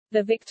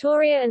The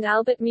Victoria and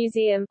Albert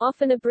Museum,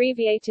 often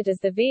abbreviated as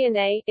the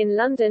V&A, in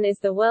London is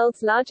the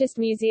world's largest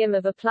museum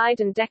of applied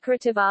and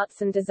decorative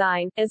arts and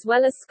design, as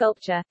well as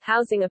sculpture,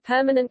 housing a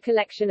permanent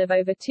collection of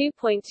over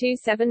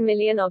 2.27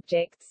 million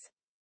objects.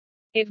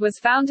 It was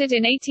founded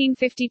in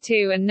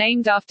 1852 and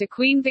named after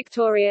Queen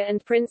Victoria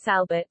and Prince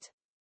Albert.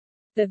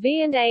 The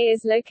V&A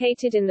is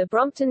located in the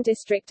Brompton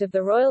district of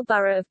the Royal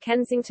Borough of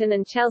Kensington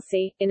and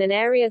Chelsea, in an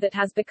area that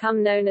has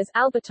become known as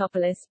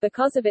Albertopolis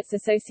because of its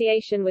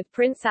association with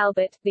Prince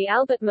Albert, the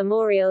Albert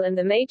Memorial and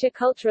the major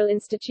cultural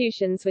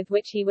institutions with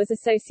which he was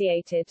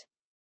associated.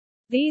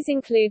 These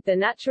include the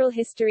Natural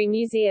History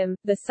Museum,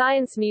 the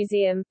Science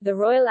Museum, the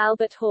Royal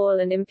Albert Hall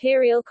and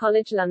Imperial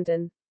College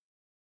London.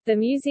 The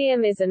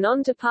museum is a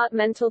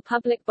non-departmental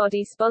public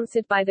body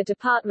sponsored by the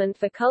Department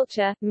for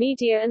Culture,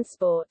 Media and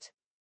Sport.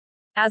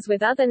 As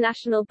with other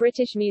national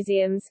British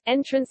museums,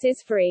 entrance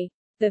is free.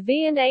 The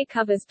V&A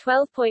covers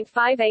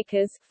 12.5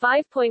 acres,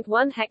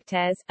 5.1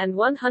 hectares, and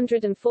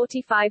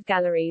 145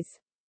 galleries.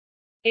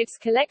 Its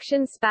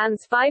collection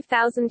spans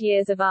 5,000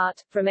 years of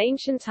art, from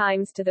ancient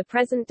times to the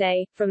present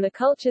day, from the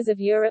cultures of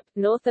Europe,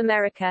 North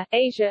America,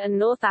 Asia and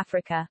North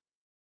Africa.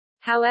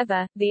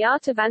 However, the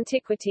art of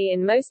antiquity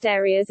in most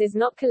areas is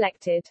not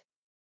collected.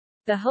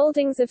 The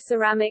holdings of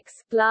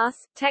ceramics,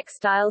 glass,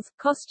 textiles,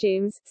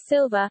 costumes,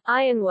 silver,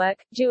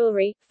 ironwork,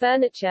 jewellery,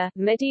 furniture,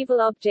 medieval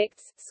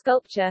objects,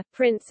 sculpture,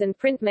 prints and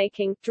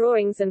printmaking,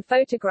 drawings and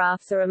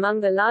photographs are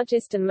among the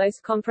largest and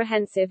most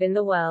comprehensive in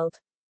the world.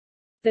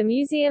 The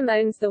museum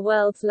owns the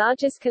world's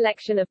largest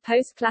collection of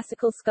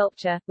post-classical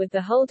sculpture, with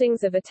the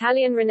holdings of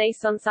Italian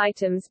Renaissance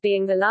items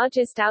being the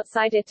largest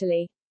outside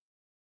Italy.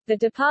 The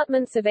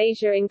departments of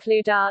Asia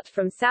include art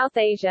from South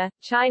Asia,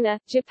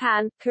 China,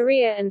 Japan,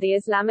 Korea and the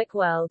Islamic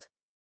world.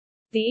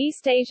 The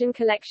East Asian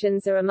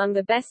collections are among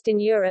the best in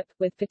Europe,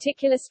 with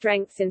particular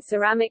strengths in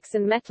ceramics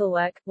and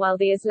metalwork, while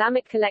the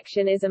Islamic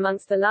collection is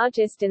amongst the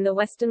largest in the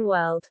Western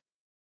world.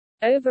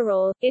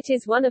 Overall, it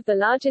is one of the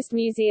largest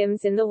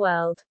museums in the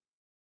world.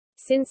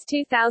 Since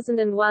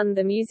 2001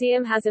 the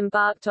museum has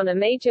embarked on a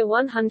major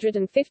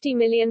 £150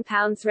 million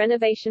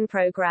renovation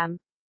programme.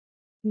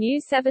 New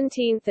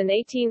 17th and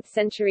 18th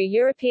century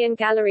European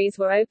galleries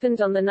were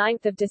opened on 9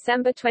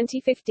 December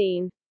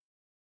 2015.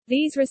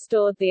 These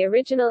restored the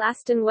original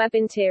Aston Webb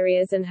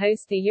interiors and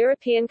host the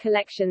European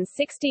collections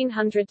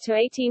 1600 to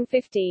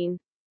 1815.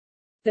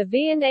 The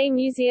V&A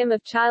Museum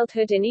of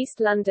Childhood in East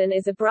London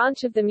is a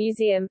branch of the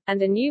museum,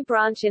 and a new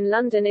branch in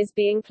London is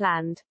being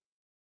planned.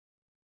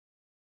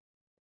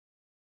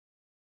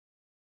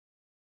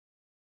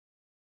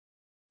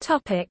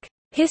 Topic: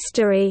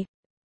 History.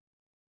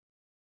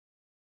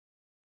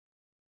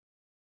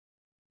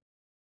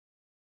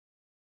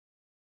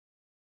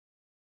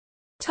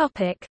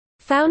 Topic: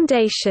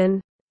 Foundation.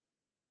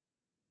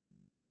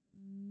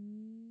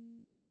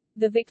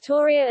 The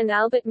Victoria and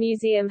Albert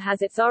Museum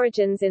has its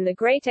origins in the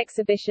Great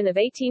Exhibition of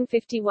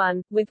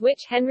 1851, with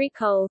which Henry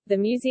Cole, the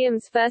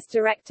museum's first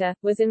director,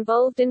 was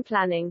involved in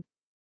planning.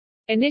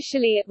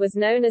 Initially it was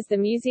known as the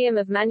Museum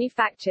of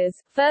Manufactures,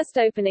 first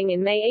opening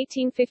in May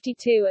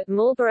 1852 at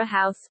Marlborough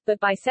House, but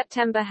by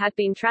September had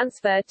been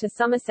transferred to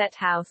Somerset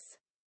House.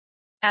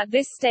 At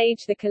this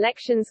stage the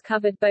collections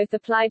covered both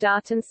applied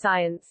art and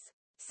science.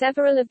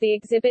 Several of the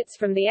exhibits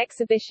from the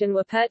exhibition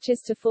were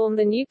purchased to form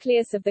the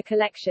nucleus of the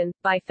collection.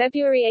 By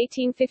February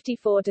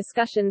 1854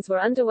 discussions were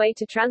underway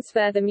to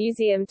transfer the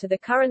museum to the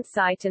current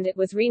site and it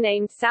was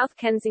renamed South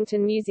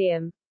Kensington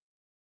Museum.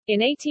 In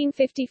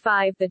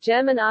 1855 the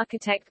German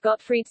architect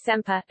Gottfried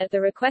Semper, at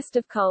the request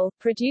of Cole,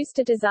 produced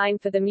a design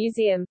for the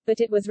museum,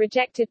 but it was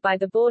rejected by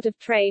the Board of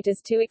Trade as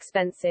too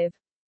expensive.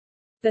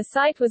 The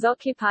site was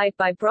occupied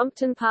by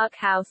Brompton Park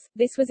House.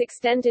 This was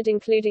extended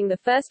including the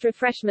first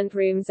refreshment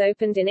rooms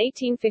opened in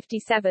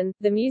 1857,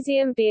 the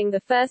museum being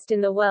the first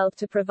in the world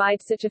to provide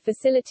such a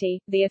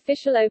facility. The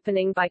official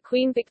opening by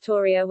Queen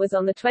Victoria was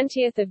on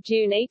 20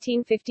 June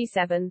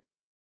 1857.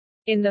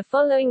 In the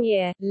following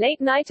year,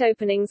 late-night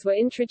openings were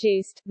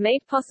introduced,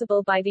 made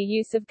possible by the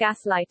use of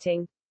gas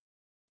lighting.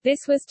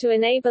 This was to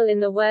enable, in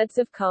the words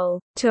of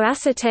Cole, to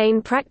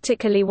ascertain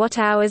practically what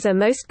hours are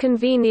most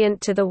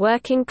convenient to the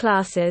working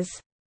classes.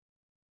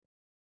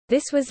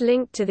 This was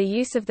linked to the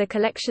use of the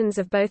collections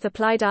of both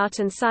applied art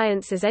and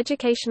science as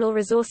educational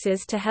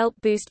resources to help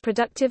boost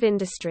productive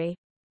industry.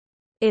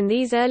 In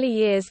these early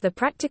years the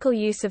practical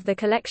use of the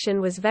collection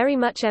was very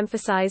much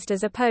emphasized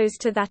as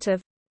opposed to that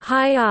of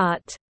high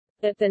art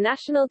at the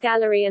National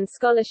Gallery and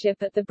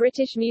scholarship at the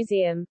British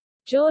Museum.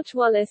 George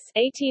Wallace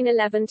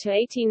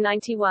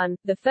 (1811–1891),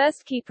 the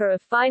first keeper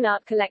of fine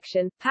art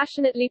collection,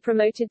 passionately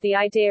promoted the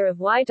idea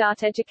of wide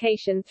art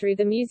education through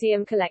the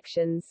museum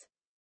collections.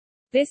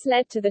 This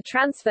led to the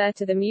transfer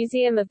to the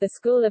Museum of the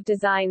School of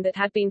Design that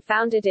had been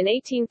founded in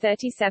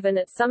 1837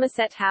 at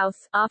Somerset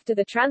House. After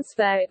the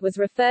transfer it was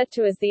referred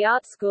to as the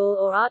Art School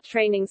or Art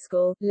Training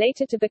School,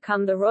 later to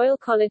become the Royal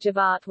College of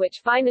Art, which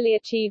finally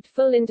achieved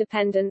full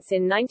independence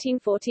in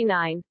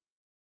 1949.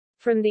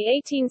 From the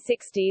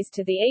 1860s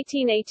to the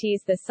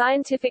 1880s the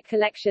scientific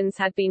collections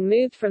had been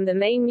moved from the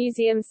main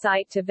museum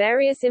site to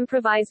various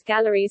improvised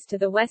galleries to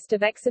the west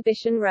of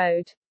Exhibition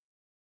Road.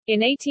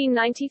 In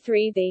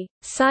 1893 the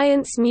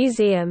Science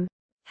Museum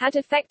had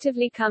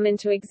effectively come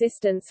into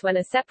existence when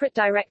a separate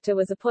director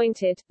was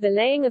appointed. The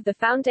laying of the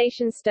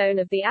foundation stone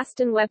of the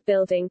Aston Webb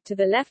Building, to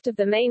the left of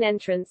the main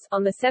entrance,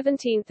 on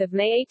 17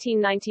 May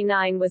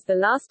 1899 was the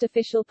last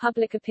official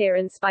public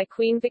appearance by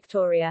Queen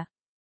Victoria.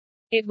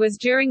 It was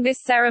during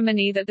this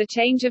ceremony that the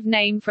change of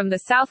name from the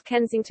South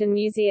Kensington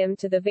Museum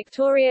to the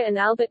Victoria and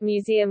Albert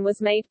Museum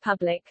was made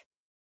public.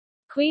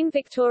 Queen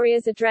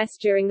Victoria's address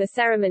during the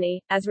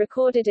ceremony, as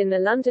recorded in the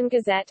London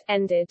Gazette,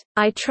 ended,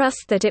 "I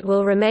trust that it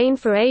will remain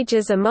for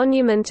ages a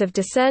monument of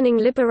discerning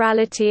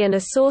liberality and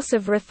a source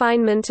of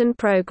refinement and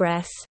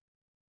progress."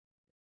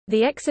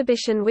 The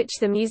exhibition which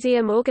the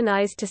museum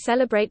organised to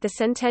celebrate the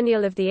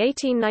centennial of the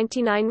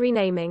 1899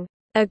 renaming,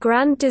 "A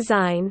Grand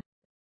Design,"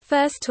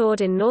 first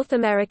toured in North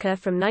America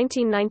from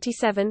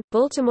 1997,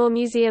 Baltimore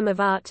Museum of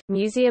Art,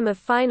 Museum of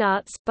Fine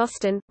Arts,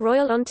 Boston,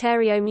 Royal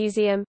Ontario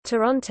Museum,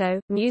 Toronto,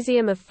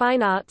 Museum of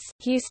Fine Arts,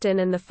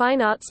 Houston and the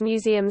Fine Arts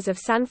Museums of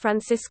San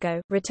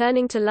Francisco,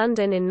 returning to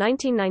London in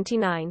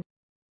 1999.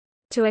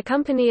 To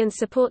accompany and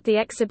support the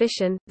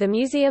exhibition, the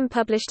museum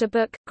published a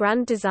book,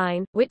 Grand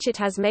Design, which it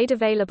has made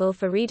available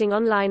for reading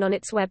online on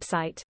its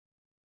website.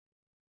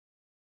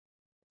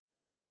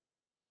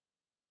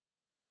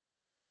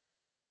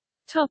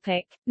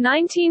 Topic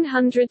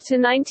 1900 to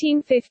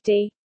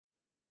 1950.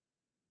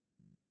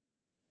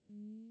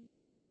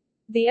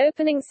 The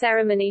opening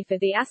ceremony for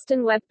the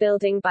Aston Webb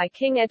Building by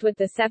King Edward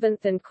VII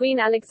and Queen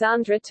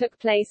Alexandra took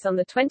place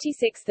on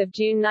 26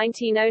 June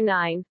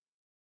 1909.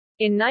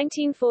 In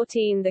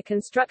 1914 the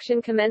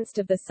construction commenced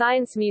of the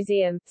Science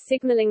Museum,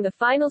 signalling the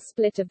final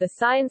split of the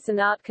science and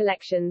art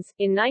collections.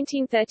 In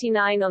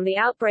 1939, on the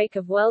outbreak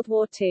of World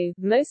War II,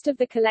 most of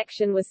the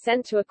collection was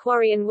sent to a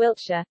quarry in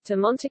Wiltshire, to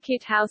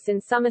Montacute House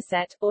in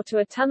Somerset, or to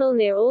a tunnel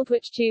near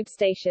Aldwych Tube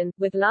Station,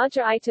 with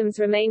larger items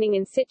remaining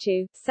in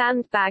situ,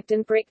 sand-bagged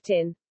and bricked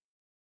in.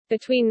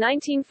 Between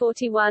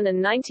 1941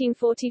 and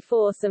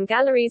 1944 some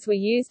galleries were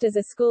used as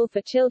a school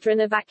for children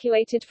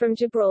evacuated from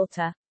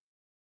Gibraltar.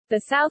 The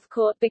South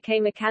Court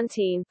became a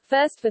canteen,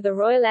 first for the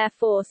Royal Air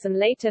Force and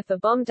later for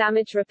bomb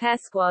damage repair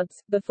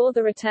squads. Before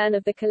the return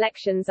of the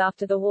collections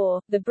after the war,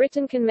 the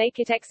Britain Can Make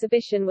It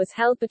exhibition was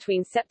held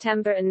between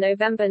September and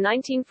November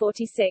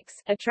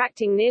 1946,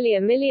 attracting nearly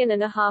 1.5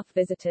 million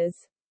visitors.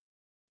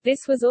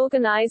 This was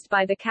organized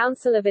by the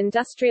Council of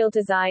Industrial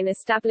Design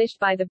established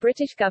by the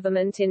British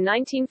government in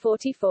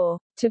 1944,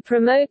 to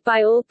promote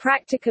by all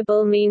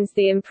practicable means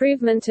the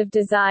improvement of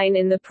design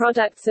in the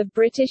products of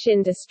British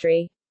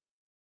industry.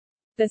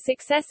 The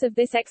success of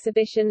this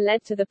exhibition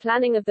led to the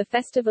planning of the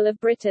Festival of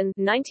Britain,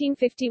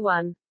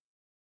 1951.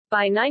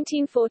 By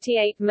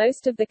 1948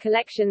 most of the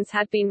collections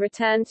had been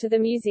returned to the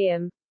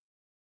museum.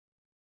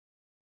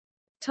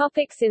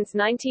 Since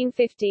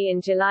 1950 In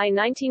July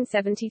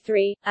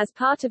 1973, as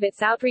part of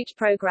its outreach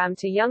program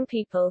to young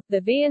people,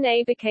 the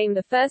V&A became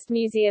the first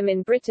museum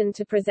in Britain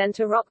to present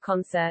a rock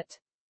concert.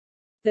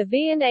 The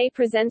V&A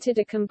presented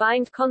a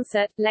combined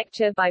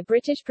concert-lecture by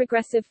British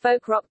progressive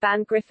folk rock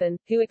band Griffin,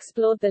 who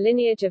explored the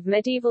lineage of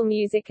medieval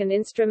music and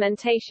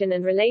instrumentation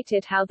and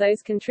related how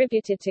those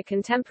contributed to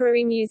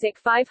contemporary music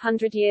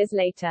 500 years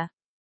later.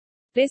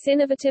 This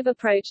innovative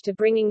approach to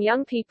bringing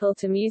young people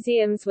to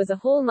museums was a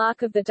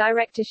hallmark of the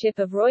directorship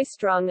of Roy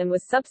Strong and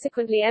was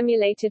subsequently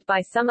emulated by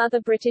some other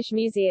British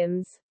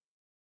museums.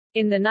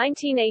 In the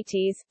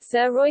 1980s,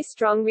 Sir Roy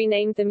Strong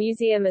renamed the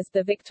museum as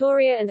the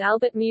Victoria and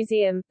Albert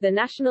Museum, the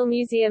National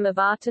Museum of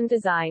Art and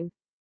Design.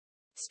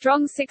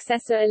 Strong's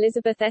successor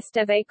Elizabeth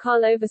Esteve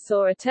Coll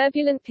oversaw a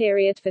turbulent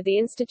period for the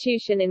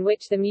institution in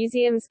which the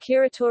museum's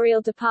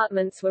curatorial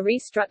departments were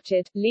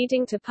restructured,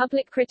 leading to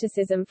public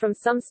criticism from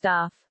some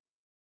staff.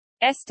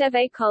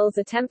 Esteve Coll's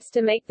attempts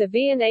to make the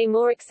V&A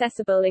more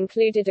accessible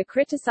included a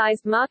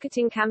criticized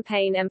marketing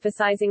campaign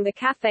emphasizing the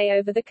café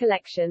over the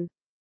collection.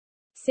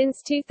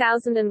 Since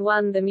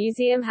 2001 the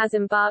museum has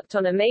embarked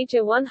on a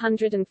major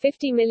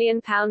 £150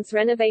 million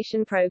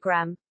renovation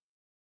programme.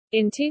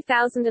 In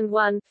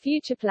 2001,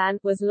 Futureplan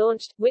was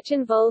launched, which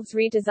involves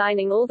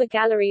redesigning all the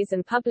galleries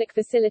and public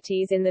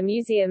facilities in the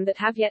museum that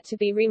have yet to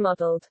be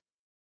remodeled.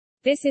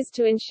 This is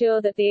to ensure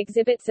that the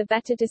exhibits are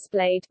better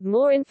displayed,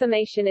 more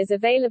information is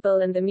available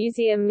and the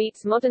museum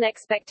meets modern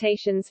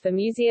expectations for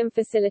museum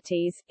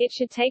facilities. It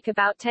should take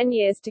about 10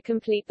 years to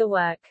complete the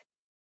work.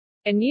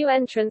 A new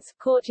entrance,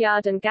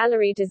 courtyard and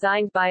gallery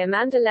designed by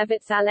Amanda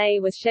Levitt's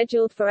Allée was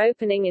scheduled for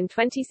opening in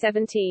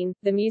 2017.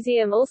 The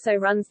museum also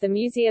runs the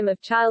Museum of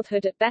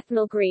Childhood at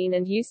Bethnal Green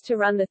and used to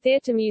run the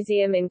Theatre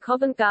Museum in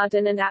Covent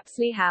Garden and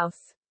Apsley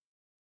House.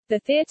 The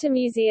Theatre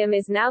Museum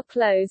is now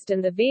closed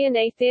and the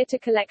V&A Theatre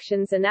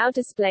collections are now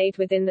displayed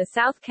within the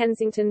South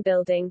Kensington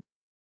building.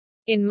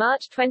 In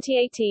March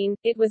 2018,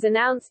 it was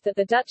announced that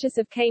the Duchess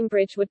of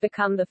Cambridge would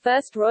become the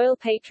first royal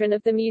patron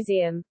of the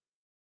museum.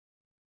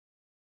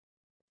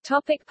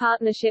 Topic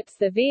partnerships.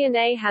 The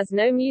V&A has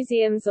no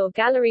museums or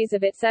galleries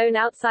of its own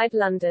outside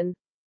London.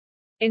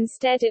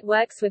 Instead it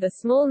works with a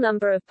small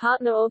number of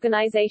partner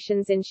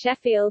organisations in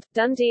Sheffield,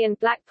 Dundee and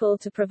Blackpool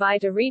to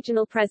provide a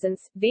regional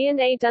presence.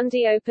 V&A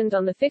Dundee opened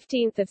on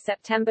 15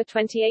 September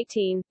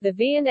 2018. The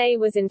V&A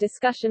was in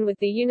discussion with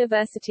the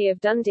University of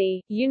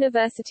Dundee,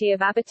 University of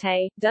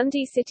Abertay,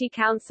 Dundee City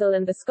Council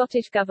and the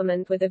Scottish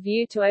Government with a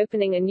view to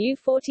opening a new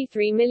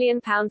 £43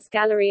 million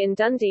gallery in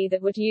Dundee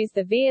that would use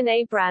the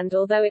V&A brand,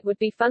 although it would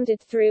be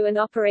funded through and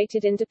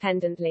operated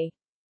independently.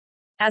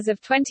 As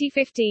of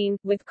 2015,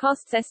 with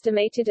costs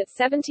estimated at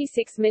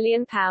 £76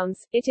 million,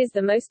 it is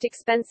the most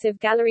expensive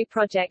gallery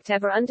project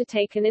ever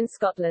undertaken in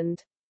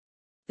Scotland.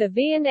 The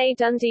V&A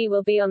Dundee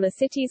will be on the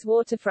city's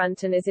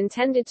waterfront and is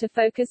intended to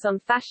focus on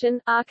fashion,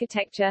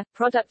 architecture,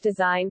 product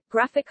design,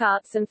 graphic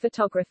arts and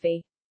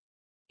photography.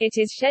 It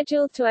is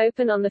scheduled to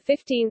open on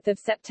 15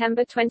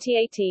 September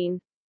 2018.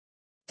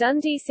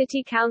 Dundee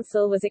City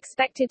Council was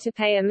expected to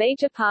pay a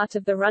major part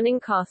of the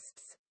running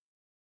costs.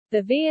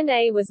 The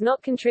V&A was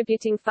not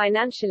contributing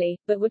financially,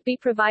 but would be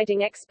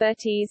providing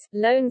expertise,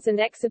 loans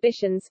and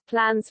exhibitions.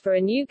 Plans for a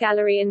new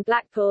gallery in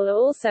Blackpool are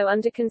also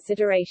under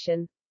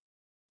consideration.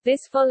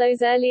 This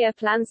follows earlier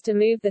plans to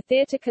move the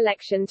theatre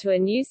collection to a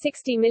new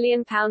 £60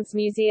 million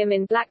museum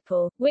in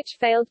Blackpool, which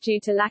failed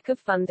due to lack of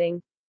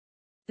funding.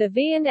 The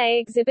V&A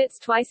exhibits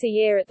twice a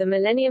year at the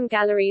Millennium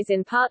Galleries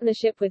in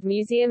partnership with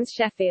Museums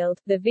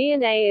Sheffield. The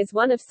V&A is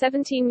one of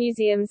 17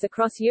 museums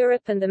across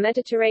Europe and the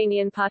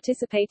Mediterranean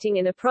participating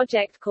in a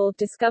project called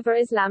Discover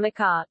Islamic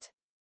Art.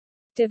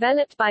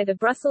 Developed by the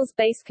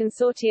Brussels-based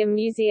consortium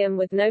Museum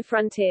with No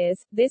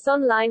Frontiers, this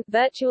online,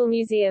 virtual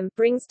museum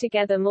brings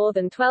together more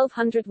than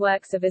 1,200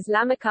 works of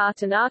Islamic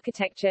art and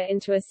architecture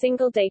into a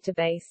single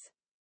database.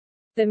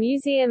 The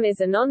museum is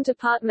a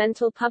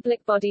non-departmental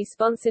public body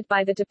sponsored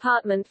by the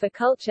Department for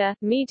Culture,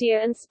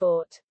 Media and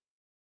Sport.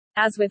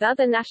 As with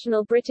other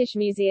national British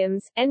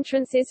museums,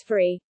 entrance is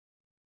free.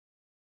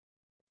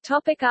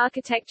 Topic: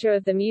 architecture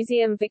of the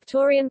museum.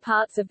 Victorian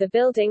parts of the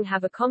building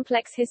have a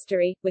complex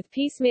history, with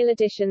piecemeal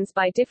additions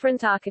by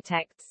different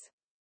architects.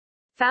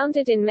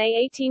 Founded in May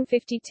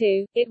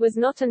 1852, it was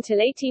not until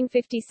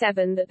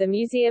 1857 that the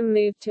museum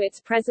moved to its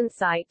present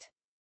site.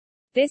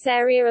 This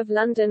area of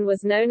London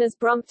was known as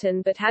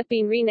Brompton but had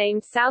been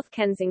renamed South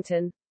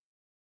Kensington.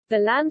 The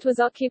land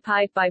was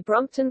occupied by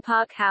Brompton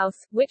Park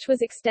House, which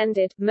was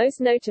extended, most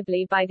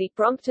notably by the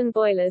Brompton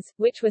Boilers,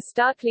 which were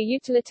starkly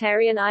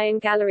utilitarian iron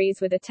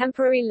galleries with a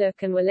temporary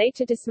look and were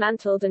later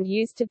dismantled and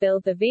used to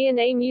build the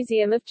V&A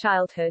Museum of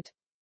Childhood.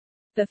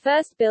 The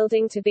first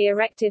building to be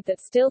erected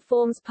that still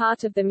forms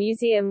part of the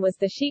museum was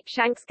the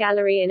Sheepshanks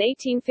Gallery in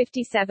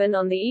 1857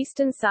 on the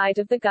eastern side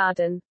of the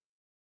garden.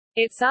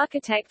 Its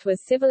architect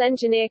was civil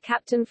engineer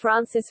Captain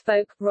Francis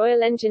Folk,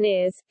 Royal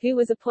Engineers, who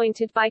was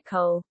appointed by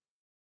Cole.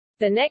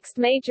 The next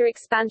major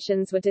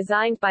expansions were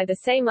designed by the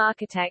same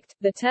architect,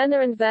 the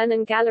Turner and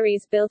Vernon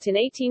Galleries built in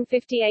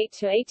 1858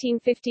 to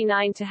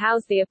 1859 to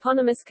house the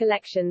eponymous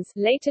collections,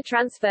 later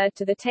transferred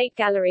to the Tate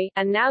Gallery,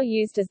 and now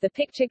used as the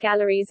Picture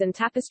Galleries and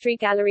Tapestry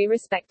Gallery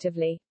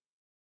respectively.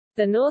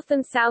 The north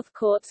and south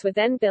courts were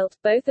then built,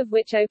 both of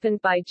which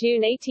opened by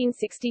June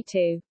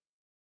 1862.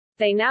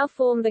 They now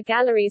form the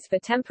galleries for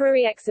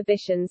temporary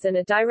exhibitions and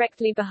are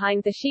directly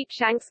behind the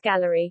Sheepshanks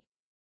Gallery.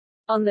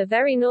 On the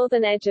very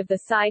northern edge of the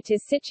site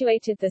is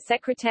situated the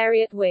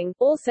Secretariat Wing,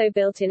 also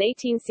built in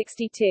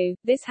 1862.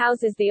 This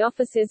houses the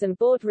offices and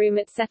boardroom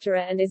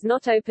etc. and is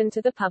not open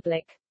to the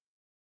public.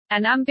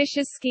 An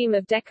ambitious scheme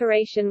of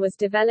decoration was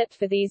developed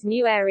for these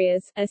new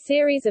areas, a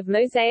series of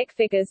mosaic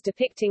figures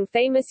depicting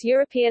famous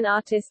European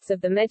artists of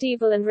the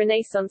medieval and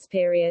Renaissance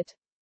period.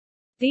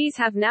 These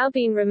have now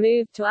been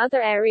removed to other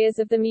areas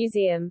of the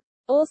museum.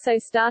 Also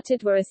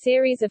started were a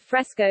series of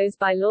frescoes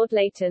by Lord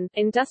Leighton,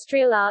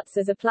 Industrial Arts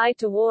as Applied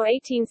to War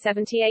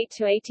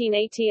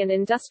 1878–1880 and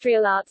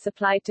Industrial Arts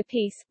Applied to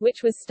Peace,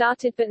 which was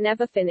started but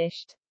never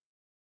finished.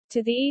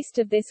 To the east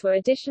of this were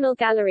additional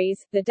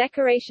galleries, the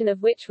decoration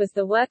of which was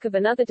the work of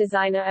another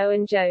designer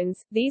Owen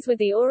Jones. These were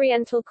the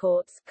Oriental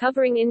Courts,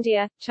 covering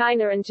India,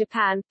 China and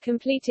Japan,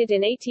 completed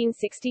in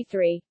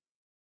 1863.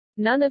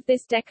 None of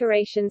this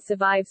decoration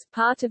survives.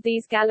 Part of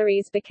these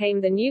galleries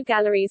became the new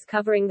galleries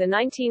covering the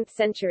 19th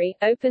century,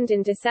 opened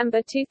in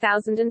December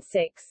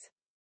 2006.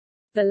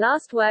 The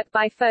last work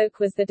by Folk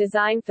was the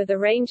design for the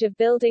range of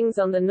buildings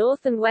on the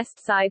north and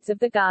west sides of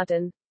the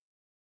garden.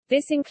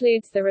 This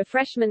includes the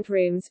refreshment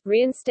rooms,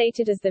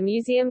 reinstated as the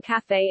Museum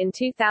Café in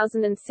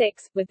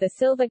 2006, with the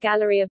Silver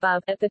Gallery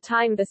above, at the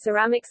time the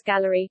Ceramics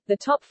Gallery. The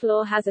top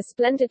floor has a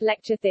splendid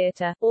lecture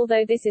theatre,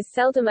 although this is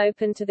seldom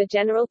open to the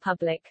general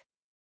public.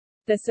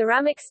 The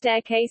ceramic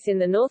staircase in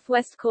the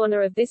northwest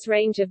corner of this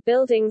range of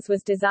buildings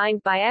was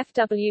designed by F.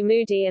 W.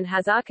 Moody and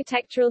has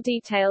architectural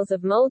details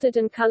of molded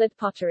and colored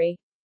pottery.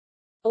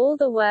 All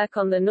the work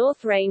on the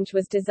North Range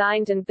was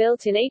designed and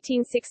built in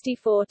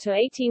 1864 to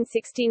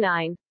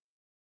 1869.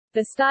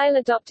 The style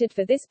adopted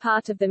for this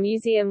part of the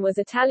museum was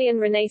Italian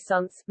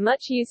Renaissance.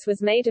 Much use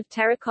was made of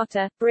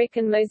terracotta, brick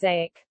and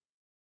mosaic.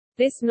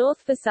 This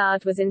north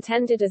facade was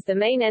intended as the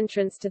main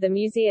entrance to the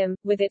museum,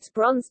 with its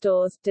bronze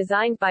doors,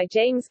 designed by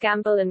James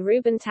Gamble and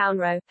Reuben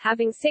Townrow,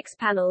 having 6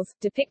 panels,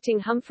 depicting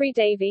Humphrey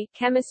Davy,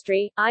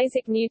 chemistry,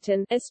 Isaac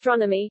Newton,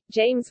 astronomy,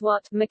 James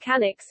Watt,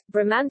 mechanics,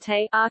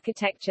 Bramante,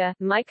 architecture,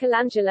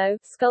 Michelangelo,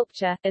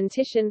 sculpture, and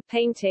Titian,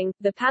 painting.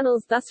 The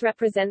panels thus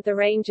represent the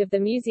range of the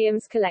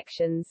museum's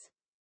collections.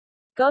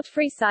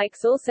 Godfrey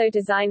Sykes also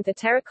designed the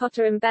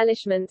terracotta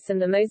embellishments and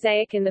the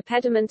mosaic in the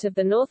pediment of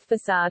the north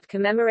facade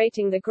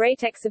commemorating the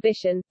Great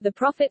Exhibition, the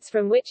profits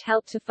from which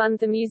helped to fund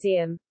the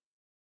museum.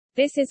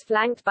 This is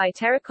flanked by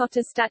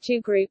terracotta statue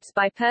groups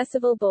by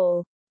Percival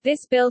Ball.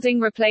 This building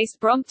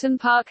replaced Brompton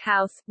Park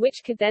House,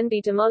 which could then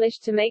be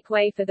demolished to make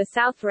way for the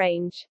South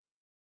Range.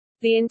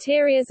 The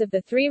interiors of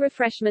the 3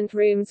 refreshment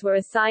rooms were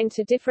assigned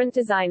to different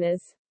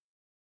designers.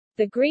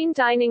 The Green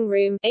Dining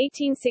Room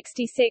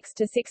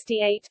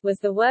 1866-68 was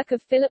the work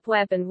of Philip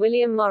Webb and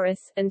William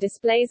Morris, and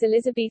displays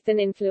Elizabethan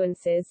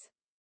influences.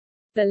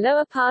 The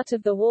lower part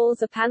of the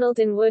walls are paneled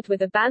in wood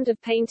with a band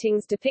of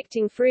paintings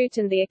depicting fruit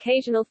and the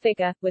occasional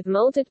figure, with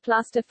molded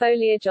plaster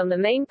foliage on the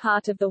main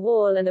part of the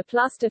wall and a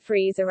plaster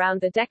frieze around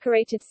the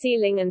decorated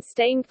ceiling and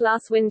stained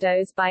glass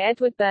windows by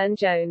Edward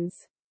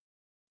Burne-Jones.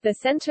 The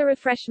Centre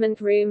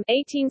Refreshment Room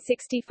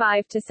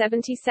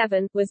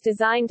 1865-77 was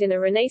designed in a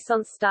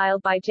Renaissance style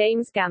by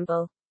James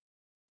Gamble.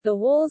 The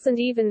walls and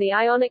even the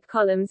Ionic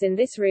columns in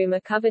this room are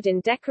covered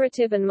in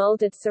decorative and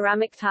molded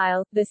ceramic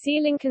tile. The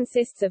ceiling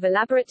consists of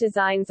elaborate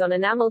designs on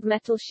enameled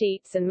metal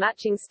sheets and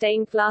matching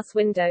stained glass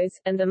windows,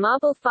 and the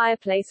marble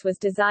fireplace was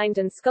designed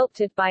and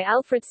sculpted by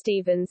Alfred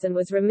Stevens and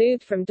was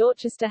removed from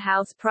Dorchester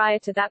House prior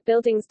to that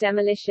building's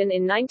demolition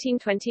in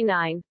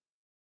 1929.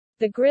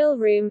 The Grill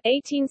Room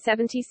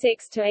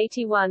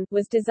 1876-81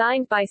 was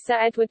designed by Sir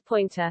Edward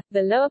Poynter.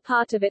 The lower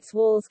part of its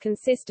walls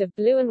consist of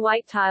blue and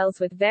white tiles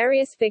with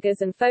various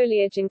figures and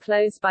foliage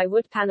enclosed by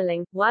wood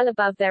paneling, while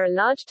above there are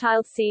large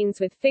tiled scenes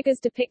with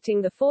figures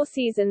depicting the 4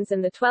 seasons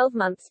and the 12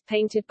 months,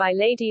 painted by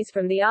ladies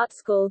from the art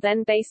school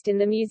then based in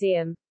the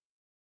museum.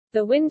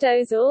 The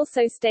windows are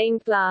also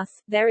stained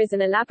glass. There is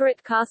an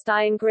elaborate cast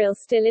iron grille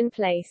still in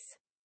place.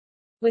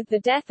 With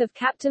the death of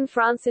Captain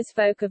Francis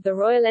Folk of the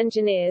Royal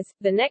Engineers,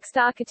 the next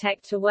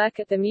architect to work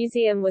at the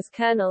museum was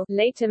Colonel,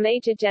 later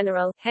Major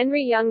General,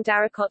 Henry Young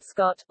Darracott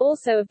Scott,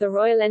 also of the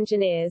Royal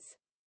Engineers.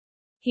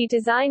 He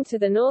designed to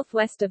the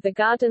northwest of the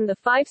garden the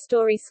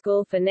 5-story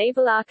School for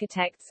Naval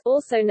Architects,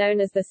 also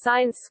known as the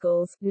Science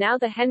Schools, now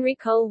the Henry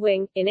Cole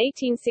Wing, in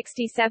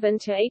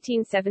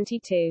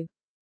 1867-1872.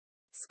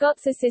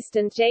 Scott's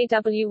assistant J.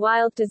 W.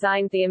 Wild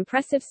designed the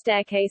impressive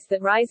staircase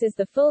that rises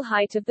the full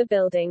height of the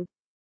building.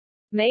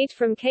 Made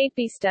from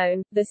Cadeby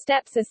stone, the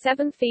steps are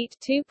 7 feet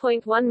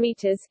 (2.1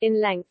 meters)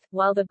 in length,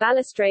 while the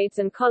balustrades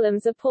and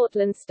columns are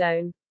Portland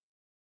stone.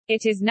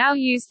 It is now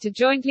used to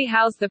jointly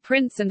house the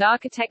prints and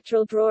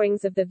architectural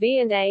drawings of the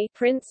V&A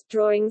prints,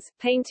 drawings,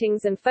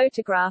 paintings and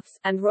photographs,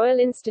 and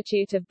Royal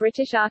Institute of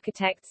British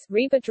Architects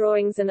Reba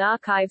Drawings and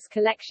Archives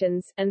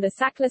collections, and the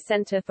Sackler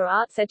Centre for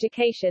Arts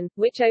Education,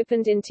 which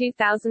opened in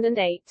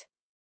 2008.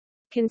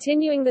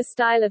 Continuing the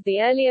style of the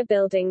earlier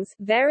buildings,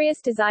 various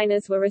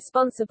designers were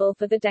responsible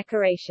for the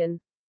decoration.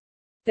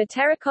 The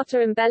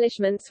terracotta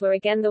embellishments were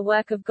again the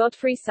work of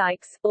Godfrey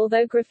Sykes,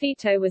 although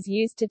graffito was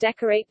used to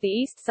decorate the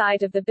east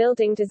side of the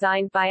building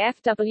designed by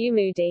F. W.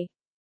 Moody.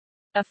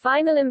 A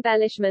final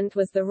embellishment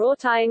was the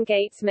wrought iron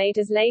gates made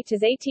as late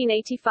as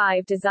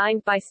 1885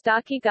 designed by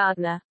Starkey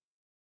Gardner.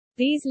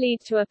 These lead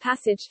to a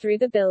passage through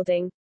the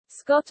building.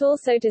 Scott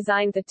also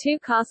designed the 2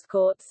 cast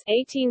courts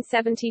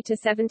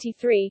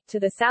 1870-73 to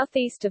the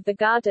southeast of the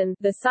garden,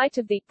 the site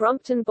of the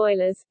Brompton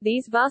boilers.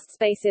 These vast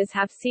spaces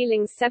have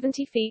ceilings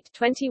 70 feet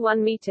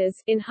 21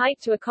 meters in height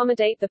to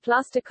accommodate the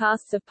plaster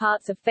casts of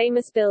parts of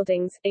famous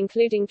buildings,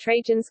 including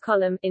Trajan's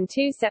Column, in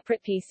 2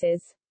 separate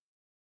pieces.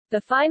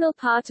 The final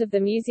part of the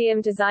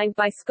museum designed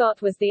by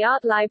Scott was the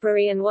art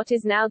library and what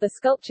is now the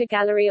sculpture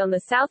gallery on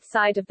the south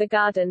side of the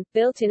garden,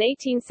 built in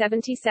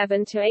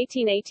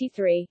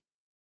 1877-1883.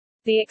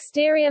 The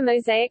exterior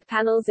mosaic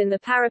panels in the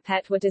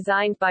parapet were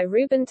designed by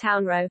Reuben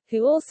Townrow,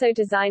 who also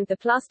designed the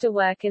plaster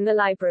work in the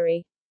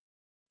library.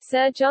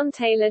 Sir John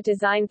Taylor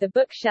designed the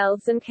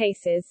bookshelves and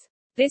cases.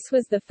 This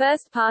was the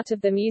first part of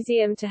the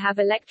museum to have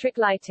electric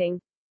lighting.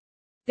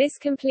 This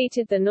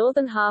completed the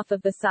northern half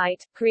of the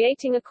site,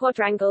 creating a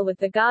quadrangle with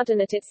the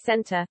garden at its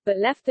center, but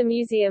left the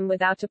museum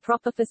without a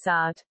proper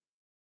facade.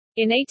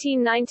 In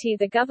 1890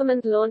 the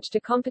government launched a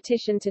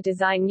competition to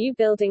design new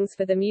buildings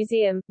for the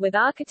museum, with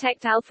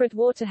architect Alfred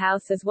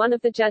Waterhouse as one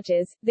of the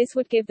judges. This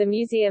would give the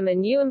museum a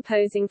new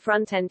imposing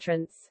front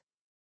entrance.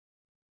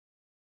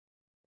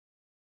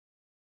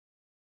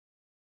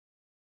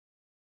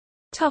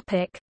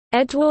 Topic: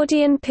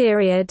 Edwardian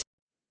period.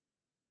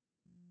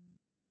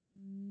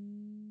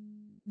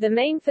 The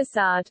main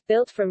facade,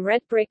 built from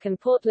red brick and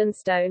Portland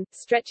stone,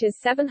 stretches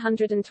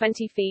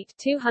 720 feet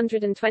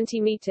 220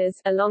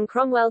 meters along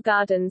Cromwell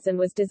Gardens and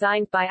was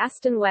designed by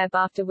Aston Webb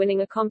after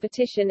winning a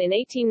competition in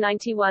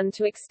 1891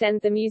 to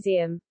extend the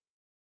museum.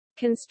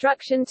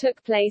 Construction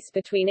took place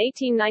between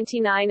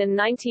 1899 and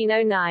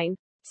 1909.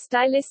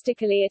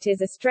 Stylistically it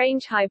is a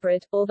strange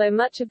hybrid, although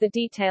much of the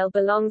detail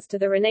belongs to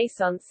the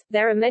Renaissance,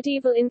 there are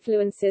medieval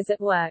influences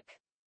at work.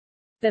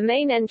 The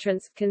main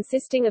entrance,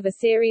 consisting of a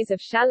series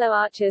of shallow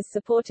arches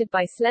supported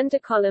by slender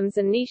columns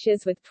and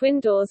niches with twin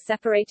doors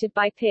separated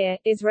by pier,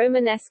 is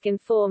Romanesque in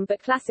form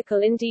but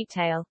classical in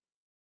detail.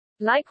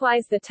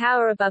 Likewise the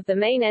tower above the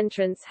main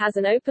entrance has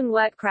an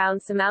open-work crown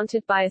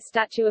surmounted by a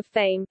statue of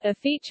Fame, a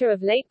feature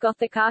of late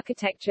Gothic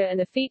architecture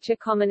and a feature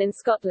common in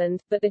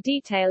Scotland, but the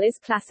detail is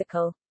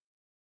classical.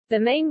 The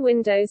main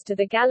windows to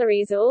the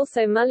galleries are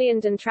also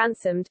mullioned and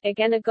transomed,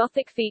 again a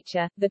Gothic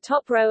feature. The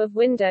top row of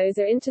windows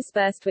are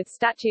interspersed with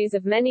statues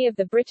of many of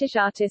the British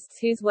artists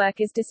whose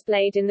work is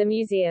displayed in the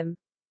museum.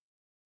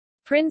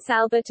 Prince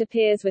Albert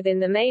appears within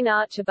the main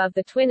arch above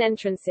the twin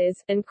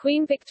entrances, and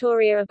Queen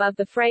Victoria above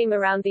the frame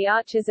around the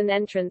arches and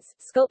entrance,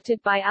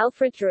 sculpted by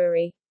Alfred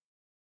Drury.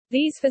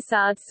 These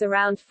facades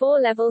surround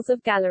 4 levels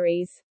of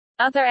galleries.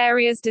 Other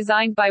areas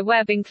designed by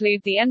Webb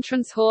include the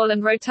entrance hall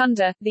and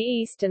rotunda, the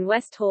east and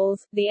west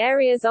halls, the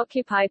areas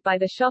occupied by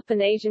the shop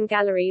and Asian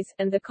galleries,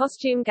 and the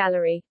costume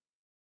gallery.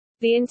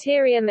 The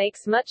interior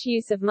makes much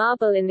use of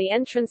marble in the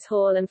entrance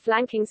hall and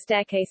flanking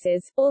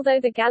staircases, although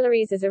the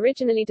galleries as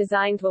originally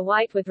designed were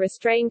white with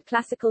restrained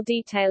classical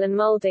detail and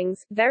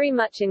mouldings, very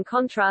much in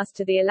contrast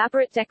to the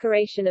elaborate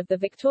decoration of the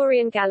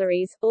Victorian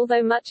galleries,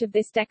 although much of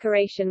this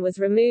decoration was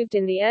removed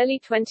in the early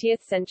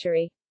 20th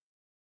century.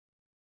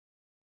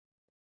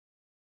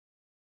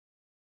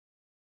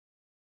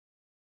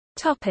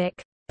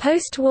 Topic: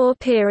 Post-war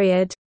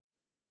period.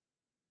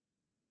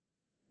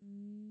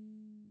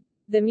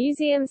 The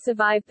museum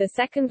survived the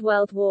Second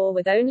World War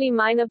with only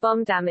minor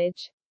bomb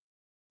damage.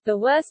 The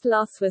worst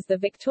loss was the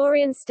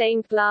Victorian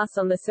stained glass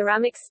on the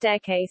ceramic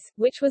staircase,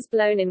 which was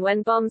blown in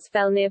when bombs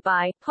fell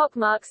nearby.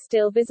 Pockmarks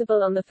still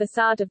visible on the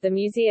facade of the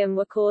museum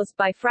were caused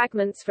by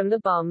fragments from the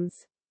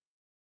bombs.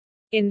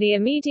 In the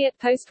immediate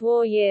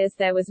post-war years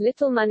there was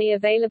little money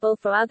available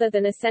for other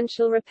than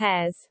essential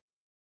repairs.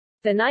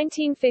 The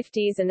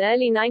 1950s and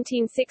early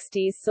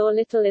 1960s saw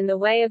little in the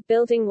way of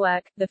building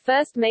work. The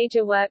first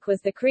major work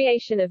was the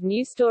creation of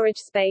new storage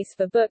space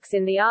for books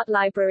in the art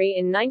library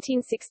in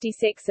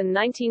 1966 and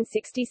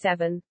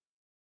 1967.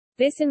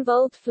 This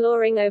involved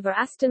flooring over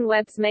Aston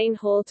Webb's main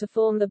hall to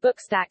form the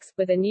bookstacks,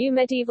 with a new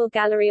medieval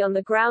gallery on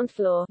the ground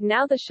floor,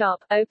 now the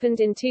shop, opened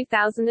in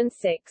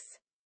 2006.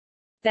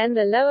 Then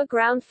the lower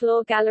ground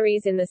floor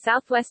galleries in the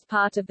southwest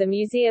part of the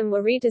museum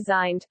were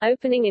redesigned,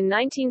 opening in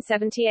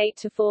 1978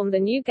 to form the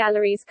new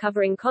galleries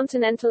covering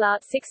continental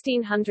art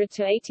 1600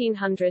 to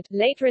 1800,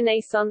 late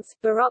Renaissance,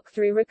 Baroque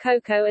through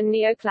Rococo and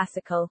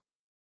Neoclassical.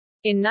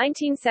 In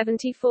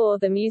 1974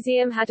 the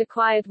museum had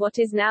acquired what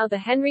is now the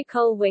Henry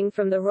Cole Wing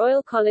from the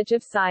Royal College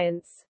of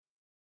Science.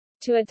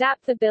 To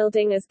adapt the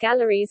building as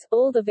galleries,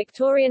 all the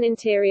Victorian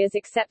interiors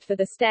except for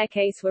the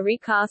staircase were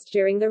recast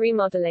during the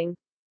remodeling.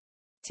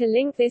 To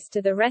link this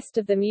to the rest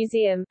of the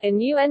museum, a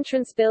new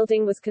entrance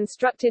building was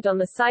constructed on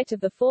the site of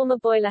the former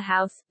boiler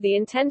house, the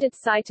intended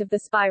site of the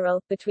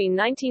spiral, between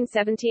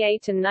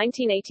 1978 and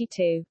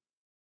 1982.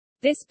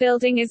 This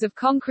building is of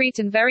concrete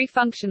and very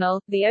functional,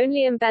 the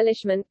only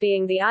embellishment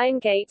being the iron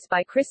gates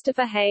by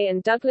Christopher Hay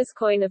and Douglas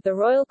Coyne of the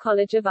Royal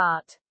College of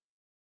Art.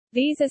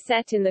 These are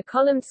set in the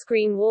columned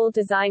screen wall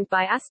designed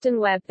by Aston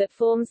Webb that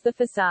forms the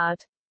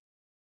facade.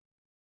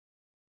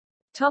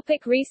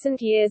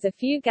 Recent years. A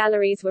few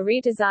galleries were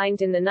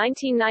redesigned in the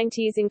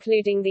 1990s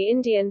including the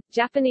Indian,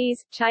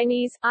 Japanese,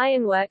 Chinese,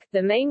 ironwork,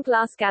 the main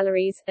glass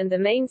galleries, and the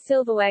main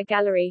silverware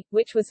gallery,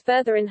 which was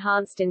further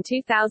enhanced in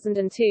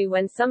 2002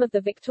 when some of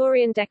the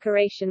Victorian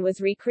decoration was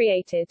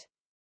recreated.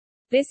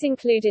 This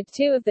included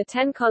 2 of the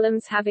 10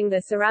 columns having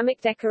the ceramic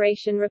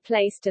decoration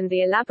replaced and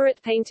the elaborate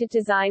painted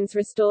designs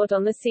restored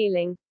on the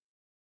ceiling.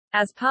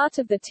 As part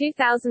of the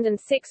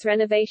 2006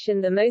 renovation,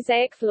 the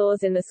mosaic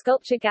floors in the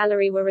sculpture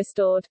gallery were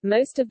restored.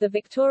 Most of the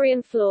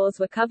Victorian floors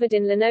were covered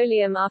in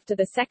linoleum after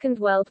the Second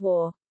World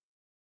War.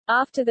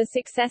 After the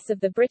success of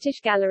the British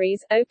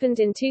galleries,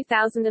 opened in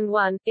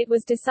 2001, it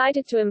was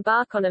decided to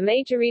embark on a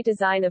major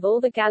redesign of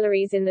all the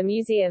galleries in the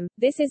museum.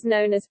 This is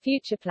known as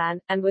Futureplan,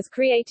 and was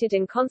created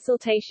in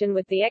consultation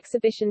with the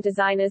exhibition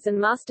designers and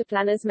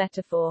masterplanners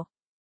Metaphor.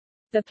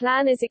 The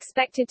plan is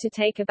expected to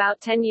take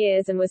about 10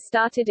 years and was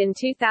started in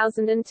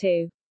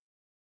 2002.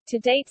 To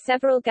date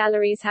several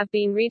galleries have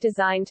been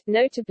redesigned,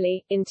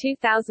 notably, in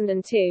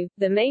 2002,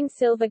 the main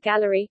Silver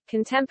Gallery,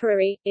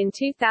 Contemporary, in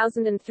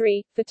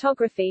 2003,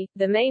 Photography,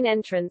 the main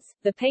entrance,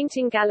 the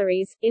Painting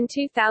Galleries, in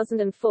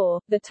 2004,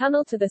 the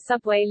tunnel to the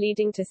subway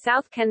leading to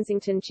South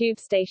Kensington Tube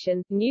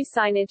Station, new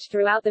signage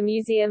throughout the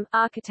museum,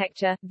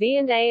 architecture,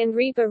 V&A and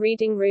Reba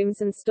reading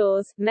rooms and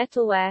stores,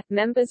 metalware,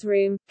 members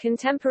room,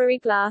 contemporary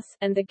glass,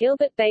 and the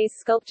Gilbert Bays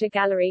Sculpture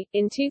Gallery,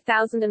 in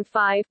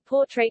 2005,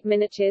 portrait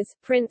miniatures,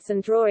 prints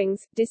and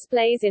drawings,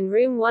 displays in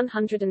room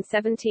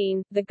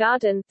 117, the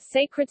garden,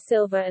 sacred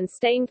silver and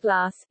stained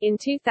glass, in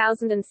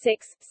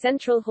 2006,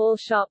 Central Hall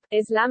Shop,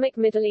 Islamic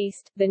Middle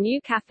East, the new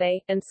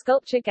cafe, and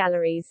sculpture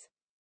galleries.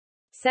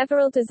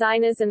 Several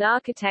designers and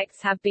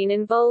architects have been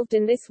involved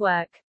in this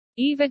work.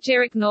 Eva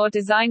Giricknor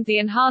designed the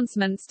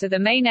enhancements to the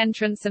main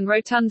entrance and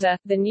rotunda,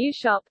 the new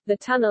shop, the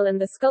tunnel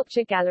and the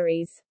sculpture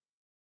galleries.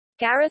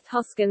 Gareth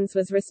Hoskins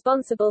was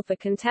responsible for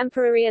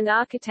contemporary and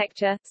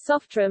architecture,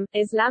 Softrum,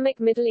 Islamic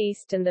Middle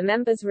East and the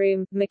Members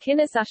Room.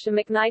 McInnes Usher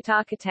McKnight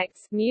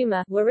Architects,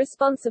 MUMA, were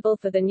responsible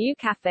for the new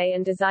cafe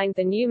and designed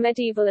the new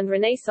medieval and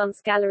Renaissance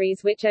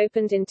galleries which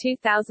opened in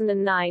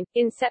 2009.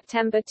 In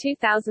September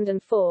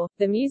 2004,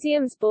 the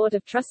museum's Board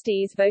of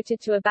Trustees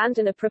voted to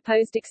abandon a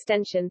proposed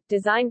extension,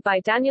 designed by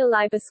Daniel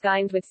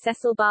Libeskind with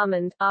Cecil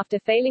Barmond, after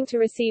failing to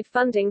receive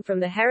funding from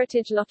the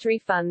Heritage Lottery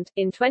Fund.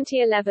 In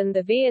 2011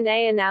 the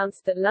V&A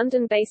announced that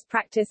London-based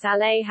Practice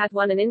LA had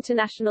won an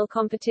international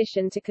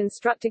competition to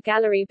construct a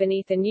gallery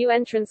beneath a new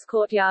entrance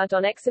courtyard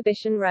on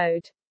Exhibition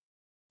Road.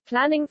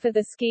 Planning for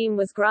the scheme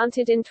was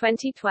granted in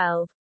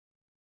 2012.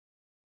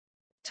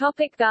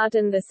 Topic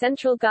garden. The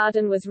central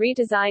garden was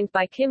redesigned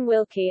by Kim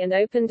Wilkie and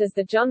opened as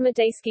the John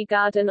Medeski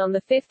Garden on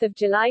 5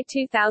 July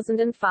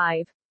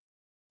 2005.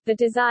 The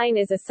design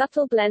is a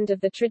subtle blend of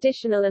the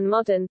traditional and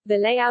modern, the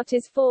layout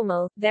is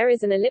formal, there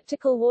is an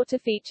elliptical water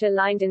feature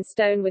lined in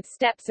stone with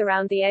steps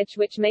around the edge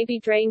which may be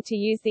drained to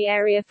use the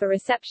area for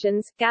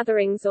receptions,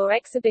 gatherings or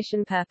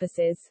exhibition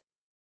purposes.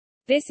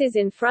 This is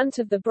in front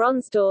of the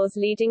bronze doors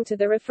leading to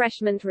the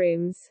refreshment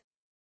rooms.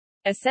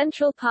 A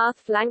central path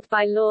flanked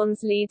by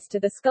lawns leads to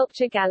the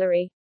sculpture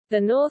gallery.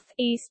 The north,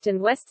 east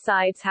and west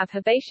sides have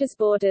herbaceous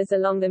borders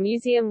along the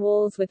museum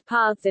walls with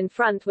paths in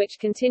front which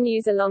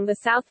continues along the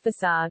south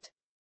facade.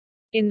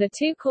 In the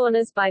two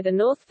corners by the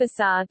north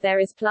facade there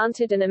is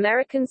planted an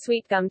American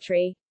sweet gum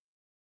tree.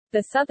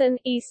 The southern,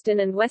 eastern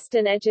and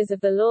western edges of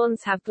the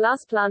lawns have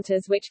glass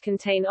planters which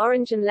contain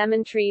orange and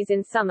lemon trees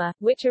in summer,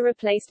 which are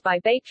replaced by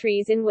bay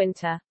trees in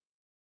winter.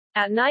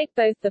 At night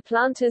both the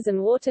planters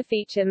and water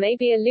feature may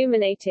be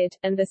illuminated,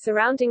 and the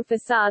surrounding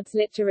facades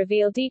lit to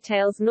reveal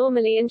details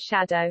normally in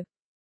shadow.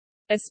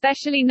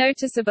 Especially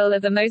noticeable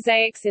are the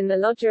mosaics in the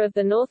loggia of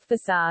the north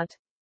facade.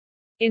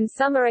 In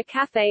summer a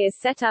cafe is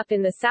set up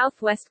in the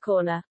southwest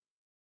corner.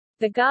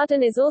 The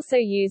garden is also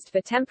used for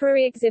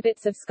temporary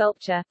exhibits of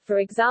sculpture, for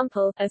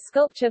example, a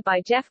sculpture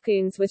by Jeff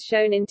Koons was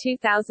shown in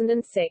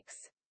 2006.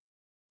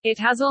 It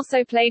has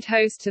also played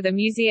host to the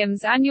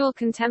museum's annual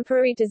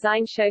Contemporary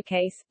Design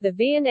Showcase, the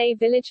V&A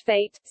Village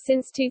Fete,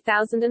 since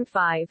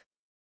 2005.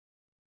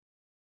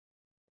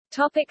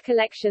 Topic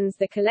collections.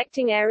 The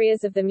collecting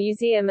areas of the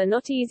museum are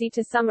not easy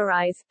to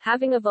summarize,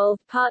 having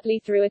evolved partly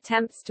through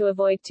attempts to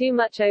avoid too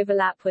much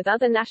overlap with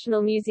other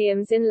national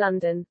museums in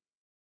London.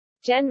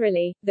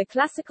 Generally, the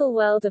classical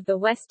world of the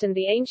West and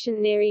the ancient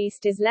Near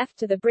East is left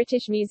to the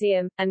British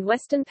Museum, and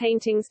Western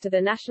paintings to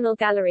the National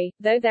Gallery,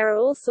 though there are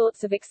all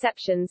sorts of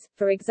exceptions,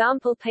 for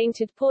example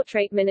painted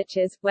portrait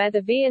miniatures, where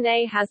the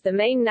V&A has the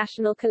main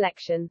national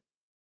collection.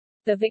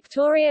 The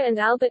Victoria and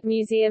Albert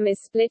Museum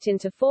is split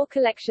into 4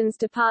 collections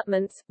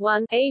departments: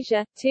 1.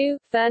 Asia, 2.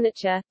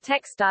 Furniture,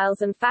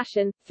 Textiles and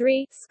Fashion,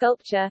 3.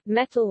 Sculpture,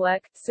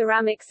 Metalwork,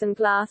 Ceramics and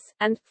Glass,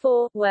 and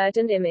 4. Word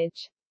and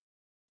Image.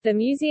 The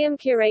museum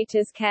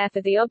curators care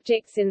for the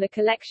objects in the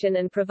collection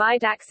and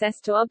provide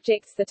access to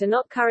objects that are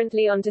not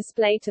currently on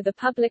display to the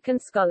public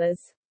and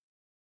scholars.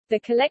 The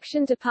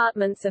collection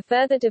departments are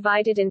further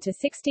divided into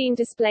 16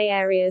 display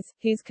areas,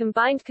 whose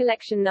combined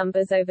collection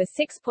numbers over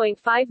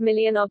 6.5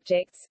 million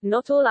objects.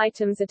 Not all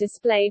items are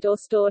displayed or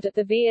stored at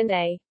the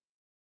V&A.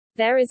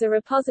 There is a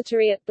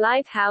repository at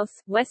Blythe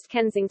House, West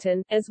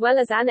Kensington, as well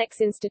as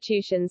annex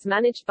institutions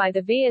managed by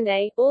the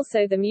V&A.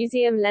 Also the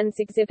museum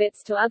lends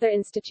exhibits to other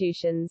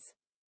institutions.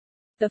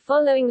 The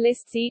following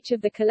lists each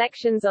of the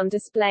collections on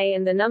display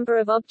and the number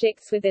of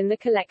objects within the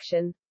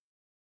collection.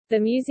 The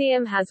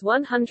museum has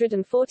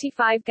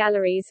 145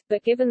 galleries,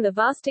 but given the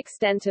vast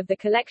extent of the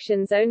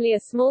collections only a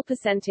small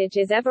percentage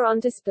is ever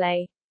on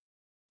display.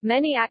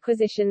 Many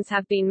acquisitions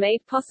have been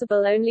made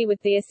possible only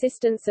with the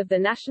assistance of the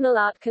National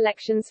Art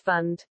Collections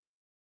Fund.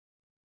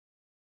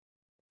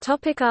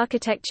 Topic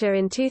architecture.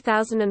 In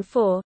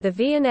 2004, the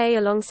V&A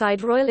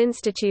alongside Royal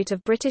Institute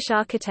of British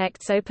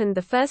Architects opened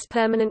the first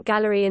permanent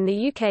gallery in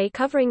the UK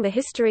covering the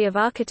history of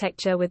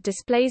architecture with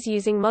displays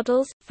using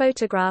models,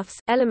 photographs,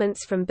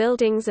 elements from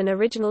buildings and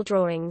original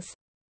drawings.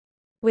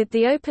 With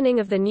the opening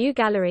of the new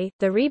gallery,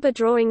 the Reba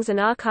Drawings and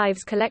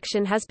Archives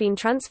collection has been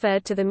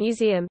transferred to the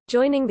museum,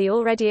 joining the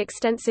already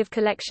extensive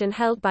collection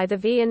held by the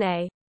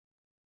V&A.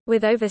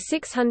 With over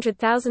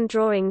 600,000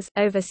 drawings,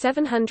 over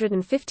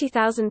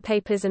 750,000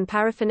 papers and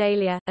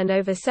paraphernalia, and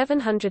over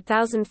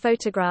 700,000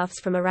 photographs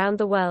from around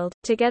the world,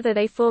 together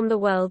they form the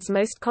world's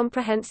most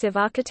comprehensive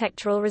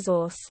architectural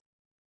resource.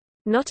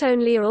 Not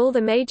only are all the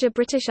major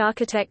British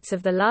architects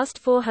of the last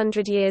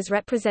 400 years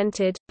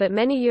represented, but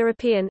many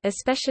European,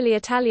 especially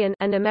Italian,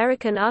 and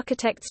American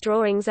architects'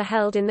 drawings are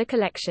held in the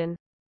collection.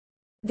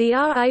 The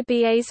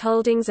RIBA's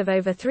holdings of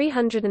over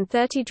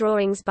 330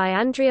 drawings by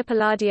Andrea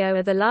Palladio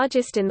are the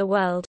largest in the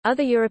world.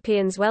 Other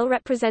Europeans well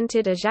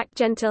represented are Jacques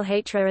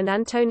Gentilhatre and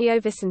Antonio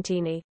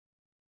Vicentini.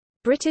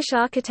 British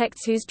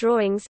architects whose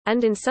drawings,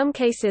 and in some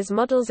cases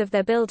models of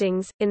their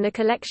buildings, in the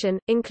collection,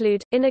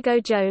 include, Inigo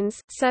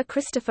Jones, Sir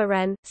Christopher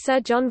Wren, Sir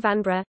John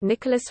Vanbrugh,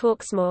 Nicholas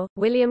Hawksmoor,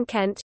 William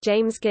Kent,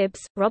 James Gibbs,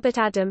 Robert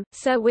Adam,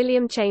 Sir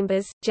William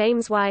Chambers,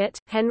 James Wyatt,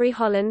 Henry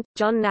Holland,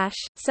 John Nash,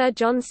 Sir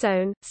John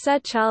Soane, Sir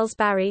Charles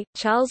Barry,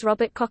 Charles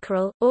Robert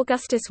Cockerell,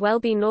 Augustus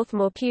Welby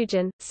Northmore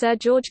Pugin, Sir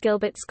George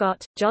Gilbert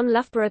Scott, John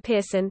Loughborough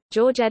Pearson,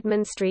 George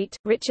Edmund Street,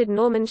 Richard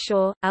Norman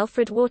Shaw,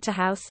 Alfred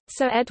Waterhouse,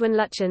 Sir Edwin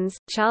Lutyens,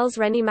 Charles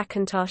Rennie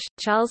Mackintosh,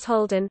 Charles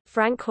Holden,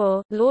 Frank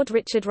Hoare, Lord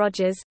Richard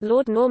Rogers,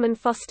 Lord Norman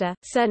Foster,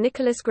 Sir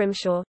Nicholas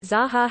Grimshaw,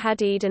 Zaha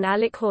Hadid and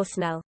Alec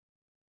Horsnell.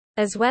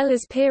 As well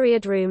as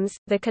period rooms,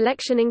 the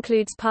collection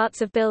includes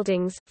parts of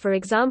buildings, for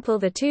example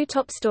the two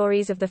top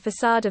stories of the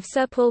facade of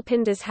Sir Paul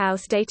Pinder's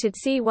house dated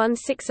c.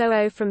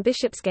 1600 from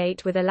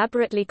Bishopsgate with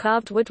elaborately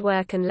carved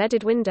woodwork and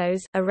leaded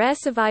windows, a rare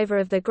survivor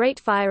of the Great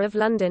Fire of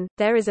London.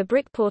 There is a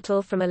brick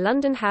portal from a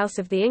London house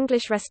of the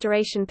English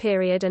Restoration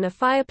period and a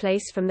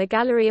fireplace from the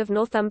gallery of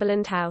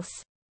Northumberland House.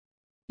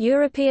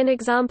 European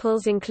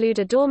examples include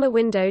a dormer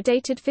window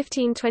dated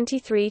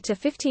 1523 to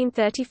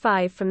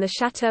 1535 from the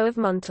Château of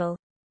Montel.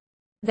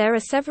 There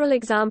are several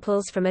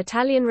examples from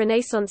Italian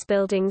Renaissance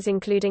buildings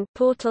including,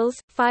 portals,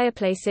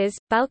 fireplaces,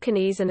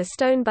 balconies and a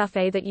stone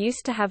buffet that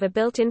used to have a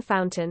built-in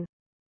fountain.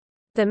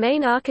 The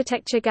main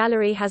architecture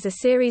gallery has a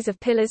series of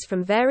pillars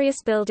from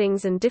various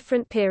buildings and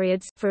different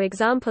periods, for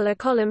example a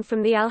column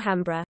from the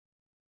Alhambra.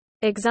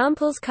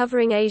 Examples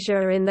covering Asia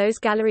are in those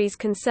galleries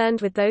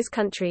concerned with those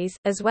countries,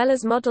 as well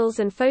as models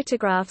and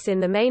photographs in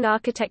the main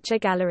architecture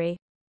gallery.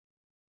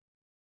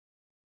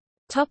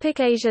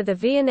 Asia. The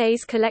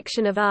V&A's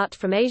collection of art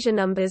from Asia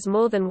numbers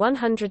more than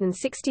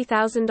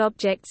 160,000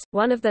 objects,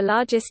 one of the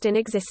largest in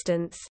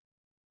existence.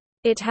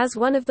 It has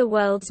one of the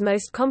world's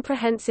most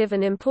comprehensive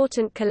and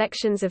important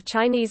collections of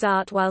Chinese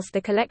art, whilst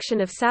the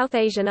collection of South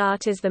Asian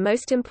art is the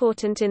most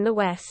important in the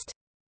West.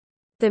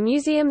 The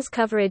museum's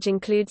coverage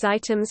includes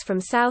items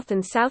from South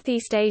and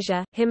Southeast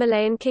Asia,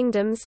 Himalayan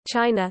kingdoms,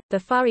 China, the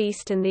Far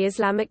East and the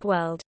Islamic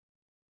world.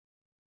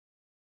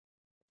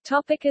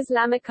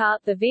 Islamic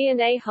art. The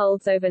V&A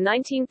holds over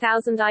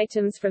 19,000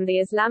 items from the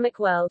Islamic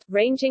world,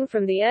 ranging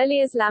from the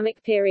early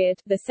Islamic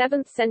period, the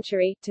 7th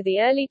century, to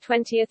the early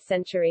 20th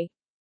century.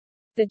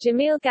 The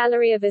Jamil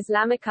Gallery of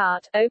Islamic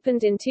Art,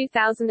 opened in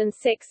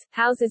 2006,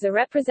 houses a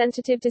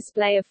representative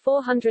display of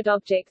 400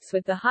 objects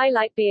with the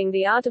highlight being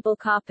the Ardable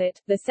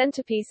carpet, the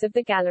centerpiece of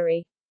the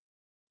gallery.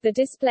 The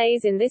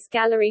displays in this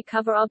gallery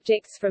cover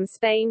objects from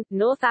Spain,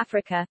 North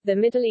Africa, the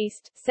Middle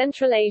East,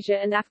 Central Asia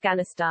and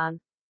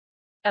Afghanistan.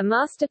 A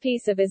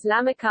masterpiece of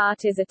Islamic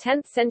art is a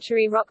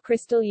 10th-century rock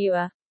crystal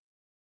ewer.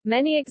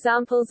 Many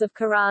examples of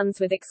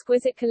Qurans with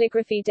exquisite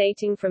calligraphy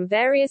dating from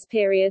various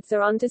periods are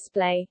on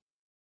display.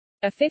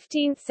 A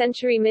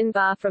 15th-century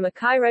minbar from a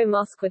Cairo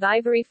mosque with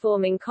ivory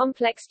forming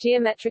complex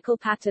geometrical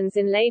patterns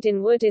inlaid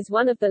in wood is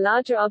one of the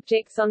larger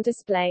objects on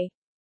display.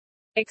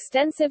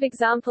 Extensive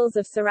examples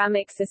of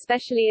ceramics,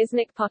 especially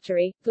Islamic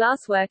pottery,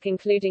 glasswork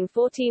including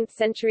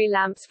 14th-century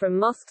lamps from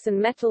mosques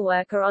and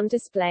metalwork are on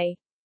display.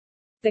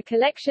 The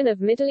collection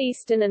of Middle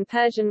Eastern and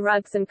Persian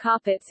rugs and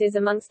carpets is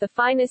amongst the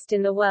finest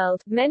in the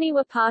world. Many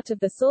were part of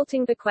the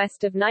Salting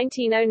Bequest of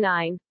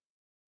 1909.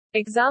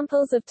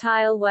 Examples of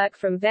tile work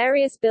from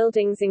various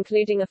buildings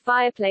including a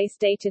fireplace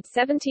dated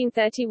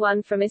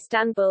 1731 from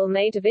Istanbul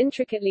made of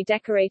intricately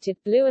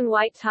decorated blue and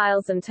white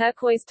tiles and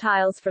turquoise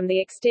tiles from the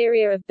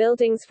exterior of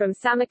buildings from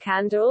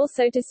Samarkand are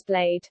also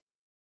displayed.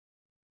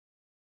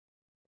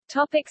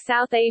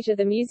 South Asia.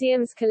 The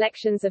museum's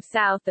collections of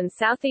South and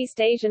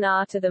Southeast Asian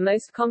art are the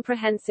most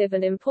comprehensive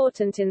and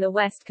important in the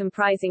West,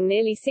 comprising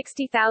nearly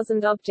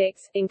 60,000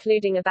 objects,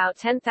 including about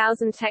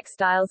 10,000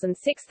 textiles and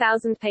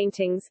 6,000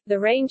 paintings. The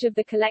range of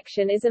the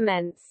collection is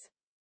immense.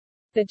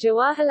 The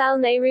Jawaharlal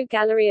Nehru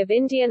Gallery of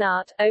Indian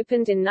Art,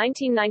 opened in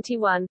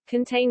 1991,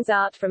 contains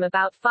art from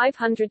about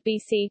 500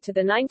 BC to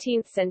the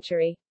 19th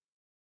century.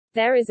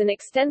 There is an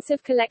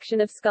extensive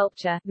collection of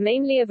sculpture,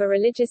 mainly of a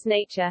religious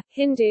nature,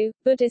 Hindu,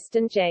 Buddhist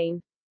and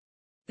Jain.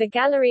 The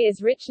gallery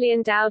is richly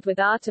endowed with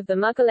art of the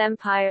Mughal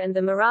Empire and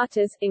the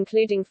Marathas,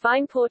 including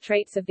fine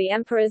portraits of the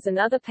emperors and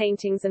other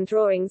paintings and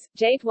drawings,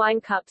 jade wine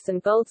cups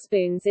and gold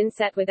spoons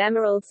inset with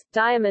emeralds,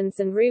 diamonds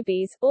and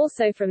rubies.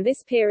 Also from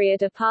this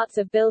period are parts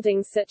of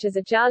buildings such as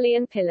ajali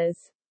and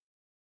pillars.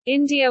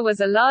 India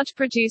was a large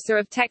producer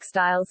of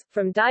textiles,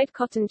 from dyed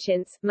cotton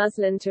chintz,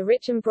 muslin to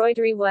rich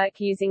embroidery work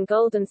using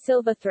gold and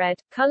silver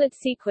thread, colored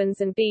sequins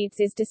and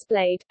beads is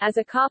displayed, as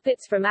are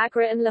carpets from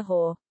Agra and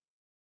Lahore.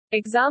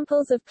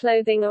 Examples of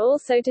clothing are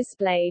also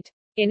displayed.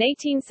 In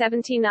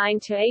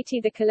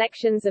 1879–80 the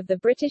collections of the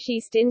British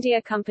East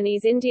India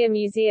Company's India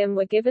Museum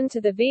were given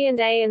to the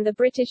V&A and the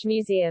British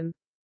Museum.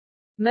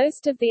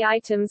 Most of the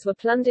items were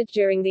plundered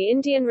during the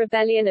Indian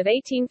Rebellion of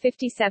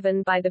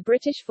 1857 by the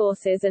British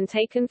forces and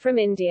taken from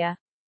India.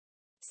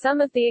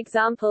 Some of the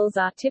examples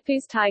are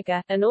Tipu's tiger,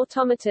 an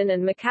automaton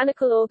and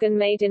mechanical organ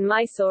made in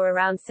Mysore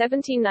around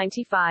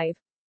 1795.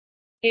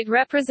 It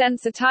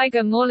represents a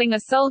tiger mauling a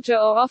soldier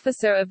or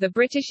officer of the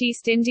British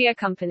East India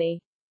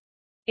Company.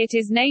 It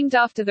is named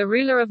after the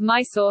ruler of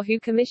Mysore who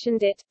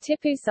commissioned it,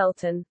 Tipu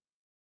Sultan.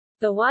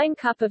 The wine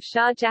cup of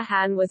Shah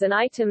Jahan was an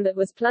item that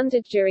was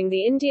plundered during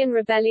the Indian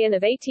Rebellion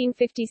of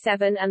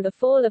 1857 and the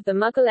fall of the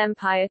Mughal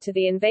Empire to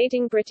the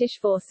invading British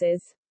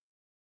forces.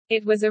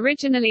 It was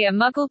originally a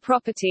Mughal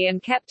property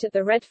and kept at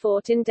the Red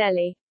Fort in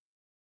Delhi.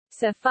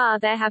 So far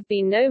there have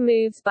been no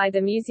moves by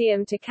the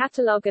museum to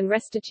catalogue and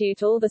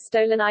restitute all the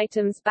stolen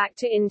items back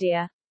to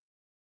India.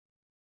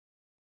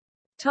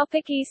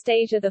 East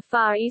Asia. The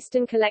Far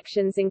Eastern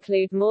collections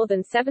include more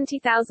than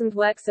 70,000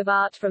 works of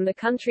art from the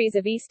countries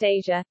of East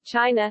Asia,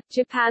 China,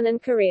 Japan and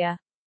Korea.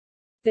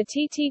 The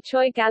T.T.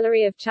 Choi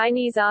Gallery of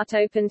Chinese Art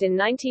opened in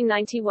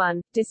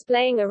 1991,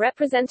 displaying a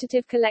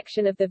representative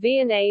collection of the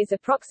V&A's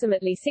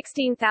approximately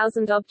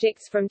 16,000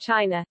 objects from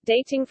China,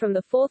 dating from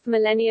the 4th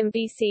millennium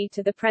BC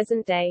to the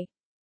present day.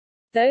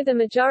 Though the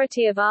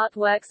majority of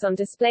artworks on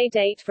display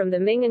date from the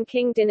Ming and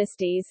Qing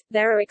dynasties,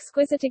 there are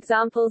exquisite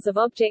examples of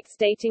objects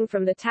dating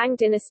from the Tang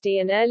dynasty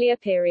and earlier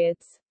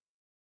periods.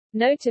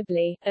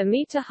 Notably, a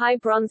meter-high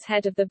bronze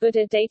head of the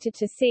Buddha dated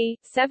to c.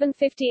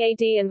 750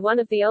 AD and one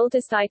of the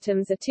oldest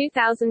items, a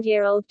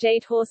 2,000-year-old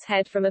jade horse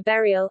head from a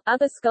burial.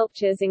 Other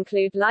sculptures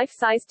include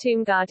life-size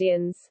tomb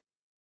guardians.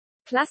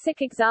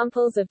 Classic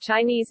examples of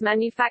Chinese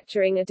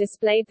manufacturing are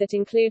displayed that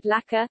include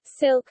lacquer,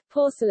 silk,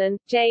 porcelain,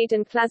 jade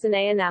and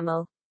cloisonné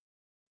enamel.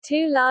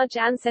 Two large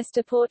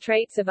ancestor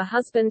portraits of a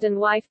husband and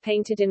wife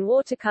painted in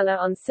watercolor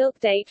on silk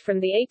date from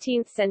the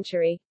 18th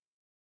century.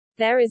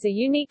 There is a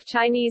unique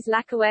Chinese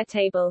lacquerware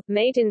table,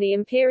 made in the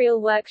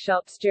imperial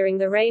workshops during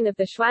the reign of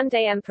the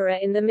Xuande Emperor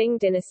in the Ming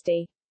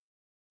dynasty.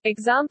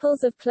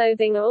 Examples of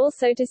clothing are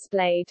also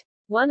displayed.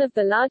 One of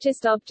the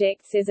largest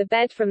objects is a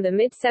bed from the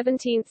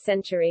mid-17th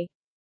century.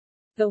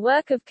 The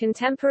work of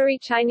contemporary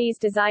Chinese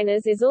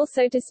designers is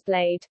also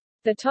displayed.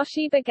 The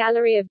Toshiba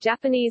Gallery of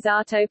Japanese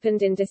Art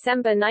opened in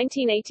December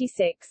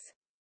 1986.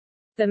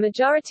 The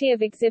majority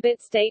of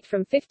exhibits date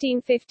from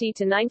 1550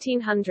 to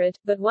 1900,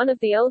 but one of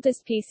the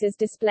oldest pieces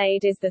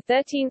displayed is the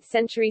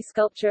 13th-century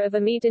sculpture of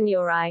Amida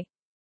Nyorai.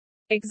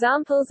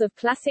 Examples of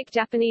classic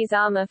Japanese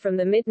armor from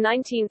the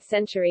mid-19th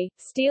century,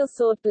 steel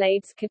sword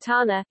blades,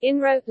 katana,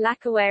 inwrought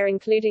lacquerware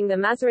including the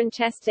Mazarin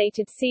chest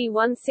dated c.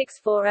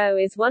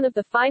 1640 is one of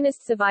the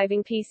finest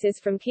surviving pieces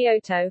from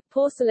Kyoto,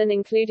 porcelain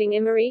including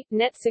imari,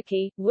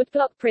 netsuki,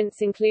 woodblock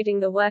prints including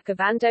the work of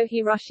Ando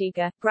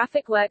Hiroshiga,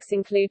 graphic works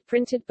include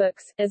printed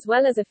books, as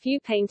well as a few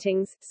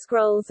paintings,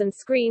 scrolls and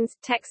screens,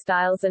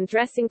 textiles and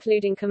dress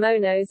including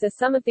kimonos are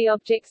some of the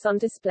objects on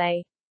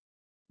display.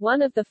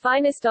 One of the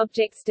finest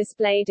objects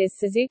displayed is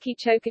Suzuki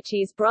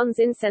Chokachi's bronze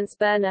incense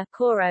burner,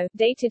 Koro,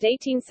 dated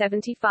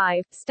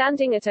 1875,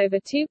 standing at over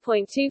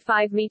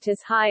 2.25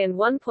 meters high and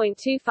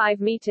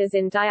 1.25 meters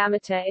in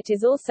diameter. It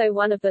is also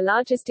one of the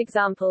largest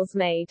examples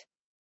made.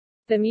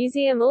 The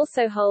museum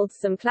also holds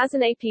some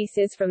cloisonné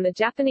pieces from the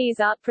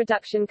Japanese art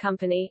production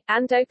company,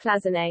 Ando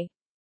Cloisonné.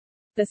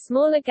 The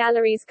smaller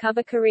galleries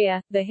cover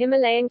Korea, the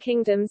Himalayan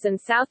kingdoms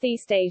and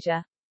Southeast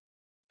Asia.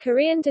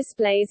 Korean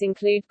displays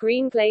include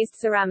green-glazed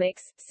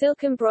ceramics,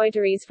 silk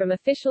embroideries from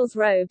officials'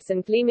 robes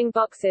and gleaming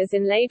boxes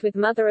inlaid with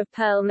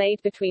mother-of-pearl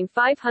made between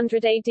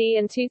 500 AD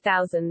and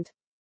 2000.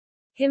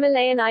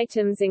 Himalayan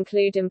items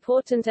include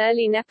important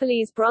early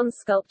Nepalese bronze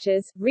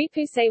sculptures,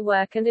 repoussé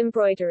work and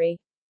embroidery.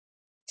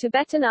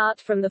 Tibetan art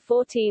from the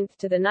 14th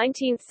to the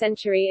 19th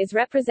century is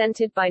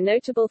represented by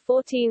notable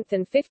 14th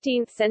and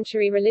 15th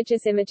century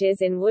religious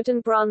images in wood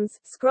and bronze,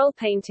 scroll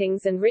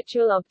paintings and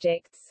ritual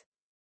objects.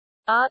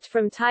 Art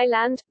from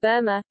Thailand,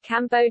 Burma,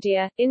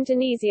 Cambodia,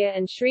 Indonesia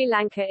and Sri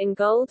Lanka in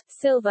gold,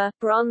 silver,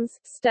 bronze,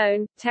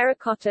 stone,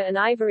 terracotta and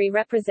ivory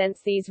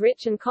represents these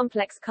rich and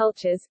complex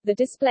cultures. The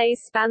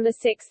displays span the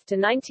 6th to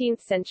 19th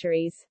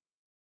centuries.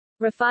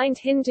 Refined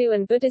Hindu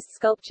and Buddhist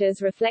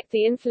sculptures reflect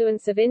the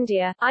influence of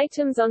India.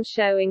 Items on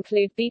show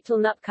include betel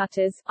nut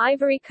cutters,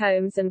 ivory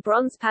combs and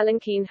bronze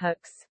palanquin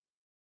hooks.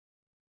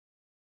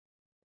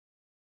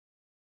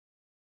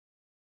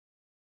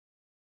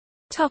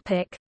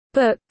 Topic: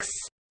 Books.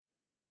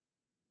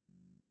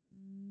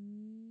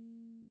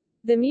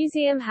 The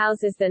museum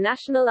houses the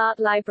National Art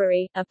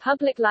Library, a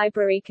public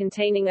library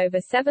containing over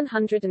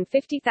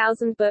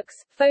 750,000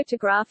 books,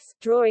 photographs,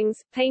 drawings,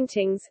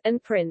 paintings,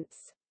 and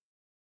prints.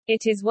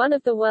 It is one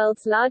of the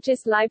world's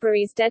largest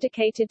libraries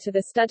dedicated to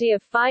the study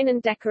of fine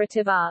and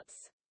decorative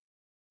arts.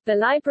 The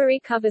library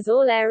covers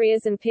all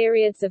areas and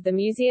periods of the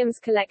museum's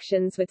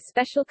collections with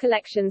special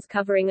collections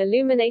covering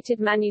illuminated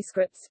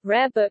manuscripts,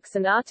 rare books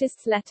and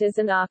artists' letters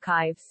and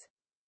archives.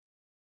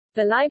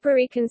 The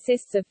library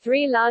consists of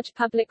 3 large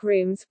public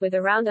rooms, with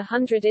around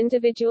 100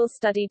 individual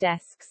study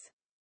desks.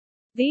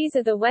 These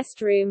are the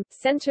West Room,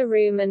 Center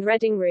Room and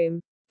Reading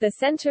Room. The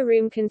Center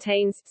Room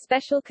contains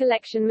special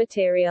collection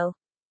material.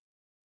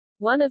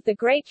 One of the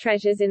great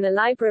treasures in the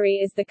library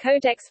is the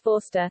Codex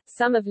Forster,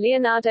 some of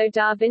Leonardo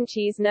da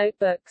Vinci's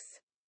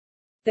notebooks.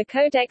 The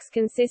codex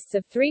consists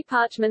of 3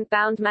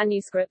 parchment-bound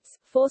manuscripts,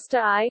 Forster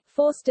I,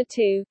 Forster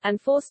II, and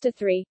Forster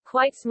III,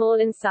 quite small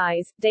in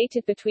size,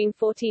 dated between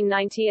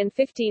 1490 and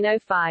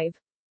 1505.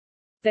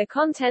 Their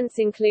contents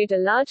include a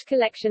large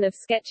collection of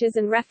sketches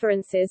and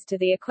references to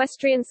the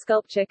equestrian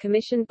sculpture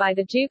commissioned by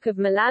the Duke of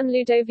Milan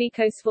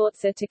Ludovico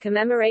Sforza to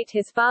commemorate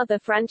his father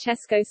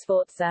Francesco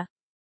Sforza.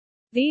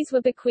 These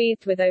were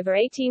bequeathed with over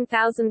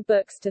 18,000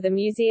 books to the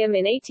museum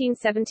in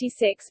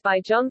 1876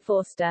 by John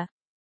Forster.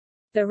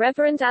 The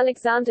Reverend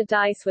Alexander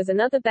Dice was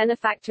another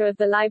benefactor of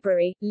the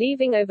library,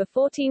 leaving over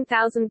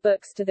 14,000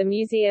 books to the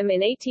museum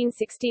in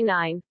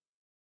 1869.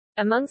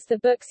 Amongst the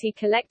books he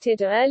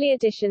collected are early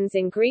editions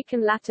in Greek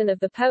and Latin of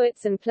the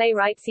poets and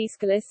playwrights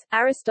Aeschylus,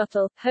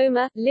 Aristotle,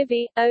 Homer,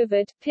 Livy,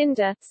 Ovid,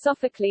 Pindar,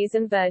 Sophocles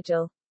and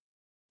Virgil.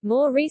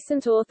 More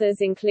recent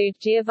authors include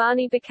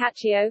Giovanni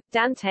Boccaccio,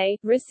 Dante,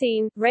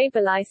 Racine,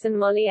 Rabelais and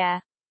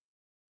Molière.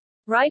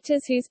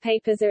 Writers whose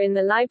papers are in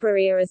the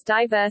library are as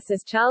diverse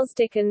as Charles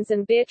Dickens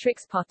and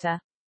Beatrix Potter.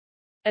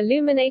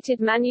 Illuminated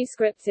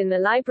manuscripts in the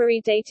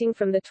library dating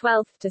from the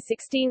 12th to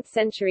 16th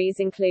centuries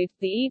include,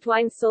 the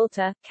Edwine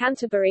Psalter,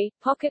 Canterbury,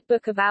 Pocket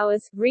Book of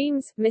Hours,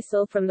 Reims,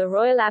 Missal from the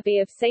Royal Abbey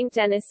of St.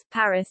 Denis,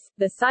 Paris,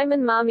 the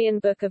Simon Marmion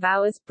Book of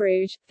Hours,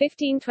 Bruges,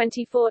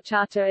 1524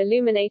 Charter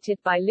illuminated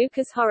by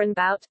Lucas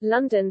Horenbout,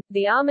 London,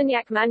 the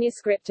Armagnac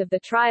manuscript of the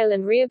Trial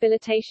and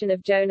Rehabilitation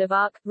of Joan of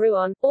Arc,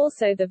 Rouen.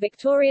 Also the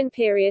Victorian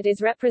period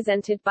is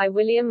represented by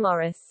William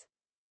Morris.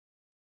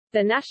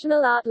 The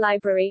National Art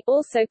Library,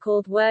 also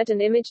called Word and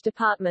Image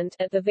Department,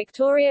 at the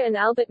Victoria and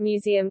Albert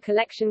Museum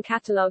collection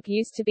catalogue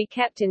used to be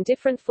kept in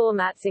different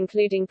formats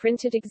including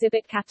printed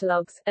exhibit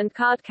catalogues, and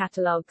card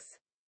catalogues.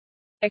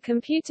 A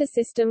computer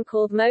system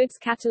called Modes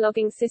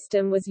Cataloging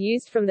System was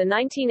used from the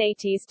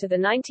 1980s to the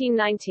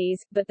 1990s,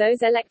 but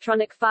those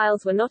electronic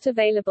files were not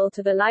available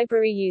to the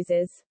library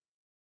users.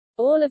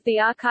 All of the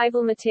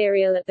archival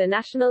material at the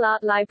National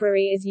Art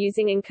Library is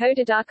using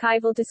Encoded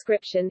Archival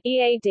Description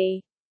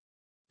 (EAD).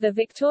 The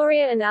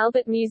Victoria and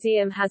Albert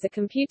Museum has a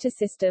computer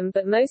system,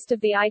 but most of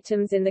the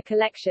items in the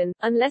collection,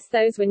 unless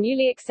those were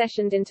newly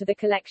accessioned into the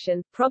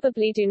collection,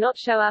 probably do not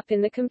show up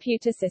in the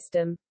computer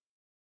system.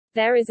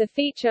 There is a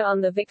feature on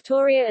the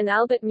Victoria and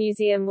Albert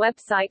Museum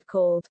website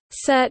called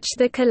Search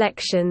the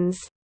Collections,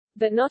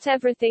 but not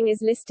everything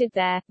is listed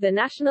there. The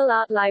National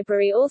Art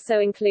Library also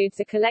includes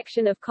a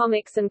collection of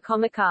comics and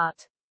comic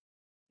art.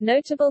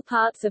 Notable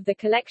parts of the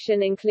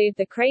collection include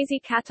the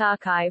Crazy Cat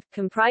Archive,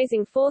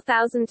 comprising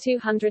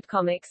 4,200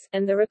 comics,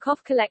 and the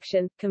Rakoff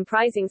Collection,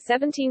 comprising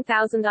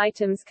 17,000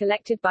 items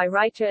collected by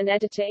writer and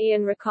editor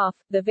Ian Rakoff.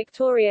 The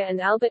Victoria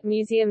and Albert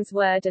Museum's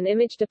Word and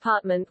Image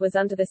Department was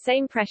under the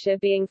same pressure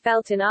being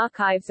felt in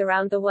archives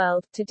around the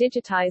world, to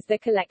digitize their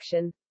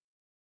collection.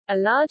 A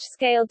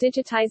large-scale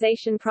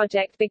digitization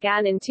project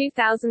began in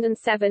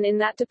 2007 in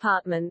that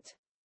department.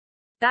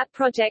 That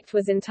project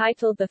was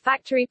entitled the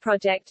Factory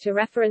Project to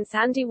reference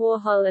Andy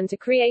Warhol and to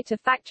create a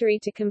factory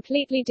to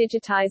completely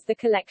digitize the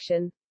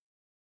collection.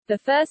 The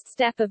first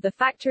step of the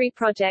Factory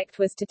Project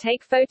was to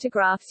take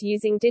photographs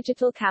using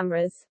digital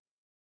cameras.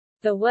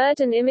 The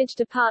Word and Image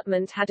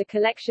Department had a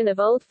collection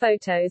of old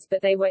photos,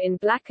 but they were in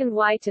black and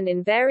white and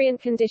in variant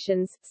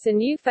conditions, so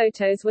new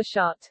photos were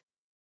shot.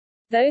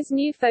 Those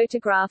new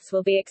photographs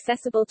will be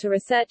accessible to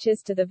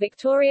researchers to the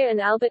Victoria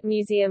and Albert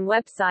Museum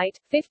website.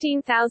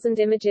 15,000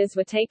 images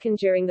were taken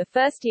during the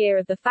first year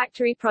of the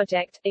Factory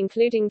Project,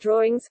 including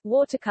drawings,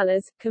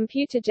 watercolors,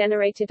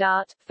 computer-generated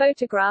art,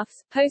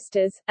 photographs,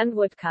 posters, and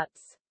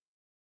woodcuts.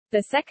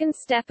 The second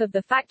step of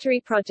the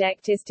Factory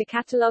Project is to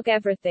catalog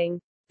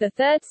everything. The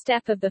third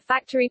step of the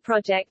Factory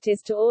Project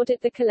is to audit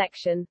the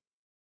collection.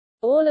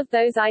 All of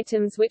those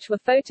items which were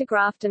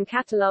photographed and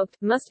catalogued,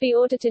 must be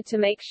audited to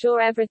make sure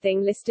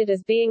everything listed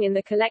as being in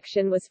the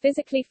collection was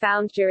physically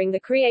found during the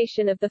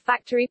creation of the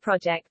Factory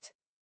Project.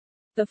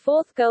 The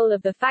fourth goal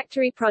of the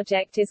Factory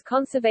Project is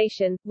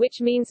conservation,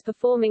 which means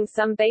performing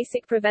some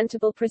basic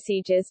preventable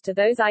procedures to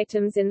those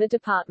items in the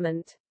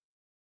department.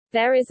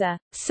 There is a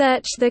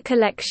Search the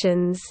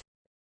Collections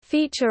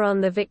feature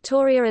on the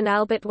Victoria and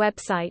Albert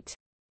website.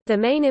 The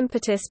main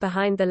impetus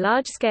behind the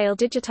large-scale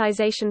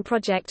digitization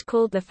project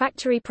called the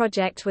Factory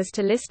Project was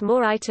to list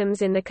more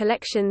items in the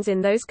collections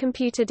in those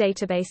computer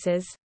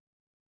databases.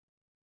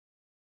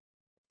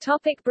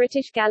 Topic: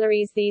 British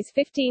galleries. These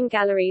 15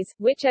 galleries,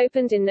 which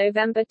opened in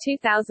November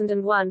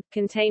 2001,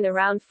 contain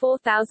around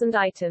 4,000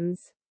 items.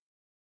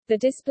 The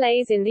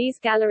displays in these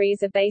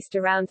galleries are based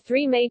around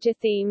three major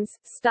themes: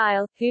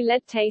 style, who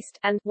led taste,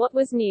 and what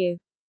was new.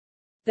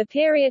 The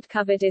period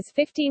covered is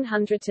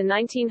 1500 to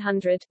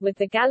 1900, with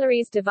the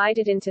galleries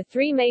divided into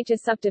three major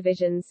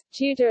subdivisions: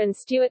 Tudor and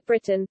Stuart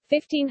Britain,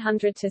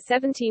 1500 to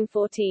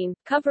 1714,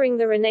 covering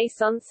the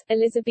Renaissance,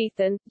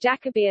 Elizabethan,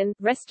 Jacobean,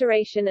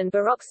 Restoration and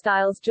Baroque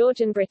styles;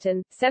 Georgian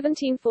Britain,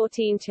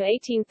 1714 to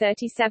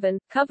 1837,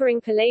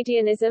 covering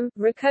Palladianism,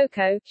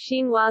 Rococo,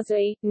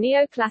 Chinoiserie,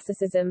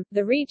 Neoclassicism,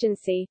 the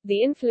Regency,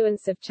 the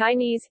influence of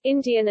Chinese,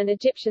 Indian and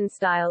Egyptian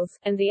styles,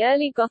 and the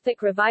early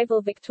Gothic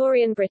Revival;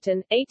 Victorian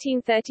Britain,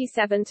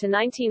 1837 1867 to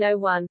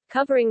 1901,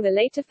 covering the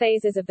later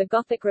phases of the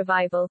Gothic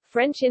Revival,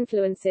 French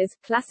influences,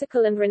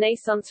 classical and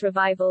Renaissance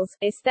revivals,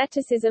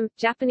 aestheticism,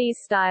 Japanese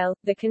style,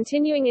 the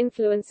continuing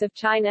influence of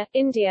China,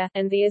 India,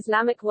 and the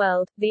Islamic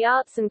world, the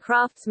arts and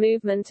crafts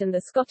movement and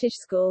the Scottish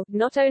school.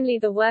 Not only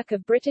the work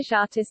of British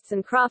artists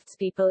and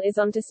craftspeople is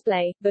on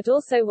display, but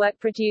also work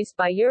produced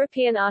by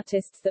European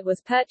artists that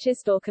was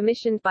purchased or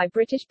commissioned by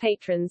British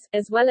patrons,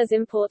 as well as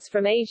imports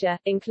from Asia,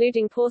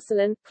 including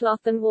porcelain,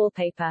 cloth and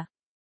wallpaper.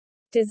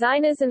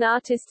 Designers and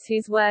artists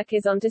whose work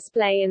is on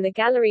display in the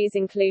galleries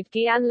include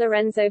Gian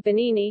Lorenzo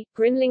Bernini,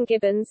 Grinling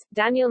Gibbons,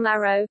 Daniel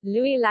Marot,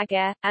 Louis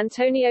Laguerre,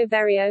 Antonio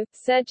Verrio,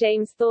 Sir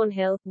James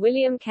Thornhill,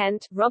 William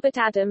Kent, Robert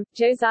Adam,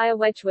 Josiah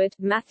Wedgwood,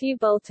 Matthew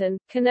Bolton,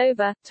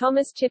 Canova,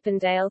 Thomas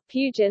Chippendale,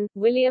 Pugin,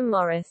 William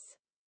Morris.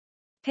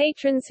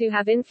 Patrons who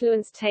have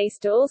influenced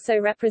taste are also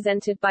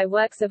represented by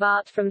works of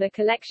art from their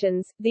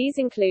collections. These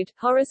include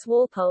Horace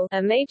Walpole,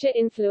 a major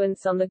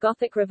influence on the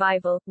Gothic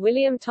Revival,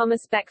 William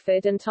Thomas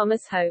Beckford and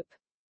Thomas Hope.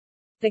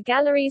 The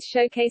galleries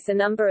showcase a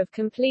number of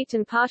complete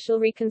and partial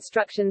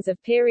reconstructions of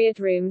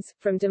period rooms,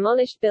 from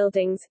demolished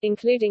buildings,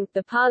 including,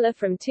 the Parlour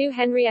from 2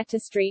 Henrietta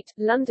Street,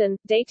 London,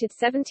 dated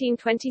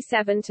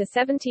 1727 to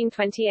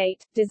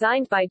 1728,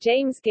 designed by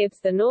James Gibbs.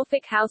 The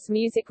Norfolk House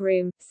Music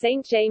Room,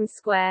 St James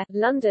Square,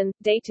 London,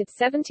 dated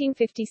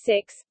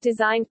 1756,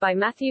 designed by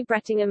Matthew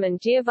Brettingham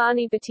and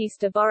Giovanni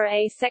Battista Borra.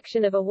 A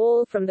section of a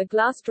wall from the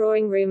glass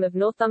drawing room of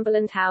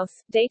Northumberland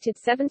House, dated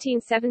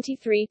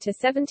 1773 to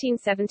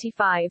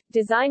 1775,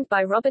 designed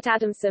by Robert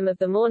Adam. Some of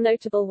the more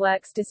notable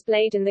works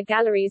displayed in the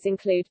galleries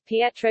include,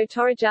 Pietro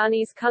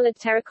Torrigiani's coloured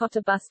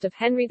terracotta bust of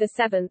Henry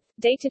VII,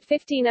 dated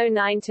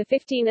 1509 to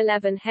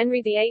 1511.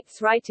 Henry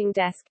VIII's writing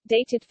desk,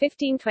 dated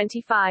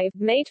 1525,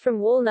 made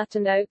from walnut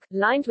and oak,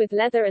 lined with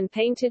leather and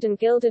painted and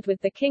gilded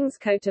with the King's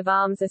coat of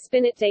arms. A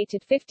spinet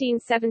dated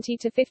 1570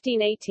 to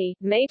 1580,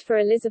 made for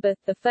Elizabeth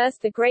I.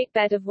 The Great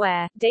Bed of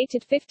Ware,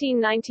 dated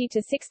 1590 to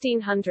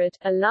 1600,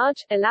 a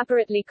large,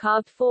 elaborately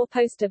carved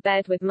 4-poster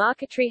bed with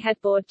marquetry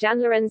headboard.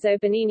 Gian Lorenzo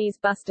Bernini's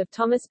bust of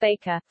Thomas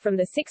Baker, from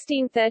the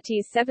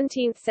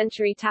 1630s–17th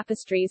century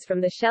tapestries from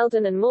the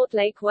Sheldon and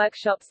Mortlake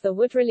workshops. The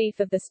wood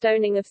relief of the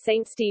Stoning of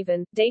St.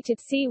 Stephen,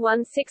 dated c.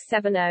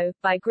 1670,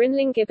 by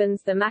Grinling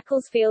Gibbons. The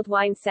Macclesfield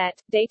wine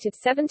set, dated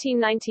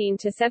 1719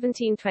 to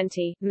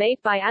 1720,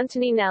 made by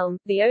Anthony Nelm,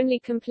 the only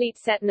complete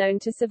set known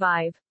to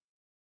survive.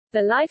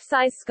 The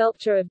life-size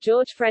sculpture of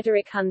George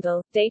Frederick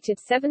Hundel, dated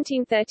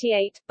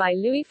 1738, by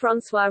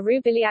Louis-François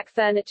Roubiliac.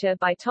 Furniture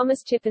by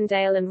Thomas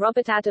Chippendale and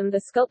Robert Adam.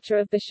 The sculpture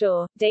of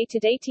Bashaw,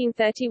 dated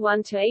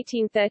 1831 to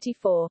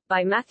 1834,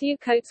 by Matthew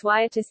Coates.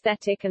 Wyatt.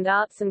 Aesthetic and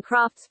Arts and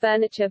Crafts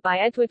furniture by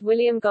Edward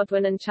William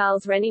Godwin and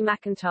Charles Rennie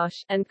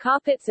Mackintosh, and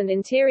carpets and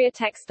interior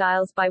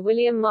textiles by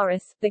William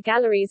Morris. The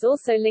galleries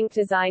also link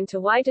design to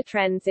wider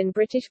trends in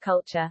British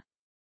culture.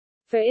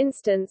 For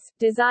instance,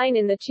 design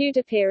in the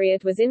Tudor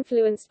period was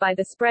influenced by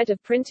the spread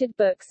of printed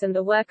books and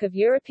the work of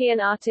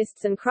European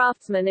artists and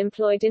craftsmen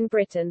employed in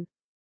Britain.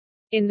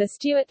 In the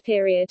Stuart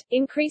period,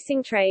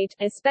 increasing trade,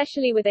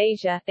 especially with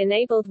Asia,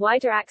 enabled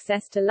wider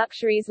access to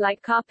luxuries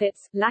like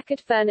carpets,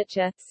 lacquered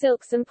furniture,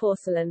 silks and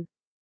porcelain.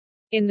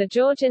 In the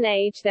Georgian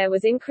age there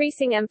was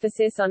increasing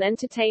emphasis on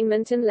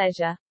entertainment and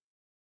leisure.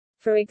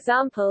 For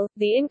example,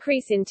 the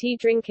increase in tea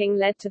drinking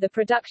led to the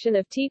production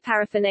of tea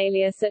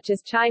paraphernalia such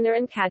as china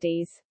and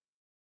caddies.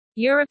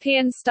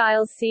 European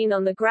styles seen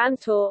on the Grand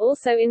Tour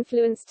also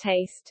influenced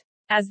taste.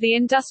 As the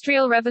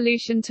Industrial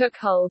Revolution took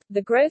hold,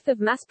 the growth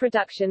of mass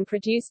production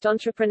produced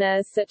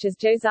entrepreneurs such as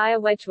Josiah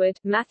Wedgwood,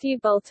 Matthew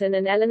Bolton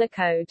and Eleanor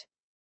Code.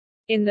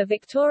 In the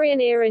Victorian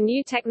era,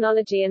 new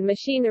technology and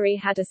machinery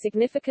had a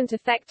significant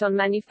effect on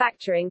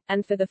manufacturing,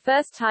 and for the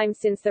first time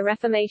since the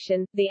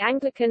Reformation, the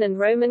Anglican and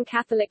Roman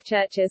Catholic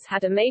churches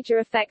had a major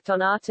effect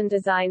on art and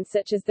design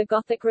such as the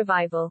Gothic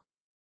Revival.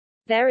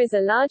 There is a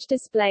large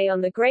display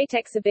on the Great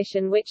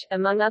Exhibition which,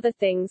 among other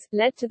things,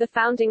 led to the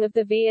founding of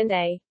the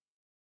V&A.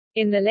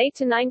 In the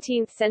later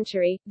 19th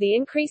century, the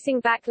increasing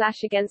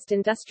backlash against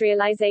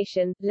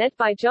industrialization, led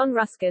by John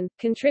Ruskin,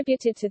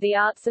 contributed to the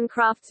arts and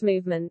crafts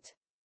movement.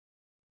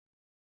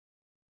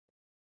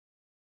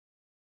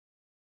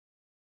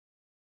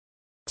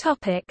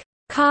 Topic: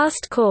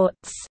 Cast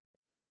courts.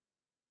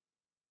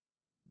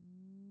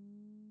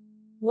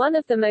 One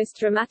of the most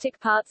dramatic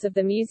parts of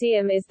the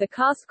museum is the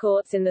cast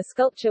courts in the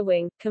sculpture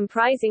wing,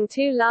 comprising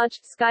 2 large,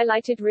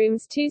 skylighted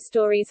rooms 2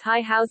 stories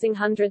high housing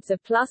hundreds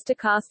of plaster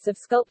casts of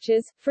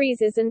sculptures,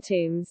 friezes and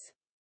tombs.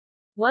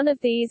 One of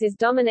these is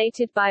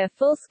dominated by a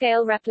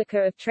full-scale replica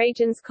of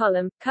Trajan's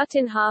column, cut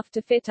in half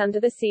to fit under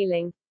the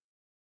ceiling.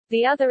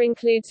 The other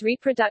includes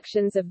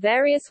reproductions of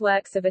various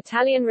works of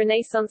Italian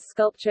Renaissance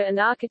sculpture and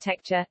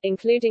architecture,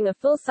 including a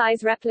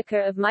full-size replica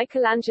of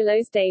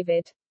Michelangelo's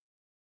David.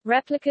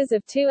 Replicas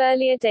of 2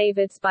 earlier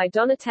Davids by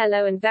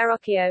Donatello and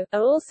Verrocchio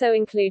are also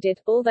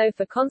included, although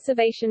for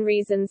conservation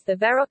reasons the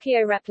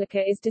Verrocchio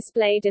replica is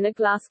displayed in a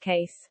glass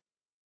case.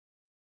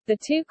 The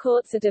 2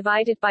 courts are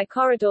divided by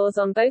corridors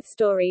on both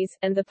stories,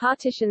 and the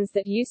partitions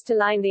that used to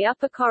line the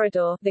upper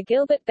corridor, the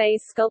Gilbert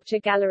Bayes Sculpture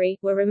Gallery,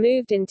 were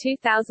removed in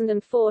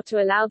 2004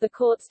 to allow the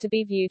courts to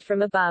be viewed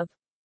from above.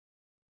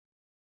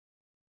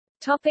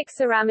 Topic: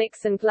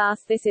 ceramics and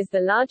glass. This is the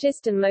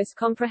largest and most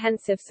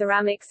comprehensive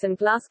ceramics and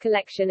glass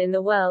collection in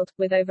the world,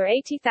 with over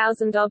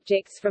 80,000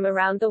 objects from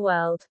around the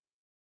world.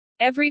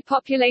 Every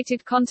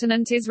populated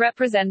continent is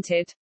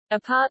represented.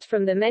 Apart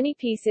from the many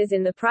pieces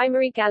in the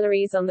primary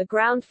galleries on the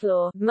ground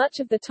floor, much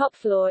of the top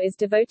floor is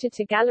devoted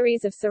to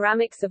galleries of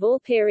ceramics of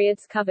all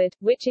periods covered,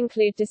 which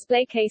include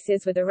display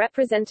cases with a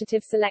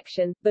representative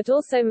selection, but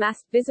also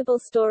massed, visible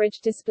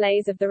storage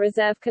displays of the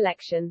reserve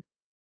collection.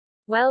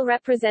 Well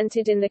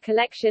represented in the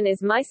collection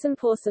is Meissen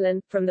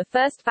porcelain, from the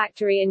first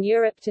factory in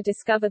Europe to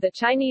discover the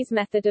Chinese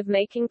method of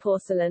making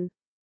porcelain.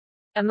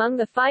 Among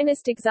the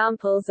finest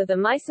examples are the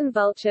Meissen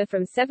vulture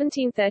from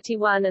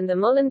 1731 and the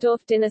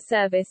Mollendorf dinner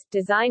service,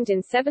 designed in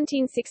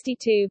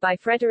 1762 by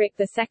Frederick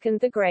II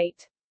the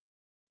Great.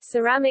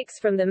 Ceramics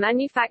from the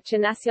Manufacture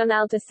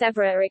Nationale de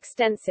Sèvres are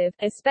extensive,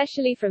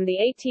 especially from the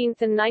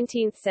 18th and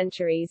 19th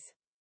centuries.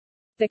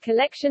 The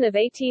collection of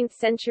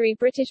 18th-century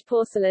British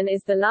porcelain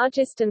is the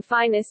largest and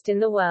finest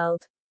in the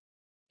world.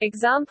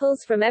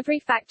 Examples from every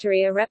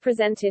factory are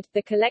represented,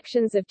 the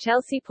collections of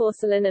Chelsea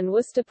porcelain and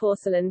Worcester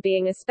porcelain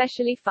being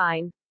especially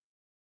fine.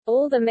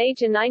 All the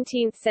major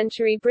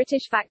 19th-century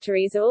British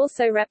factories are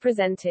also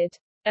represented.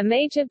 A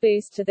major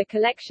boost to the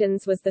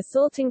collections was the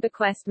salting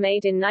bequest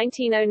made in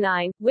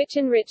 1909, which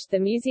enriched the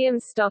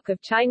museum's stock of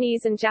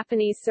Chinese and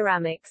Japanese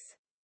ceramics.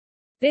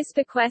 This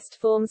bequest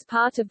forms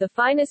part of the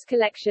finest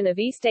collection of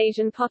East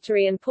Asian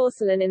pottery and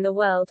porcelain in the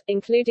world,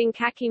 including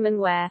Kakiman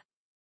ware.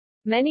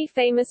 Many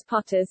famous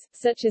potters,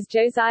 such as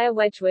Josiah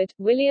Wedgwood,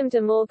 William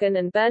de Morgan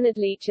and Bernard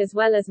Leach, as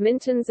well as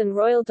Mintons and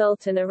Royal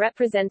Doulton, are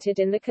represented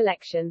in the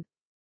collection.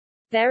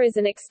 There is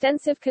an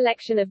extensive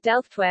collection of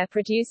Delftware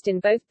produced in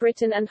both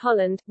Britain and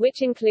Holland,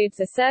 which includes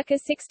a circa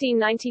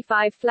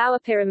 1695 flower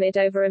pyramid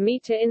over a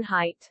metre in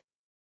height.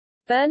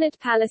 Bernard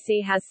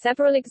Palissy has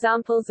several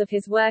examples of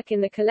his work in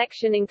the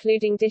collection,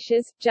 including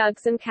dishes,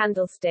 jugs and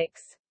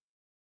candlesticks.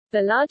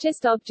 The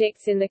largest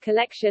objects in the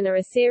collection are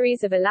a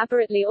series of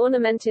elaborately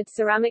ornamented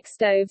ceramic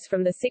stoves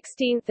from the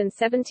 16th and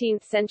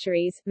 17th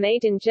centuries,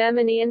 made in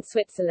Germany and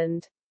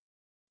Switzerland.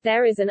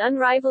 There is an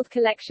unrivaled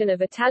collection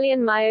of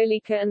Italian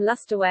maiolica and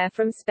lusterware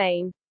from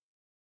Spain.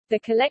 The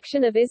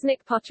collection of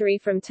Iznik pottery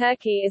from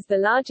Turkey is the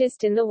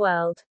largest in the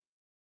world.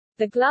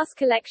 The glass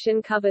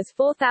collection covers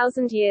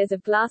 4,000 years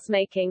of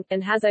glassmaking,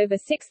 and has over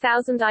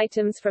 6,000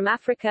 items from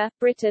Africa,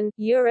 Britain,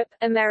 Europe,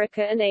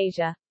 America and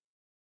Asia.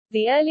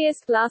 The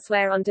earliest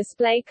glassware on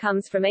display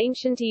comes from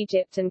ancient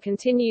Egypt and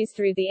continues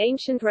through the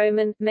ancient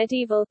Roman,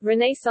 medieval,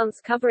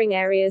 Renaissance, covering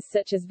areas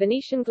such as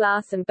Venetian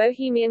glass and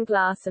Bohemian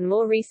glass, and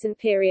more recent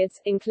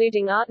periods,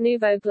 including Art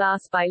Nouveau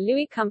glass by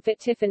Louis Comfort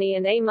Tiffany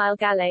and Émile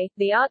Gallet.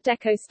 The Art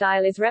Deco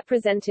style is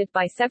represented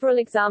by several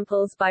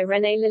examples by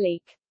René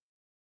Lalique.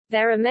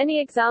 There are many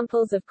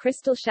examples of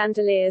crystal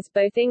chandeliers,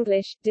 both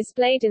English,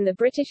 displayed in the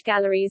British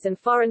galleries, and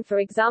foreign, for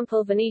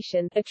example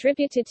Venetian,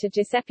 attributed to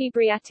Giuseppe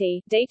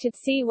Briatti, dated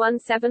c.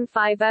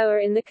 1750, are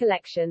in the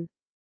collection.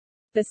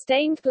 The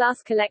stained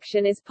glass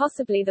collection is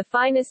possibly the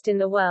finest in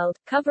the world,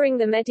 covering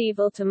the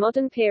medieval to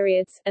modern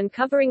periods, and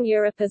covering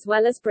Europe as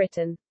well as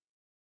Britain.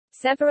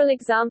 Several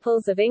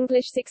examples of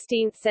English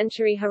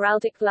 16th-century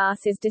heraldic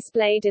glass is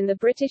displayed in the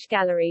British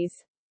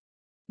galleries.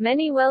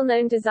 Many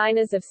well-known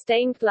designers of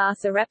stained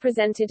glass are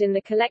represented in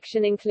the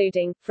collection,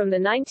 including, from the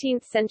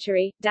 19th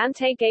century,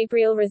 Dante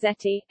Gabriel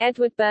Rossetti,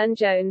 Edward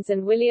Burne-Jones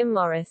and William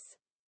Morris.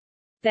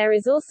 There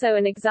is also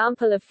an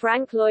example of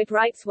Frank Lloyd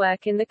Wright's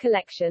work in the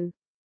collection.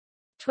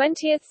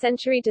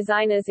 20th-century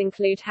designers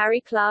include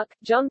Harry Clark,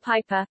 John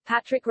Piper,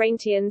 Patrick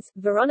Raintians,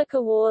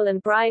 Veronica Wall and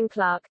Brian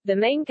Clark. The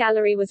main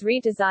gallery was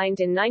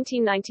redesigned in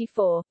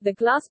 1994. The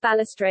glass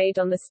balustrade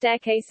on the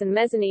staircase and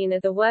mezzanine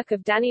are the work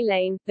of Danny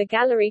Lane. The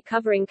gallery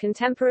covering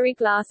contemporary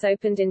glass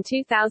opened in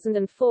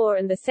 2004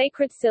 and the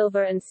Sacred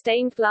Silver and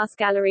Stained Glass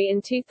Gallery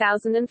in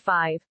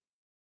 2005.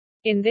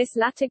 In this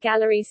latter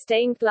gallery,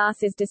 stained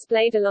glass is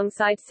displayed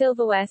alongside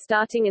silverware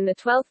starting in the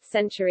 12th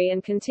century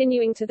and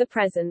continuing to the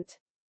present.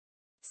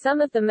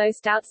 Some of the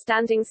most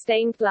outstanding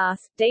stained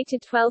glass,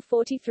 dated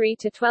 1243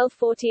 to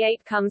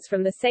 1248, comes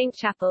from the Saint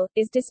Chapel,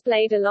 is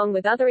displayed along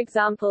with other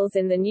examples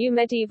in the New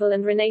Medieval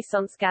and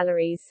Renaissance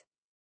galleries.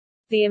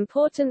 The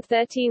important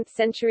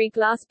 13th-century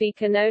glass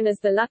beaker known as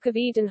the Luck of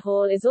Eden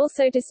Hall is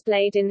also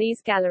displayed in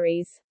these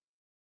galleries.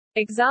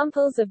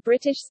 Examples of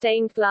British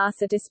stained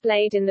glass are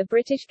displayed in the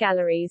British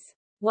galleries.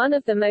 One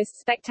of the most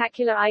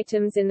spectacular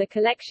items in the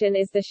collection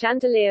is the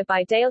chandelier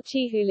by Dale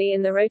Chihuly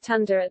in the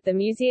rotunda at the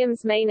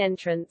museum's main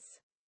entrance.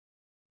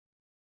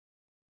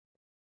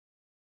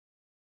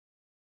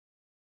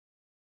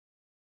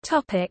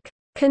 Topic: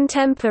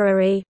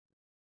 Contemporary.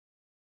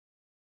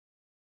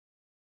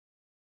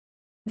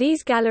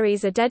 These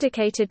galleries are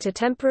dedicated to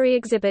temporary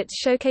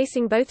exhibits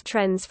showcasing both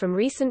trends from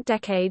recent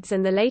decades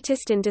and the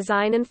latest in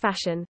design and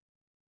fashion.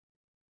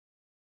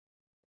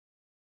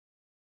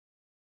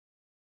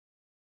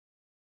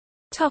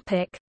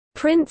 Topic: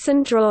 Prints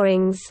and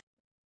drawings.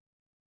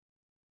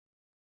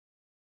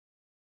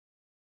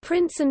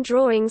 Prints and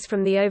drawings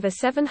from the over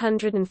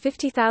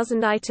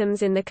 750,000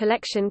 items in the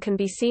collection can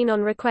be seen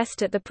on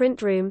request at the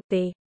print room,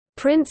 the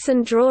Prints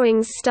and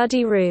Drawings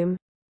Study Room.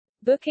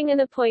 Booking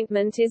an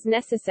appointment is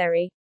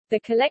necessary. The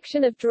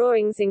collection of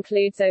drawings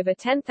includes over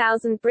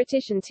 10,000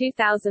 British and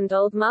 2,000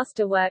 Old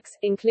Master works,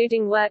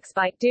 including works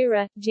by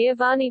Dürer,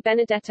 Giovanni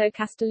Benedetto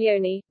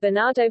Castiglione,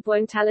 Bernardo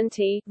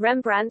Buontalenti,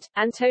 Rembrandt,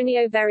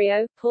 Antonio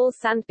Verrio, Paul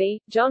Sandby,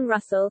 John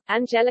Russell,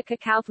 Angelica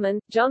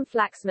Kaufmann, John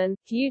Flaxman,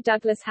 Hugh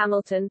Douglas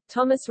Hamilton,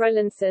 Thomas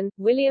Rowlandson,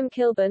 William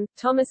Kilburn,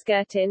 Thomas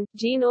Gertin,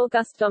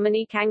 Jean-Auguste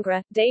Dominique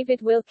Ingres,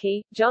 David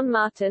Wilkie, John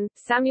Martin,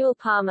 Samuel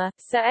Palmer,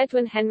 Sir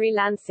Edwin Henry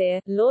Landseer,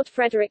 Lord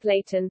Frederick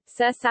Leighton,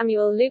 Sir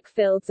Samuel Luke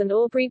Fields and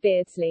Aubrey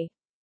Beardsley.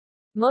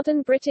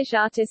 Modern British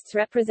artists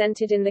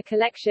represented in the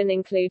collection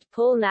include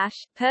Paul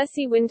Nash,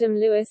 Percy Wyndham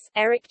Lewis,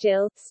 Eric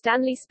Gill,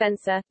 Stanley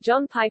Spencer,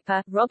 John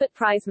Piper, Robert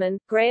Priseman,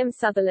 Graham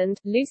Sutherland,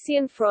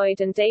 Lucian Freud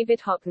and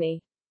David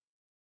Hockney.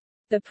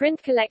 The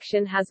print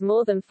collection has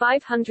more than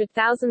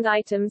 500,000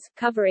 items,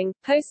 covering,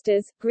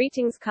 posters,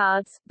 greetings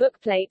cards,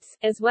 bookplates,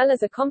 as well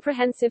as a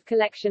comprehensive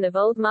collection of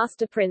Old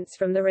Master prints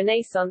from the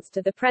Renaissance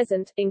to the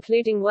present,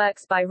 including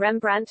works by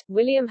Rembrandt,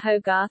 William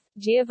Hogarth,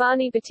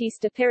 Giovanni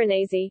Battista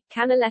Piranesi,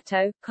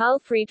 Canaletto, Carl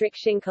Friedrich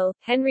Schinkel,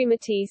 Henry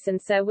Matisse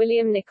and Sir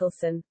William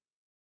Nicholson.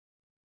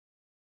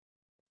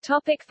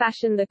 Topic: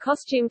 fashion. The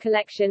costume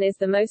collection is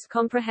the most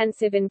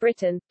comprehensive in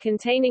Britain,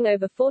 containing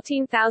over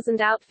 14,000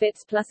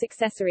 outfits plus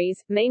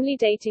accessories, mainly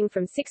dating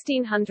from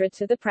 1600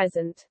 to the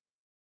present.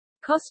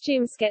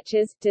 Costume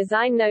sketches,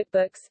 design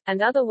notebooks,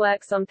 and other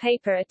works on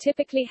paper are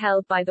typically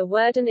held by the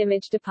word and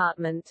image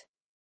department.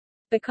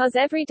 Because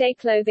everyday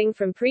clothing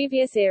from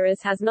previous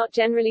eras has not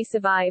generally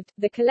survived,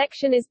 the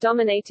collection is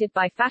dominated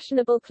by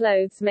fashionable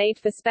clothes made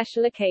for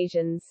special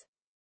occasions.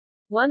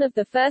 One of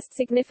the first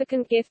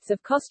significant gifts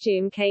of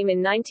costume came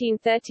in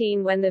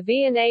 1913 when the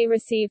V&A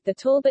received the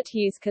Talbot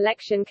Hughes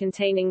collection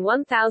containing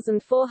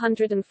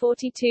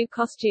 1,442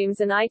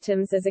 costumes and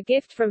items as a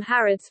gift from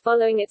Harrods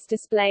following its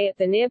display at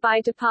the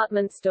nearby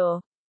department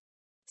store.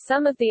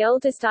 Some of the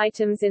oldest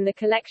items in the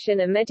collection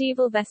are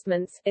medieval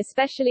vestments,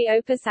 especially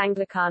Opus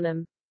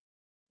Anglicanum.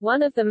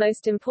 One of the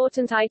most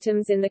important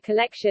items in the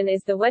collection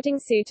is the wedding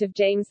suit of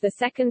James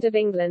II of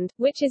England,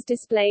 which is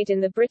displayed in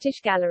the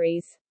British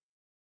galleries.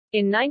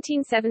 In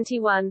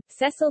 1971,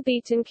 Cecil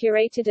Beaton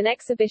curated an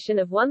exhibition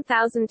of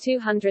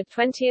 1,200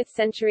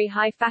 20th-century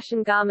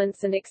high-fashion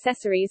garments and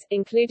accessories,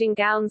 including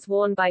gowns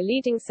worn by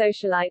leading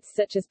socialites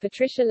such as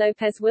Patricia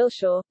Lopez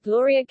Wilshaw,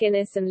 Gloria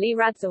Guinness and Lee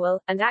Radziwill,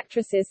 and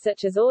actresses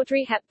such as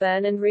Audrey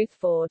Hepburn and Ruth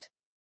Ford.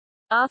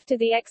 After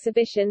the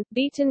exhibition,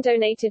 Beaton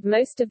donated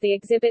most of the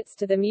exhibits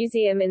to the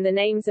museum in the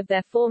names of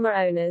their former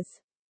owners.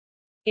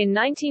 In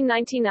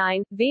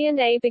 1999,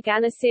 V&A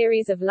began a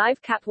series of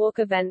live catwalk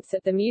events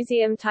at the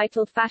museum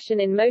titled Fashion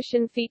in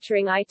Motion,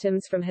 featuring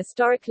items from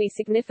historically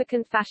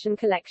significant fashion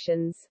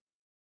collections.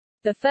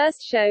 The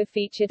first show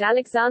featured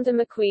Alexander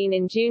McQueen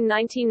in June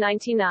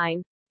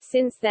 1999.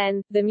 Since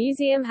then, the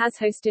museum has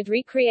hosted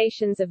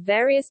recreations of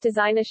various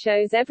designer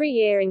shows every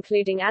year,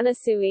 including Anna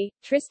Sui,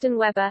 Tristan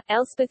Weber,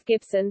 Elspeth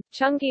Gibson,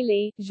 Chungi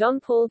Lee,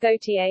 Jean-Paul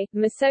Gaultier,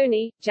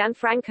 Missoni,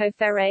 Gianfranco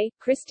Ferré,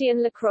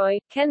 Christian Lacroix,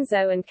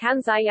 Kenzo and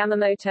Kanzai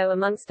Yamamoto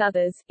amongst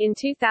others. In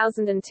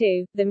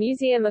 2002, the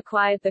museum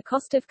acquired the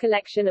Kostov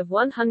collection of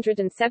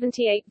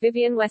 178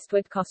 Vivienne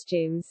Westwood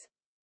costumes.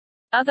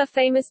 Other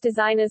famous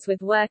designers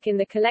with work in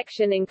the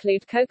collection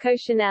include Coco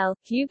Chanel,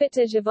 Hubert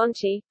de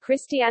Givenchy,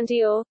 Christian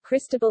Dior,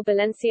 Cristobal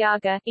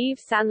Balenciaga,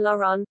 Yves Saint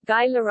Laurent,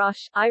 Guy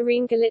Laroche,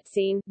 Irene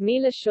Galitzine,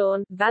 Mila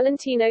Shawn,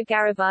 Valentino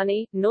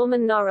Garavani,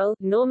 Norman Norrell,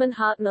 Norman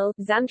Hartnell,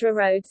 Zandra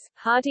Rhodes,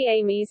 Hardy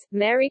Amies,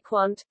 Mary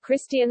Quant,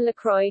 Christian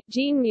Lacroix,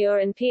 Jean Muir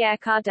and Pierre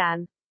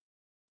Cardin.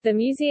 The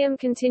museum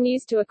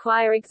continues to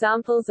acquire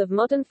examples of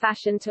modern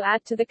fashion to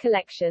add to the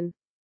collection.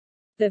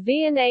 The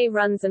V&A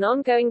runs an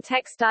ongoing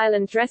textile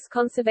and dress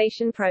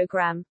conservation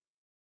program.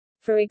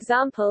 For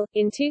example,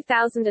 in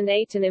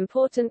 2008 an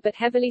important but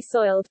heavily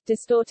soiled,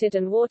 distorted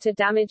and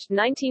water-damaged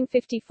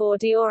 1954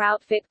 Dior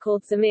outfit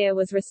called Zamir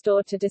was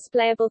restored to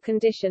displayable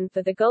condition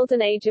for the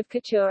Golden Age of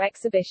Couture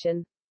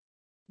exhibition.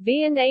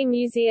 V&A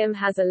Museum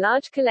has a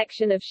large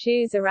collection of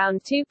shoes,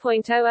 around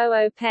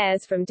 2,000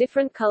 pairs from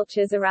different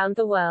cultures around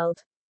the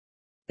world.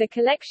 The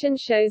collection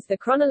shows the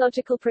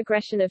chronological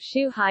progression of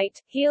shoe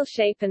height, heel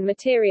shape and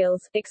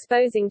materials,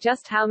 exposing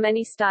just how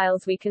many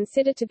styles we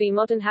consider to be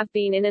modern have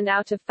been in and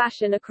out of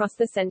fashion across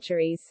the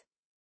centuries.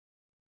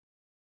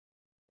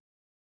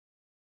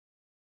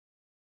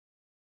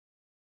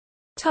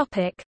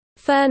 Topic: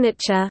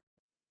 Furniture.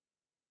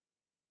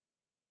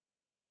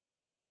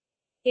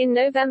 In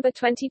November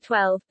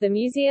 2012, the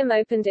museum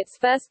opened its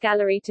first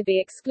gallery to be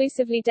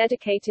exclusively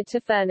dedicated to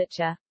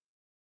furniture.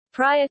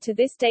 Prior to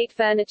this date,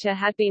 furniture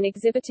had been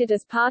exhibited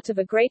as part of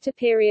a greater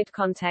period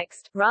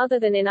context,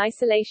 rather than in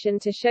isolation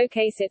to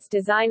showcase its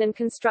design and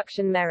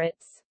construction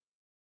merits.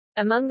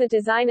 Among the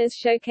designers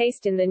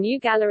showcased in the new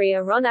gallery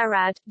are Ron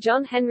Arad,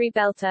 John Henry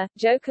Belter,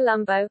 Joe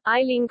Colombo,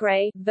 Eileen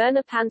Gray,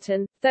 Werner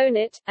Panton,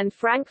 Thonit, and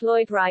Frank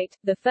Lloyd Wright.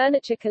 The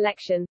furniture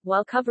collection,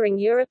 while covering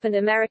Europe and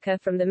America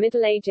from the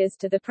Middle Ages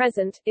to the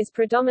present, is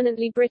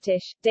predominantly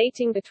British,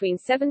 dating between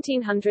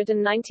 1700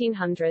 and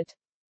 1900.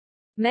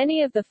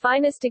 Many of the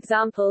finest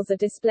examples are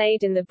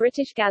displayed in the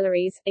British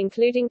galleries,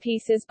 including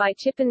pieces by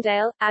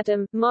Chippendale,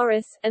 Adam,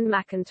 Morris, and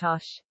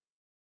Mackintosh.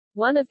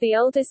 One of the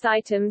oldest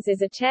items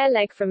is a chair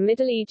leg from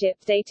Middle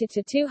Egypt dated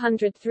to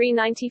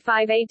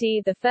 200–395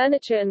 AD. The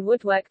furniture and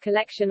woodwork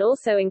collection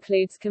also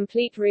includes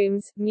complete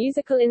rooms,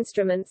 musical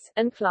instruments,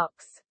 and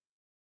clocks.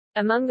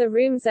 Among the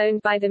rooms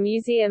owned by the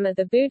museum are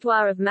the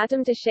Boudoir of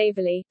Madame de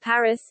Chevely,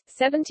 Paris,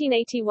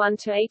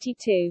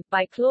 1781–82,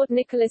 by Claude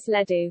Nicolas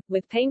Ledoux,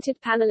 with painted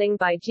paneling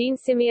by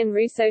Jean-Simeon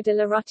Rousseau de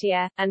la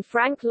Rotière, and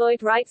Frank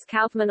Lloyd Wright's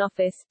Kaufmann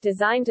office,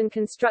 designed and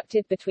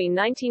constructed between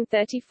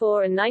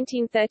 1934 and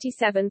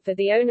 1937 for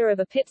the owner of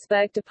a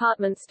Pittsburgh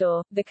department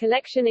store. The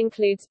collection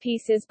includes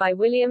pieces by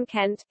William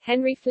Kent,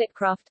 Henry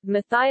Flitcroft,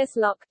 Matthias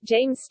Locke,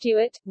 James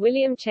Stewart,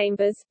 William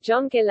Chambers,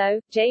 John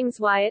Gillow, James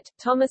Wyatt,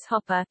 Thomas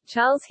Hopper,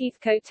 Charles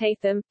Heathcote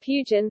Tatham,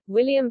 Pugin,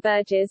 William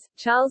Burgess,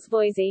 Charles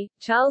Voysey,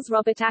 Charles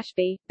Robert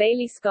Ashby,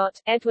 Bailey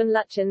Scott, Edwin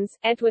Lutyens,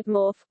 Edward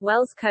Morph,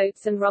 Wells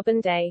Coates and Robin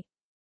Day.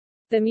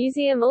 The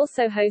museum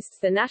also hosts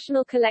the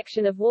National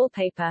Collection of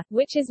Wallpaper,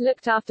 which is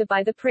looked after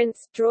by the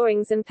Prints,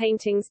 Drawings and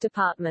Paintings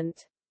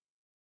Department.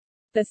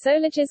 The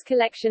Solages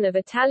collection of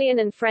Italian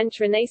and French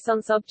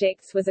Renaissance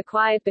objects was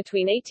acquired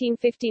between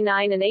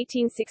 1859 and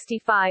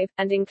 1865,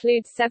 and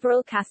includes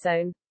several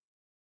cassone.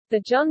 The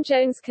John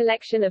Jones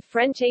collection of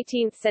French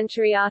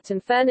 18th-century art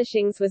and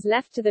furnishings was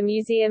left to the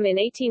museum in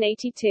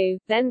 1882,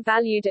 then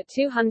valued at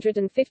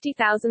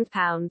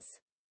 £250,000.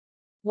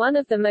 One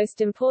of the most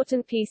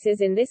important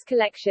pieces in this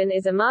collection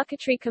is a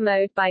marquetry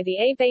commode by the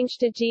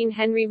Abenster Jean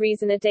Henry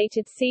Reasoner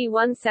dated c.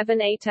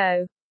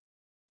 1780.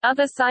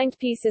 Other signed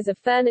pieces of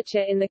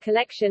furniture in the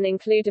collection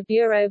include a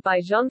bureau by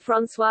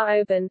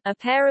Jean-François Aubin, a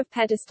pair of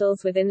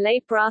pedestals with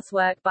inlaid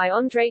brasswork by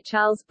André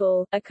Charles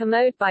Bull, a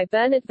commode by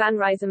Bernard van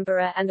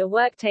Rysemborough and a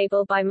work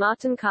table by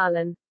Martin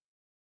Carlin.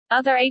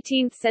 Other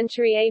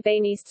 18th-century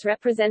ébénistes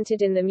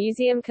represented in the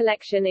museum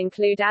collection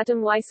include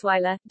Adam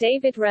Weisweiler,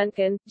 David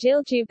Röntgen,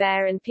 Gilles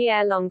Joubert and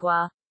Pierre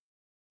Longois.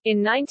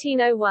 In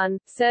 1901,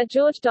 Sir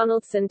George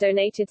Donaldson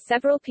donated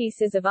several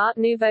pieces of Art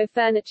Nouveau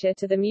furniture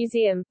to the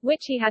museum,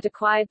 which he had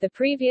acquired the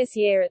previous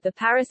year at the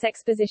Paris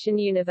Exposition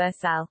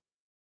Universelle.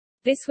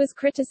 This was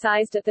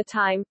criticized at the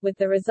time, with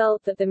the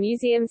result that the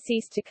museum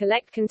ceased to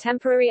collect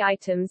contemporary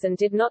items and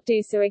did not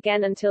do so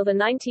again until the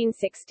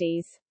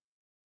 1960s.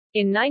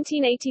 In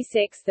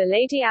 1986 the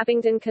Lady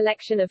Abingdon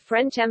collection of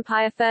French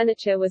Empire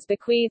furniture was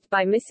bequeathed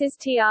by Mrs.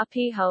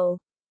 T.R.P. Hole.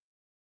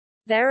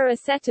 There are a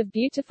set of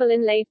beautiful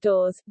inlaid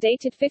doors,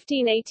 dated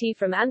 1580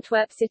 from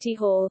Antwerp City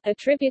Hall,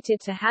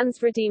 attributed to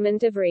Hans Riedemann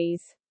de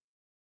Vries.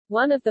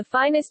 One of the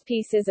finest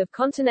pieces of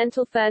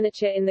continental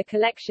furniture in the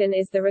collection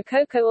is the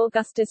Rococo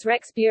Augustus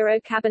Rex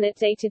Bureau cabinet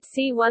dated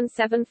c.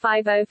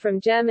 1750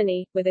 from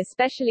Germany, with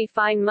especially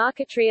fine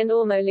marquetry and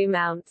ormolu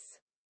mounts.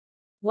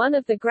 One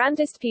of the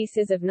grandest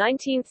pieces of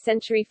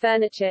 19th-century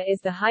furniture is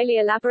the highly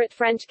elaborate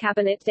French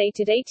cabinet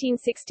dated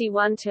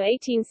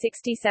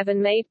 1861–1867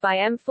 made by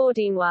M.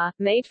 Fourdinois,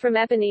 made from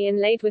ebony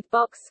inlaid with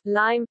box,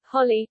 lime,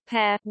 holly,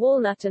 pear,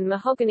 walnut and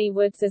mahogany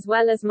woods as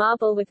well as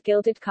marble with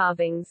gilded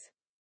carvings.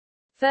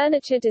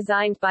 Furniture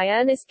designed by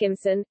Ernest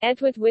Gimson,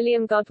 Edward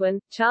William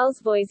Godwin,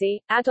 Charles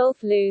Voysey,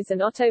 Adolphe Loos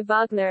and Otto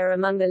Wagner are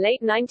among the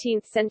late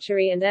 19th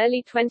century and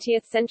early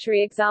 20th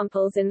century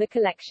examples in the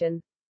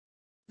collection.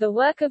 The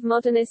work of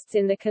modernists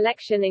in the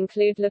collection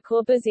include Le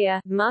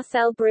Corbusier,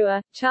 Marcel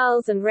Breuer,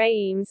 Charles and Ray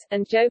Eames,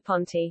 and Joe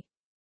Ponti.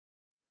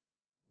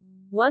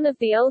 One of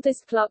the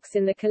oldest clocks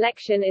in the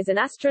collection is an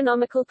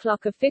astronomical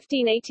clock of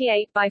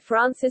 1588 by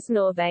Francis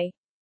Norvé.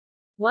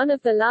 One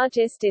of the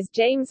largest is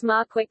James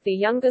Marquardt the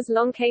Younger's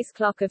long-case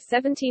clock of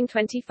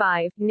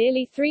 1725,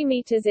 nearly 3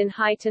 meters in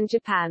height and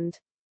japanned.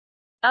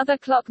 Other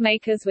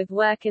clockmakers with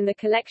work in the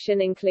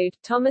collection include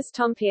Thomas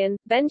Tompion,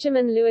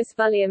 Benjamin Louis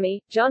Vulliamy,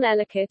 John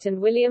Ellicott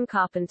and William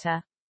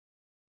Carpenter.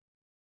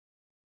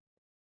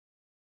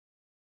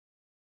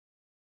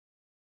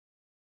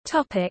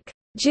 Topic: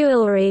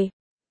 Jewellery.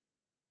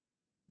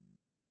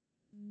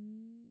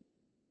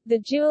 The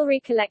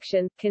Jewellery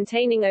collection,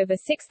 containing over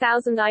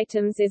 6,000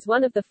 items, is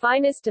one of the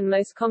finest and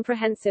most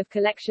comprehensive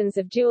collections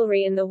of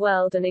jewellery in the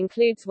world and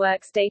includes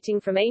works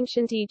dating from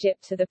ancient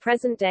Egypt to the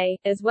present day,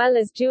 as well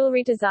as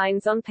jewellery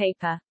designs on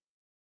paper.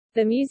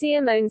 The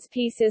museum owns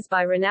pieces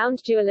by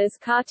renowned jewelers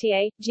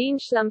Cartier, Jean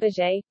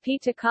Schlumberger,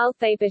 Peter Carl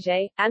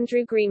Fabergé,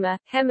 Andrew Grima,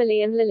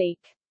 Hemmerle and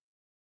Lalique.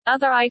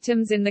 Other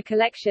items in the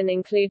collection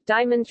include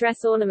diamond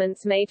dress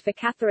ornaments made for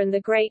Catherine the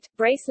Great,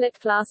 bracelet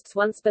clasps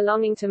once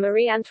belonging to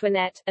Marie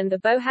Antoinette, and the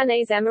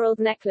Beauharnais emerald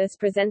necklace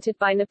presented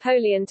by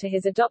Napoleon to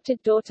his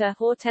adopted daughter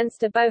Hortense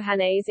de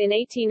Beauharnais in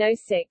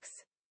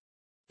 1806.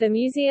 The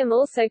museum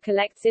also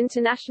collects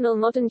international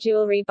modern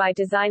jewelry by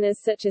designers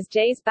such as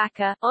Jas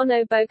Bakker,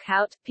 Onno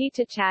Boekhout,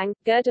 Peter Chang,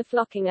 Gerda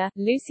Flockinger,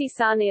 Lucy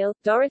Sarneil,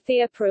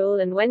 Dorothea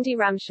Prull and Wendy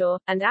Ramshaw,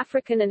 and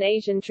African and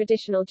Asian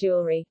traditional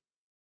jewelry.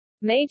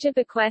 Major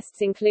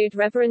bequests include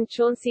Reverend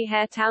Chauncey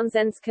Hare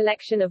Townsend's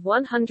collection of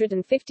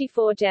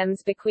 154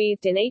 gems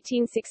bequeathed in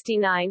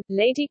 1869,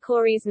 Lady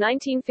Corey's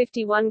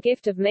 1951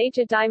 gift of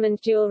major diamond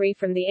jewelry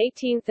from the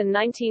 18th and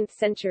 19th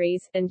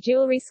centuries, and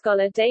jewelry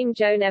scholar Dame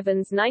Joan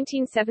Evans'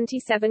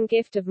 1977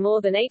 gift of more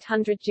than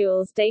 800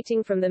 jewels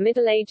dating from the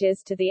Middle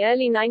Ages to the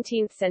early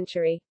 19th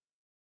century.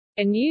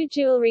 A new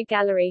jewelry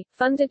gallery,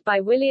 funded by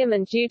William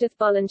and Judith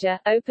Bollinger,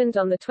 opened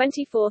on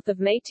 24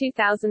 May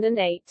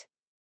 2008.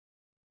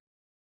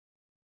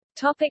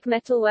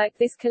 Metalwork.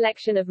 This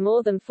collection of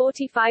more than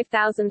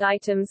 45,000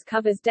 items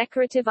covers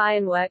decorative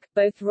ironwork,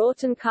 both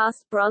wrought and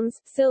cast, bronze,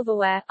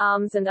 silverware,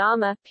 arms and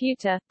armor,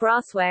 pewter,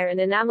 brassware and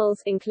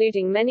enamels,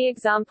 including many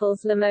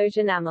examples Limoges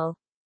enamel.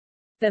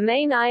 The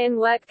main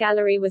ironwork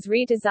gallery was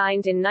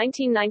redesigned in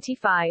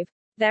 1995.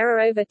 There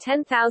are over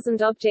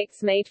 10,000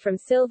 objects made from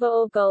silver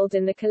or gold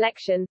in the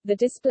collection. The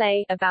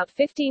display, about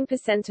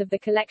 15% of the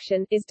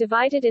collection, is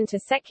divided into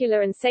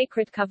secular and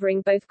sacred,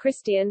 covering both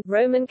Christian,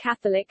 Roman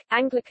Catholic,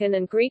 Anglican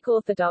and Greek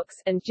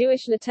Orthodox, and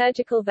Jewish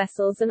liturgical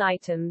vessels and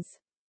items.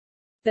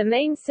 The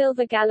main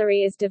silver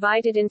gallery is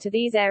divided into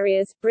these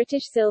areas: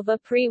 British silver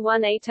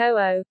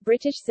pre-1800,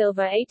 British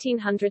silver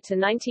 1800 to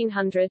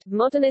 1900,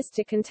 modernist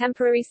to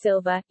contemporary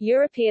silver,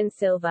 European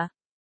silver.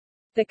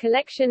 The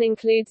collection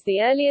includes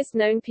the earliest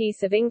known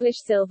piece of English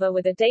silver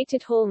with a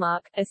dated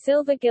hallmark, a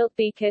silver gilt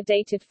beaker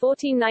dated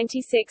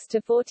 1496 to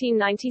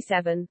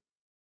 1497.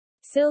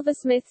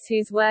 Silversmiths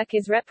whose work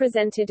is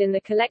represented in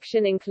the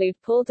collection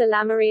include Paul de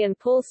Lamery and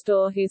Paul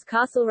Storr, whose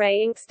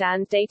Castlereagh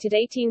inkstand dated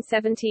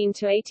 1817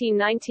 to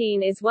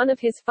 1819 is one of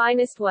his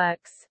finest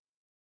works.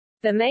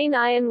 The main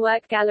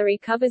ironwork gallery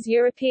covers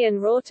European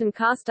wrought and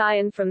cast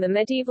iron from the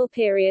medieval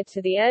period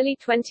to the early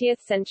 20th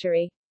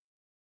century.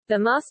 The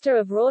master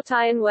of wrought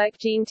ironwork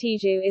Jean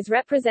Tijoux is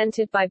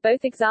represented by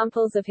both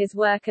examples of his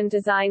work and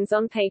designs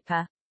on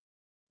paper.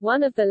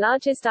 One of the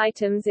largest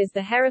items is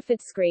the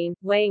Hereford screen,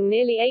 weighing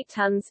nearly 8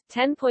 tons,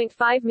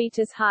 10.5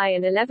 meters high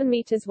and 11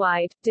 meters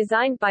wide,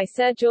 designed by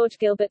Sir George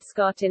Gilbert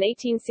Scott in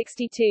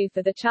 1862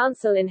 for the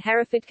chancel in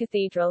Hereford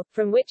Cathedral,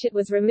 from which it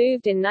was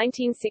removed in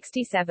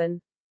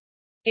 1967.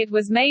 It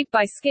was made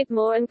by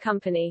Skidmore and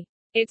Company.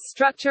 Its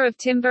structure of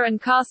timber and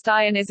cast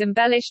iron is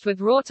embellished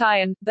with wrought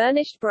iron,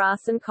 burnished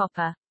brass and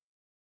copper.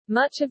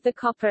 Much of the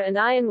copper and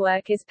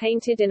ironwork is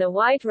painted in a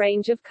wide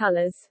range of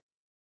colors.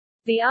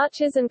 The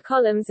arches and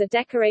columns are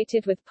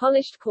decorated with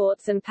polished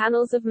quartz and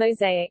panels of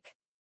mosaic.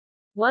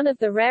 One of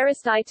the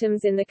rarest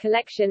items in the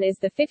collection is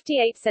the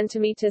 58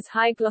 cm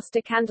high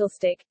Gloucester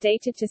candlestick,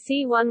 dated to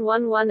c.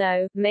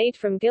 1110, made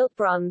from gilt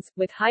bronze,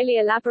 with highly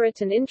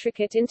elaborate and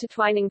intricate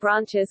intertwining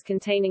branches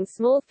containing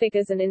small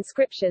figures and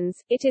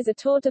inscriptions. It is a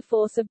tour de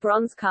force of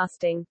bronze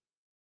casting.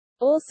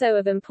 Also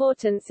of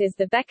importance is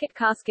the Becket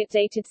casket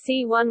dated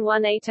c.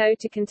 1180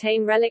 to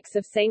contain relics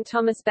of St.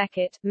 Thomas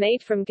Becket,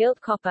 made from gilt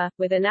copper,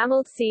 with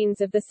enamelled scenes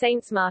of the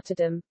saint's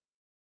martyrdom.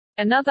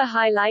 Another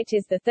highlight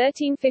is the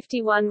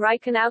 1351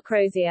 Reichenau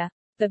crozier.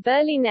 The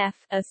Burley Nef,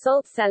 a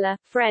salt cellar,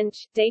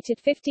 French, dated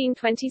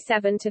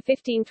 1527 to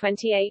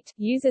 1528,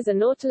 uses a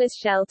nautilus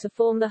shell to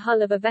form the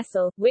hull of a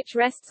vessel, which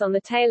rests on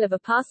the tail of a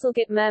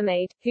parcel-gilt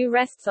mermaid, who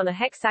rests on a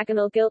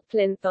hexagonal gilt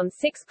plinth on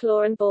 6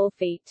 claw and ball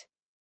feet.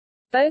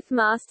 Both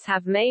masts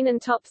have main and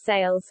top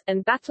sails,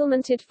 and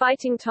battlemented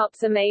fighting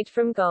tops are made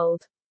from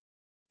gold.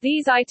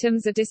 These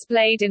items are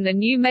displayed in the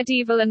new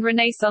medieval and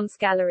Renaissance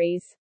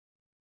galleries.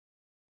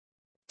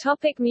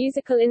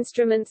 Musical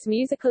instruments.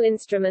 Musical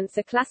instruments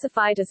are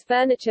classified as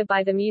furniture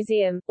by the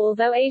museum,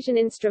 although Asian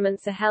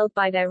instruments are held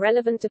by their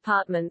relevant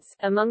departments.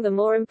 Among the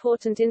more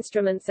important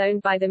instruments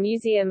owned by the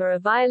museum are a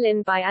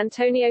violin by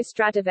Antonio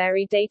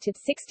Stradivari dated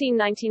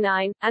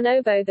 1699, an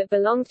oboe that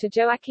belonged to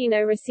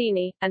Gioacchino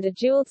Rossini, and a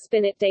jeweled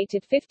spinet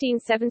dated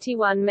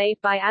 1571 made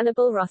by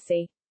Annibale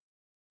Rossi.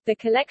 The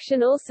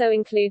collection also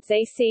includes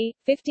a c.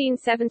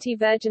 1570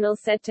 virginal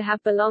said to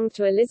have belonged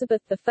to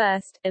Elizabeth I,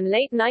 and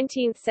late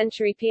 19th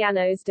century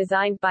pianos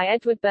designed by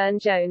Edward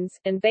Burne-Jones,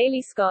 and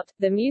Bailey Scott.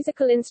 The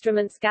Musical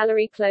Instruments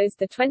Gallery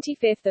closed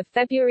 25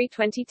 February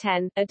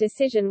 2010, a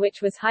decision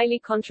which was highly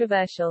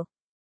controversial.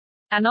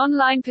 An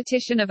online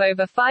petition of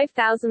over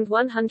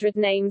 5,100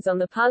 names on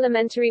the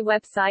parliamentary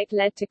website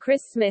led to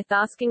Chris Smith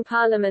asking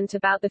Parliament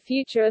about the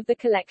future of the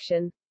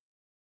collection.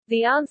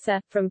 The answer,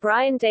 from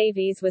Brian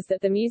Davies, was that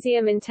the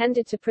museum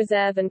intended to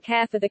preserve and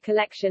care for the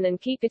collection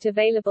and keep it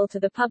available to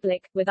the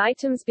public, with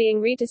items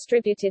being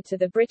redistributed to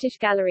the British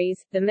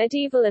galleries, the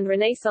medieval and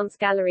Renaissance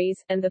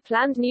galleries, and the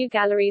planned new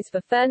galleries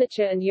for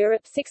furniture and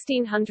Europe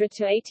 1600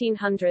 to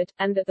 1800,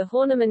 and that the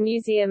Horniman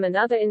Museum and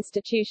other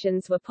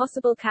institutions were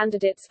possible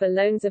candidates for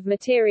loans of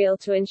material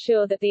to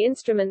ensure that the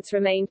instruments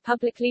remained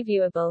publicly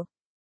viewable.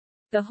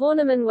 The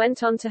Horniman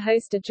went on to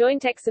host a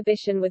joint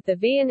exhibition with the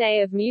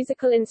V&A of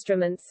musical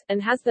instruments,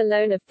 and has the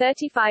loan of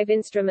 35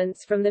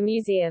 instruments from the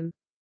museum.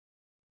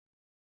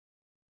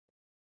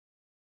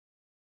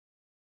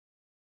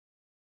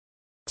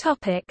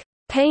 Topic: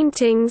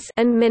 Paintings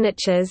and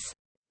miniatures.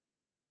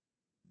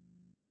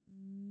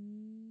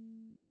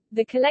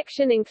 The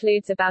collection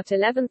includes about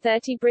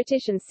 1130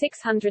 British and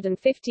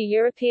 650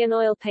 European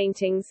oil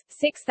paintings,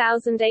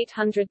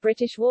 6,800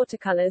 British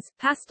watercolours,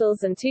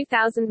 pastels and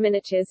 2,000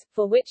 miniatures,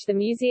 for which the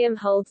museum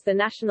holds the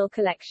national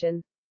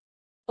collection.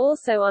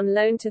 Also on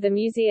loan to the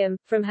museum,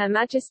 from Her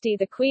Majesty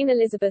the Queen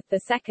Elizabeth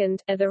II,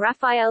 are the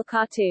Raphael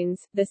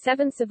cartoons, the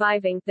 7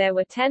 surviving. There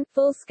were 10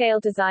 full-scale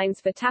designs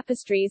for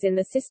tapestries in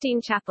the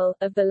Sistine Chapel,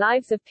 of the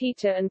lives of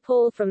Peter and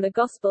Paul from the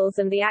Gospels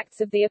and the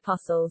Acts of the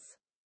Apostles.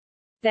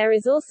 There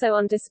is also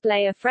on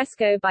display a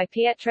fresco by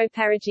Pietro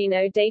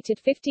Perugino dated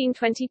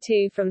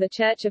 1522 from the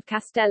Church of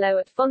Castello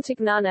at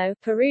Fontignano,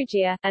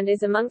 Perugia, and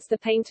is amongst the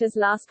painter's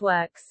last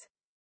works.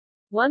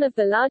 One of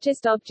the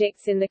largest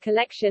objects in the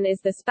collection is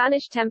the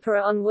Spanish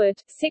tempera on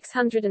wood,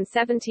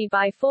 670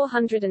 by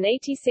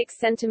 486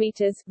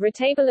 centimeters,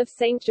 retable of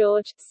St.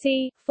 George,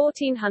 c.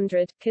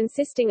 1400,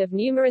 consisting of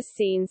numerous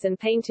scenes and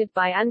painted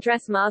by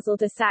Andrés Marsal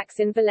de Sax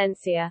in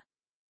Valencia.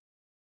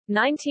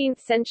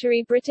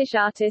 19th-century British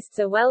artists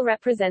are well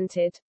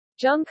represented.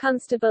 John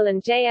Constable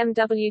and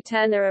J.M.W.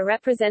 Turner are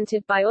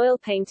represented by oil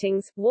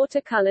paintings,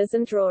 watercolors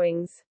and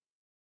drawings.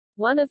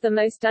 One of the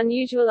most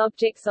unusual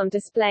objects on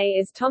display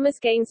is Thomas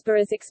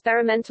Gainsborough's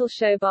experimental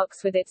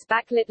showbox with its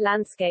backlit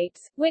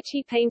landscapes, which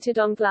he painted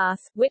on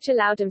glass, which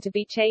allowed them to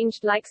be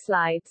changed like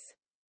slides.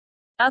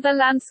 Other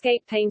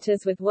landscape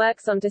painters with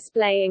works on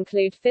display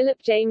include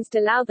Philip James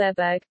de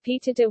Lautherberg,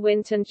 Peter de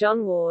Wint and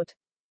John Ward.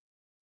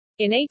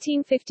 In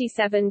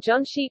 1857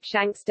 John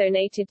Sheepshanks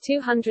donated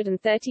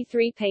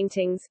 233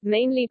 paintings,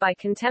 mainly by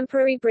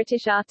contemporary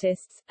British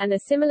artists, and a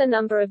similar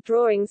number of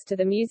drawings to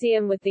the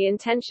museum with the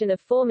intention of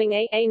forming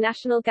a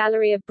National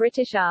Gallery of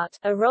British Art,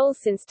 a role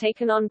since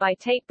taken on by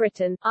Tate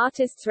Britain.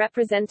 Artists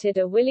represented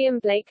are William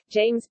Blake,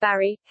 James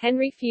Barry,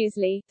 Henry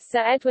Fuseli, Sir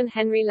Edwin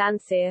Henry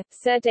Landseer,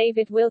 Sir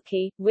David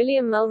Wilkie,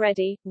 William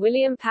Mulready,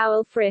 William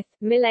Powell Frith,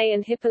 Millet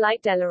and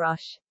Hippolyte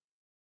Delaroche.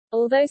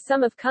 Although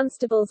some of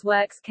Constable's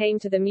works came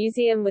to the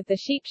museum with the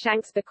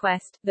Sheepshanks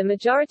bequest, the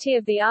majority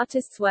of the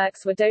artist's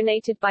works were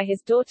donated by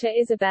his daughter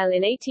Isabel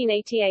in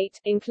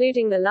 1888,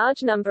 including the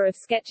large number of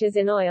sketches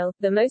in oil,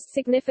 the most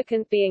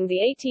significant being the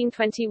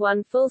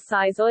 1821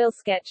 full-size oil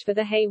sketch for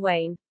the Hay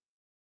Wain.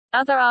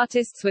 Other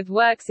artists with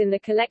works in the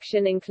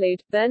collection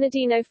include,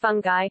 Bernardino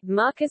Fungi,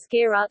 Marcus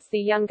Gierarts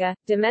the Younger,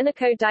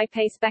 Domenico di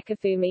Pace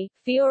Beccafumi,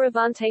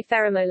 Fioravante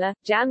Ferramola,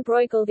 Jan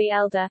Bruegel the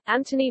Elder,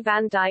 Anthony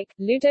van Dyck,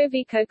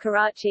 Ludovico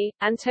Carracci,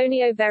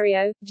 Antonio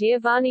Verio,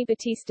 Giovanni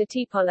Battista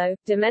Tiepolo,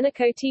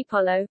 Domenico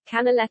Tiepolo,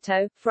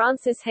 Canaletto,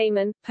 Francis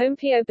Heyman,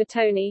 Pompeo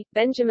Bertoni,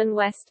 Benjamin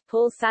West,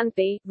 Paul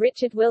Sandby,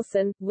 Richard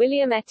Wilson,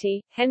 William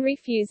Etty, Henry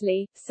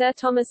Fuseli, Sir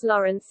Thomas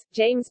Lawrence,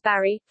 James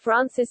Barry,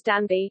 Francis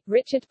Danby,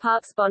 Richard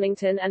Parkes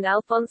Bonington and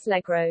Alphonse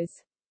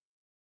Legros.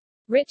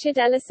 Richard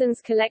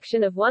Ellison's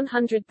collection of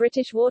 100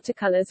 British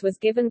watercolours was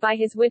given by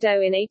his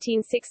widow in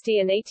 1860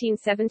 and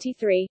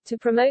 1873, to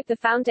promote the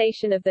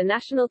foundation of the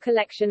National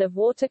Collection of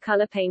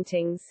Watercolour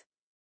Paintings.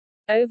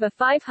 Over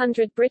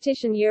 500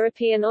 British and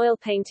European oil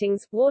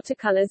paintings,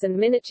 watercolours and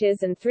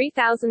miniatures and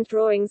 3,000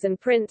 drawings and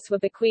prints were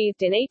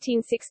bequeathed in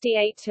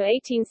 1868 to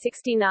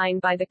 1869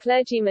 by the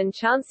clergymen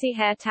Chauncey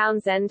Hare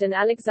Townsend and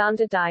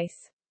Alexander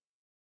Dice.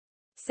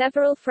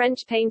 Several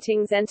French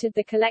paintings entered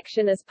the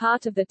collection as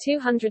part of the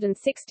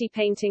 260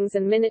 paintings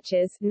and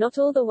miniatures. Not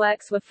all the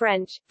works were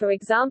French, for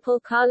example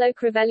Carlo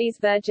Crivelli's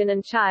Virgin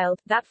and Child,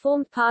 that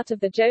formed part of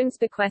the Jones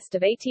bequest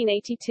of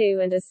 1882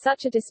 and as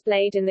such are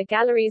displayed in the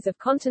galleries of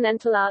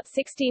Continental Art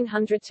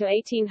 1600 to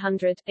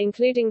 1800,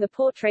 including the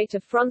portrait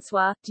of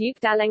François, Duc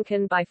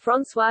d'Alençon by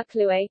François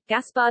Clouet,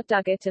 Gaspard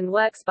Duguet and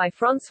works by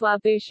François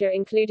Boucher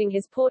including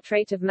his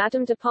portrait of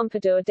Madame de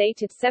Pompadour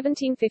dated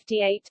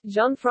 1758,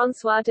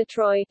 Jean-François de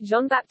Troyes,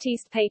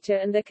 Jean-Baptiste Pater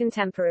and the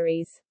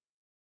contemporaries.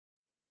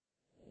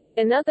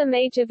 Another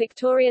major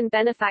Victorian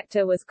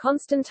benefactor was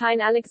Constantine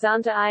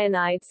Alexander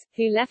Ionides,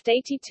 who left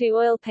 82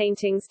 oil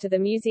paintings to the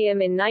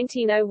museum in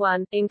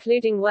 1901,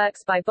 including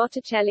works by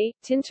Botticelli,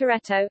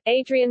 Tintoretto,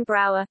 Adrian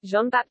Brouwer,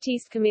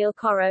 Jean-Baptiste Camille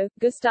Corot,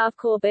 Gustave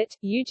Courbet,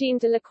 Eugene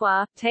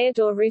Delacroix,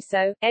 Théodore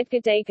Rousseau, Edgar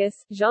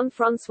Degas,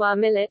 Jean-François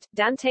Millet,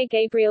 Dante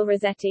Gabriel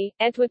Rossetti,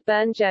 Edward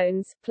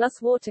Burne-Jones,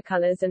 plus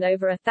watercolors and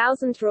over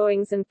 1,000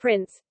 drawings and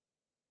prints.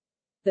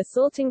 The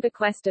Salting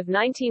bequest of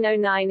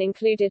 1909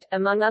 included,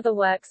 among other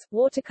works,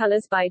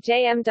 watercolors by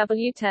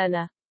J.M.W.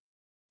 Turner.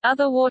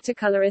 Other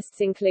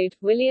watercolorists include,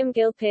 William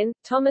Gilpin,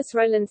 Thomas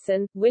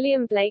Rowlandson,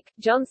 William Blake,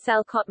 John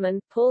Sell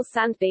Cotman, Paul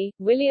Sandby,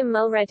 William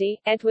Mulready,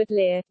 Edward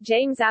Lear,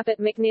 James Abbott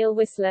McNeill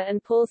Whistler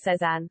and Paul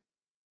Cézanne.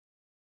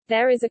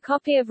 There is a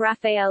copy of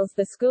Raphael's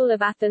The School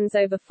of Athens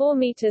over 4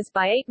 meters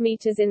by 8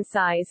 meters in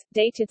size,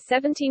 dated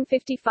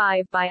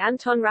 1755 by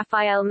Anton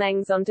Raphael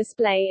Mengs on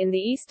display in the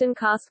Eastern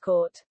Cast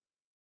Court.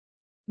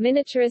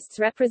 Miniaturists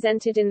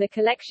represented in the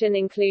collection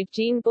include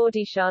Jean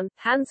Baudichon,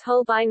 Hans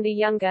Holbein the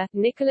Younger,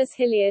 Nicholas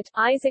Hilliard,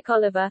 Isaac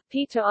Oliver,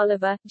 Peter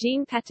Oliver,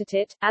 Jean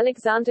Petitit,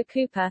 Alexander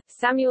Cooper,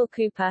 Samuel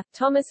Cooper,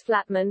 Thomas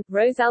Flatman,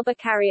 Rosalba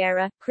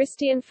Carriera,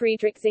 Christian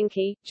Friedrich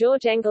Zinke,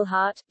 George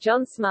Engelhardt,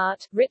 John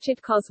Smart,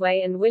 Richard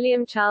Cosway and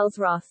William Charles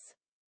Ross.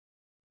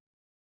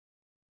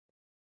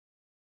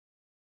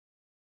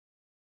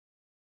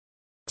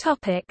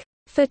 Topic: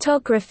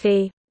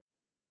 Photography.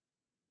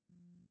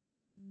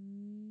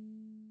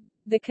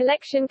 The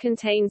collection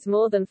contains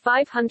more than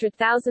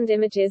 500,000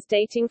 images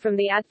dating from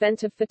the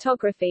advent of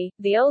photography,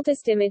 the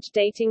oldest image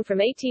dating from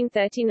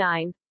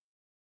 1839.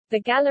 The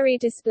gallery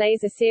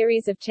displays a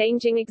series of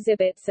changing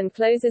exhibits and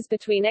closes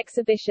between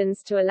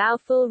exhibitions to allow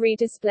full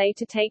redisplay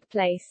to take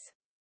place.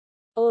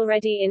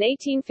 Already in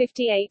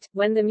 1858,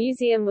 when the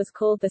museum was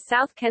called the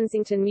South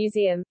Kensington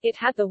Museum, it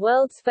had the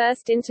world's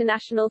first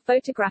international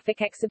photographic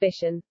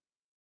exhibition.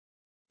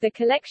 The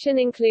collection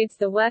includes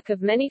the work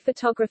of many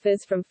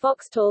photographers from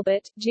Fox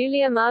Talbot,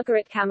 Julia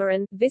Margaret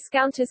Cameron,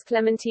 Viscountess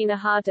Clementina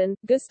Harden,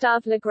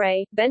 Gustave Le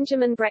Gray,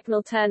 Benjamin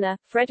Brecknell Turner,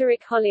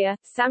 Frederick Hollier,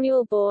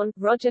 Samuel Bourne,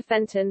 Roger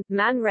Fenton,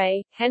 Man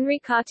Ray, Henry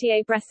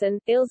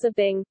Cartier-Bresson, Ilse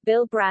Bing,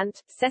 Bill Brandt,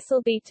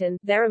 Cecil Beaton.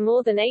 There are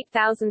more than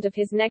 8,000 of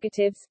his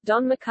negatives,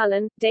 Don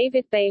McCullen,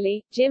 David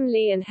Bailey, Jim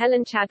Lee and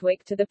Helen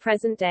Chadwick to the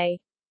present day.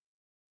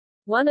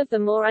 One of the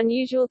more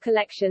unusual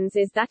collections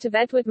is that of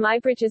Edward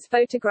Muybridge's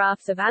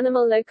photographs of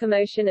animal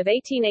locomotion of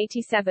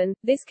 1887.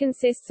 This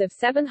consists of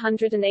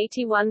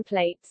 781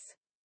 plates.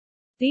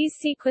 These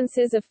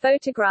sequences of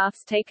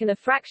photographs taken a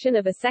fraction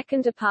of a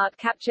second apart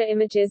capture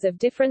images of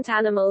different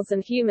animals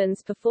and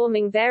humans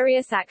performing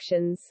various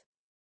actions.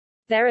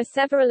 There are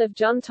several of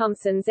John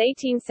Thomson's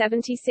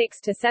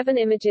 1876-7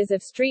 images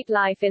of street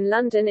life in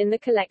London in the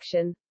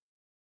collection.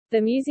 The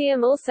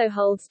museum also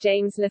holds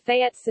James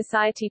Lafayette's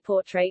Society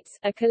Portraits,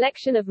 a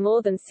collection of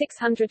more than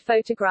 600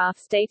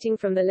 photographs dating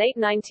from the late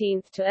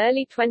 19th to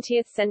early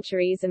 20th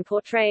centuries and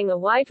portraying a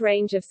wide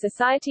range of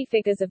society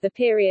figures of the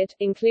period,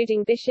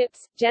 including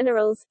bishops,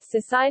 generals,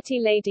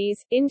 society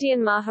ladies,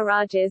 Indian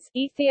Maharajas,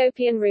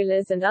 Ethiopian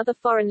rulers and other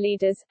foreign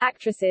leaders,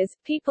 actresses,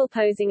 people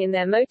posing in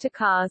their motor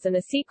cars and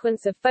a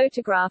sequence of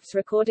photographs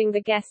recording the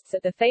guests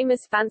at the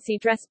famous fancy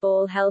dress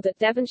ball held at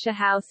Devonshire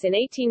House in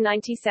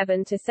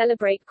 1897 to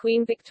celebrate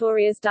Queen Victoria's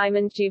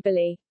Diamond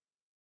Jubilee.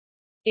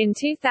 In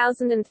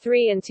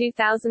 2003 and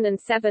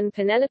 2007,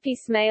 Penelope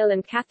Smale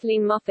and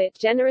Kathleen Moffat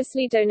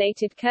generously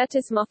donated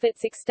Curtis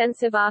Moffat's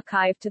extensive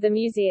archive to the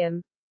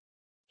museum.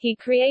 He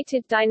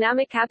created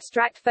dynamic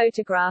abstract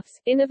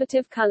photographs,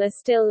 innovative color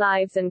still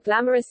lives and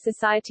glamorous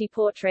society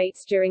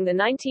portraits during the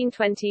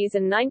 1920s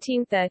and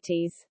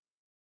 1930s.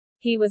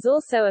 He was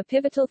also a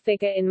pivotal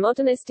figure in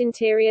modernist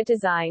interior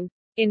design.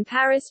 In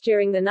Paris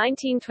during the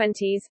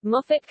 1920s,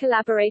 Moffat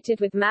collaborated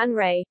with Man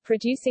Ray,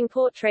 producing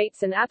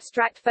portraits and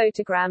abstract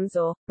photograms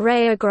or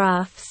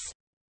rayographs.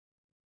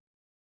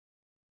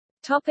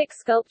 Topic: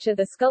 sculpture.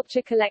 The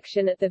sculpture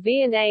collection at the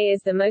V&A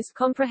is the most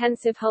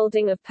comprehensive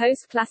holding of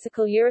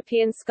post-classical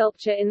European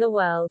sculpture in the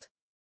world.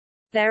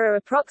 There are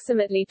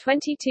approximately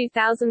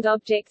 22,000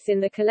 objects in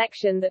the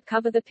collection that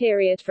cover the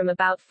period from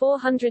about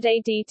 400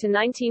 AD to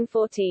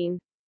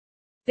 1914.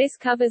 This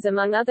covers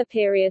among other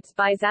periods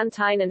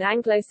Byzantine and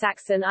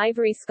Anglo-Saxon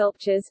ivory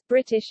sculptures,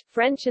 British,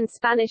 French and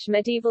Spanish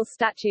medieval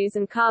statues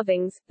and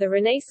carvings, the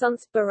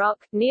Renaissance,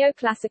 Baroque,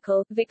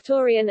 Neoclassical,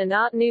 Victorian and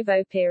Art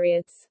Nouveau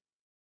periods.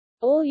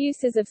 All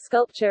uses of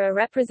sculpture are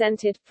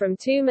represented, from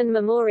tomb and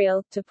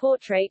memorial, to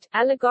portrait,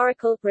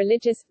 allegorical,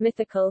 religious,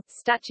 mythical,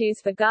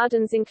 statues for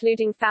gardens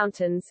including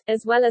fountains,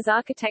 as well as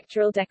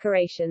architectural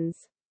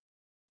decorations.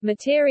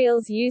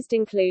 Materials used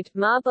include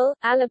marble,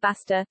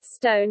 alabaster,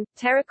 stone,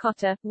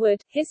 terracotta,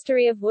 wood,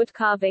 history of wood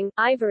carving,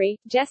 ivory,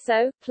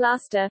 gesso,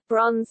 plaster,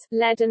 bronze,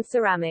 lead and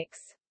ceramics.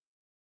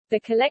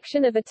 The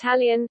collection of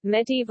Italian,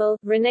 medieval,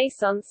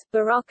 Renaissance,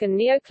 Baroque and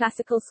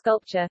neoclassical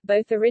sculpture,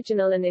 both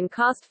original and in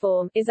cast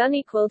form, is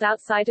unequaled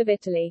outside of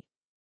Italy.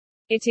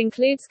 It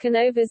includes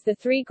Canova's The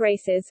Three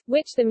Graces,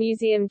 which the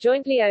museum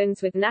jointly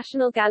owns with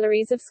National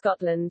Galleries of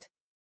Scotland.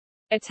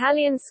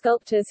 Italian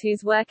sculptors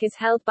whose work is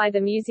held by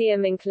the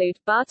museum include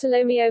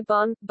Bartolomeo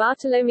Bon,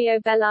 Bartolomeo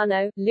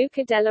Bellano,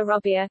 Luca della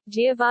Robbia,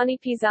 Giovanni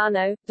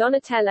Pisano,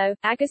 Donatello,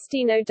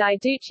 Agostino di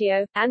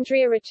Duccio,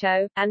 Andrea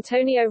Riccio,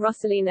 Antonio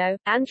Rossellino,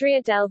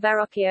 Andrea del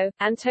Verrocchio,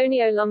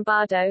 Antonio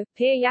Lombardo,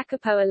 Pier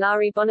Jacopo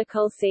Ilari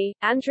Bonacolsi,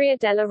 Andrea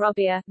della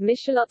Robbia,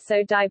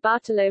 Michelozzo di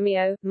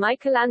Bartolomeo,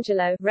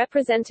 Michelangelo,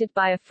 represented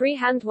by a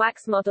freehand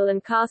wax model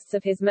and casts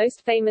of his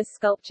most famous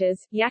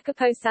sculptures,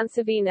 Jacopo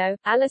Sansovino,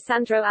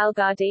 Alessandro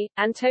Algardi,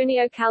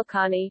 Antonio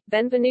Calcani,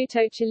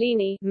 Benvenuto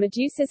Cellini,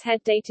 Medusa's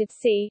head dated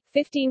c.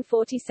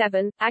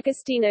 1547,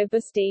 Agostino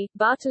Busti,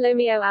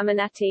 Bartolomeo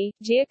Ammanati,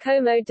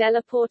 Giacomo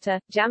della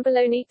Porta,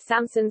 Giambologna,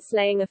 Samson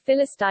slaying a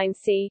Philistine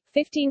c.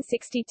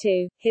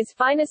 1562, his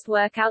finest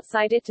work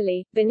outside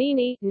Italy,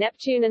 Bernini,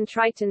 Neptune and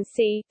Triton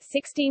c.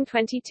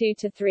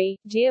 1622-3,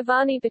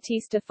 Giovanni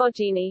Battista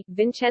Foggini,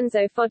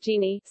 Vincenzo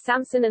Foggini,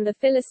 Samson and the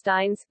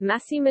Philistines,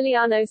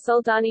 Massimiliano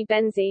Soldani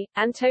Benzi,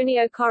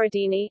 Antonio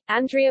Corradini,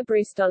 Andrea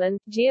Brustolin,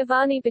 Giovanni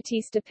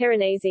Battista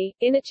Piranesi,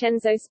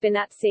 Innocenzo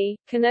Spinazzi,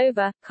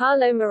 Canova,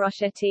 Carlo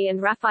Marochetti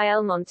and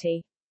Raphael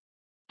Monti.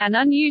 An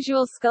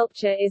unusual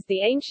sculpture is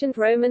the ancient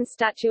Roman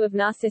statue of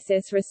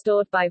Narcissus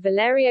restored by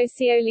Valerio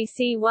Scioli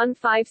c.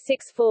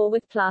 1564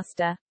 with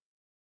plaster.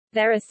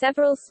 There are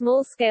several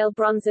small-scale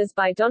bronzes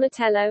by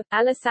Donatello,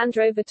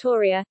 Alessandro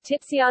Vittoria,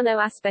 Tiziano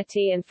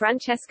Aspetti and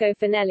Francesco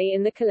Finelli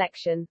in the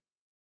collection.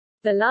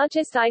 The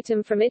largest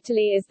item from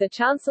Italy is the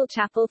chancel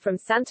chapel from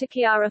Santa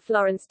Chiara,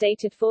 Florence,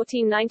 dated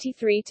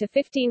 1493 to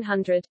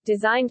 1500,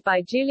 designed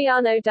by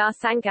Giuliano da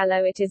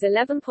Sangallo. It is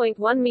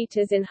 11.1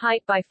 meters in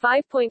height by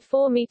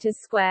 5.4 meters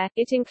square.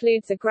 It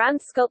includes a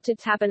grand sculpted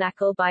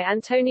tabernacle by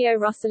Antonio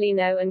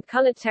Rossellino and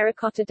colored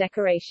terracotta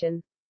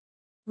decoration.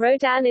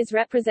 Rodin is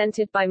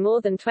represented by more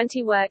than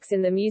 20 works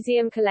in the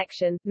museum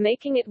collection,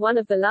 making it one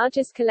of the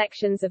largest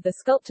collections of the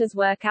sculptor's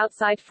work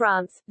outside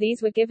France.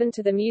 These were given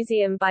to the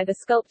museum by the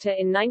sculptor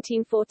in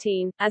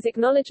 1914, as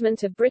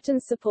acknowledgement of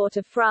Britain's support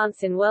of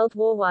France in World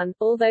War I,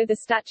 although the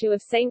statue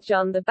of St.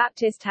 John the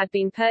Baptist had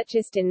been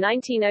purchased in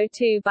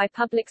 1902 by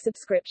public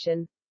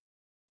subscription.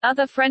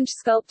 Other French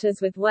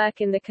sculptors with work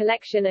in the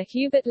collection are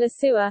Hubert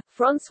Lesueur,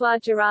 François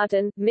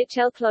Girardin,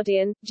 Michel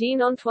Clodion,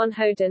 Jean-Antoine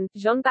Houdin,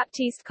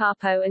 Jean-Baptiste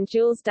Carpeaux and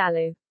Jules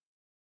Dalou.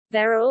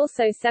 There are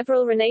also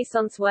several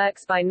Renaissance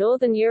works by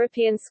Northern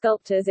European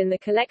sculptors in the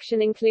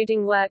collection,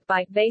 including work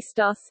by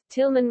Vastos,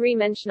 Tilman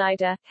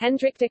Riemenschneider,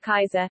 Hendrik de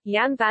Keyser,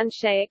 Jan van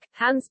Schaik,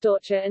 Hans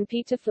Dortcher and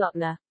Peter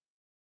Flotner.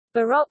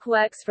 Baroque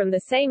works from the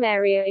same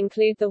area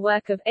include the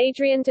work of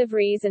Adrien de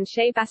Vries and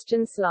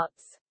Sebastian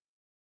Slots.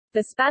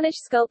 The Spanish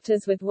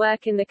sculptors with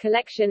work in the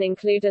collection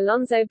include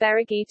Alonso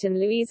Berruguete and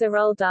Luisa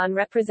Roldan,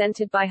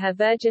 represented by her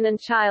Virgin and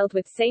Child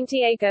with Saint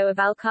Diego of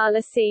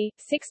Alcalá c.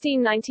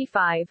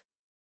 1695.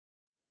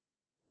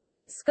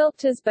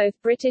 Sculptors both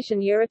British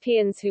and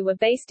Europeans who were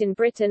based in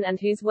Britain and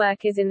whose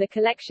work is in the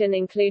collection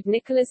include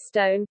Nicholas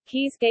Stone,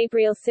 Keys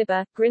Gabriel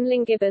Cibber,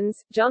 Grinling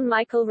Gibbons, John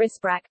Michael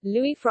Risbrack,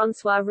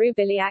 Louis-François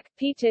Roubiliac,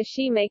 Peter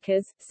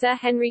Sheemakers, Sir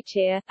Henry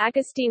Cheer,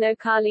 Agostino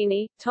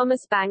Carlini,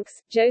 Thomas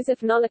Banks, Joseph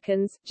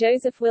Nollekens,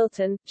 Joseph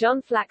Wilton,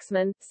 John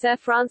Flaxman, Sir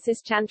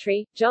Francis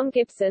Chantry, John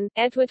Gibson,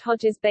 Edward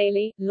Hodges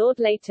Bailey, Lord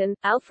Leighton,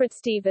 Alfred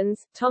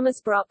Stevens, Thomas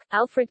Brock,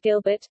 Alfred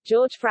Gilbert,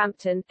 George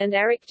Frampton, and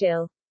Eric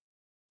Gill.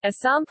 A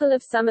sample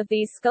of some of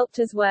these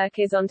sculptors' work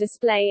is on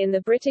display in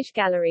the British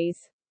galleries.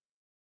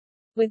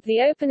 With the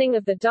opening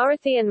of the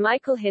Dorothy and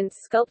Michael Hintz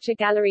Sculpture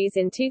Galleries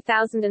in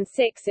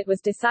 2006, it was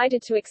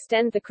decided to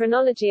extend the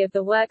chronology of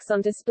the works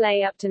on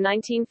display up to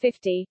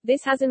 1950.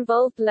 This has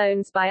involved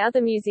loans by other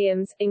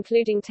museums,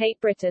 including Tate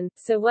Britain,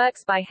 so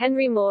works by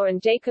Henry Moore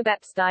and Jacob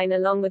Epstein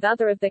along with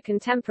other of their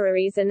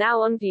contemporaries are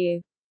now on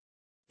view.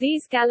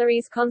 These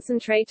galleries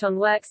concentrate on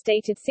works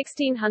dated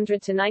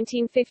 1600 to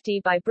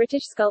 1950 by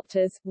British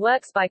sculptors,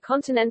 works by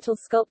continental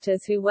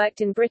sculptors who worked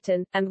in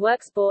Britain, and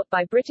works bought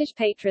by British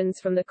patrons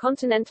from the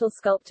continental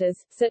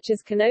sculptors, such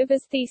as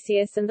Canova's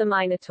Theseus and the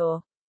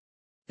Minotaur.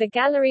 The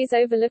galleries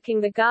overlooking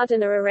the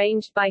garden are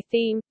arranged by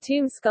theme,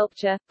 tomb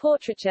sculpture,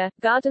 portraiture,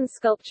 garden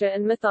sculpture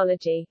and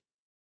mythology.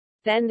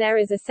 Then there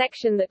is a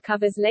section that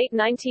covers late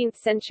 19th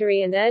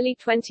century and early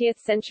 20th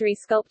century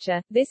sculpture.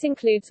 This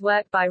includes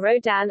work by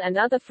Rodin and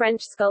other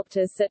French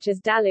sculptors such as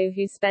Dalou,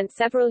 who spent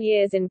several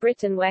years in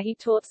Britain where he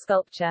taught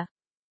sculpture.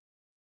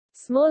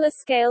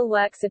 Smaller-scale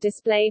works are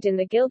displayed in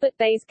the Gilbert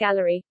Bays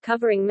Gallery,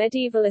 covering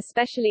medieval,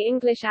 especially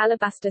English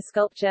alabaster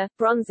sculpture,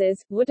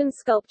 bronzes, wooden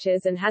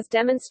sculptures and has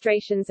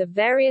demonstrations of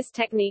various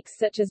techniques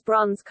such as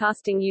bronze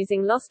casting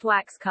using lost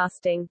wax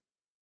casting.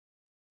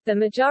 The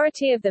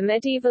majority of the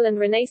medieval and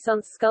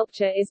Renaissance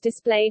sculpture is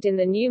displayed in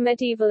the new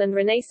Medieval and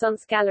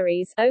Renaissance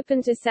Galleries,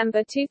 opened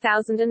December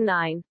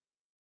 2009.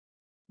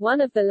 One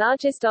of the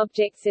largest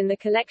objects in the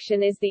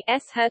collection is the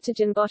S.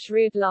 Hertogenbosch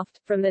Rood Loft,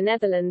 from the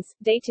Netherlands,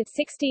 dated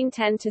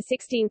 1610 to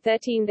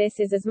 1613. This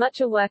is as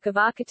much a work of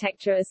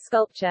architecture as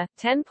sculpture,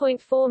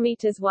 10.4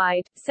 meters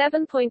wide,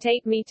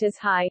 7.8 meters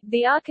high.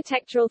 The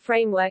architectural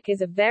framework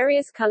is of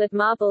various colored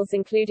marbles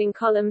including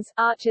columns,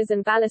 arches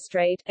and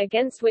balustrade,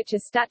 against which are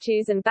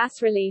statues and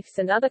bas-reliefs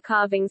and other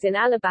carvings in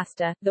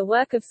alabaster, the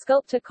work of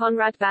sculptor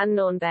Conrad van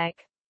Nornbeek.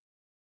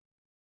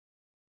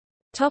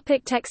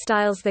 Topic: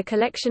 textiles. The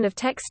collection of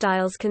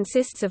textiles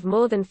consists of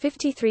more than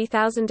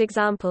 53,000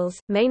 examples,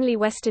 mainly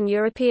Western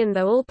European,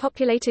 though all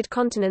populated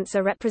continents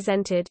are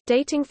represented,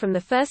 dating from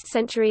the 1st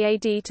century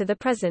AD to the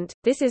present.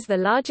 This is the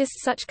largest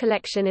such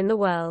collection in the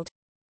world.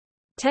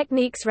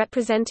 Techniques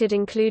represented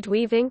include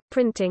weaving,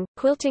 printing,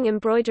 quilting,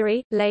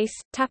 embroidery, lace,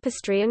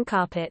 tapestry and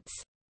carpets.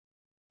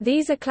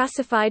 These are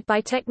classified by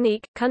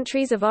technique,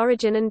 countries of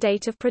origin and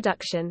date of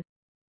production.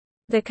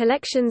 The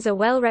collections are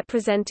well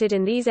represented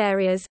in these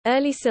areas: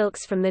 early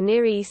silks from the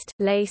Near East,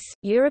 lace,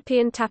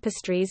 European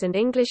tapestries and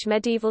English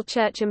medieval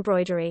church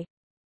embroidery.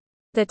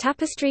 The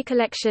tapestry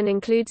collection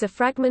includes a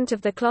fragment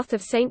of the cloth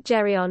of St.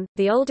 Geryon,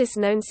 the oldest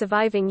known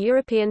surviving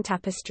European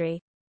tapestry.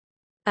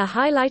 A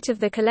highlight of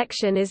the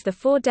collection is the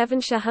 4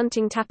 Devonshire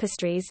hunting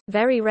tapestries,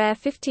 very rare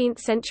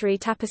 15th-century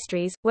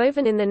tapestries,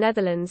 woven in the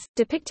Netherlands,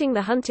 depicting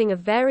the hunting of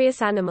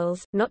various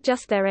animals. Not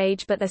just their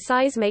age but their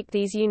size make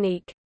these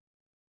unique.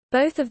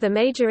 Both of the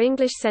major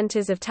English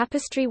centres of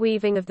tapestry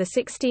weaving of the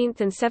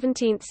 16th and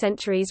 17th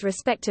centuries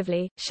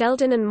respectively,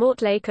 Sheldon and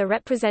Mortlake, are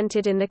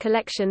represented in the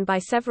collection by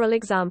several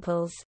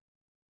examples.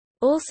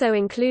 Also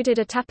included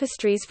are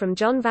tapestries from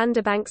John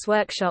Vanderbank's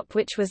workshop,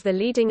 which was the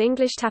leading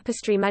English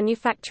tapestry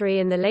manufactory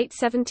in the late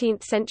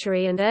 17th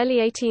century and early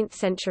 18th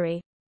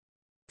century.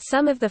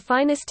 Some of the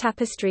finest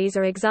tapestries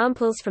are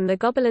examples from the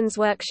Gobelins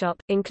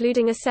workshop,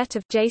 including a set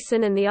of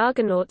Jason and the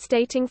Argonauts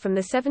dating from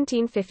the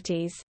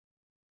 1750s.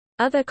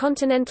 Other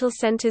continental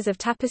centres of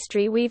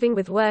tapestry weaving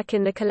with work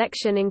in the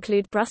collection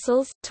include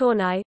Brussels,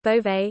 Tournai,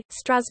 Beauvais,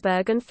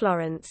 Strasbourg and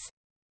Florence.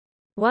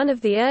 One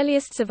of the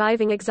earliest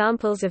surviving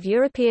examples of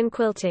European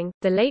quilting,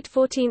 the late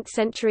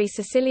 14th-century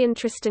Sicilian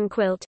Tristan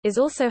quilt, is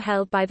also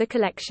held by the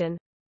collection.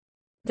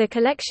 The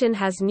collection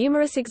has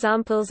numerous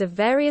examples of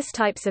various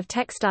types of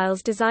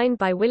textiles designed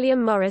by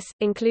William Morris,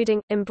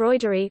 including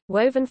embroidery,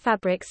 woven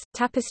fabrics,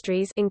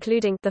 tapestries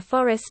including the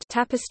Forest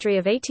Tapestry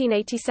of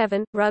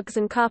 1887, rugs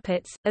and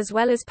carpets, as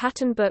well as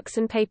pattern books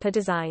and paper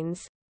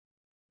designs.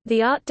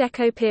 The Art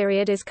Deco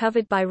period is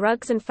covered by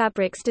rugs and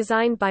fabrics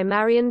designed by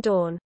Marion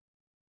Dawn.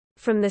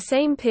 From the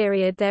same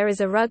period there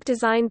is a rug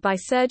designed by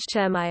Serge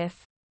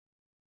Chermayeff.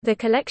 The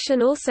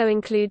collection also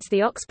includes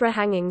the Oxborough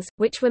hangings,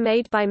 which were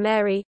made by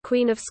Mary,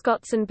 Queen of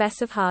Scots and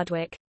Bess of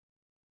Hardwicke.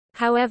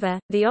 However,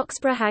 the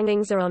Oxborough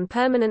hangings are on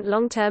permanent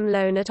long-term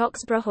loan at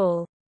Oxborough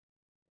Hall.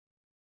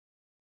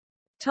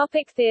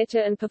 Theatre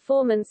and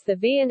performance. The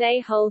V&A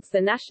holds the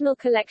national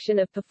collection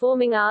of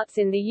performing arts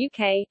in the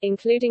UK,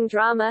 including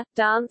drama,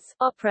 dance,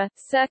 opera,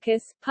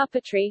 circus,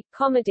 puppetry,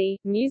 comedy,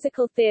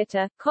 musical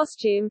theatre,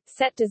 costume,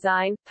 set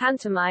design,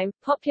 pantomime,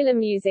 popular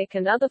music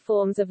and other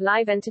forms of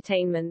live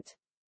entertainment.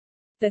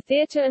 The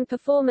theatre and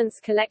performance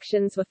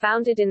collections were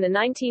founded in the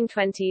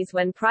 1920s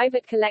when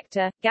private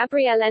collector,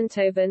 Gabrielle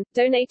Enthoven,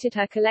 donated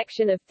her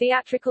collection of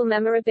theatrical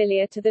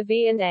memorabilia to the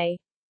V&A.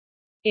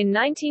 In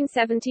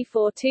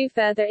 1974 two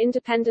further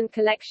independent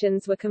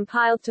collections were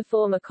compiled to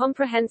form a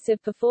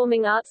comprehensive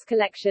performing arts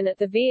collection at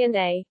the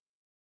V&A.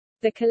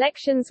 The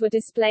collections were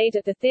displayed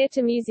at the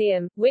Theatre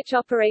Museum, which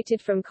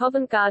operated from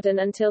Covent Garden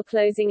until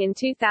closing in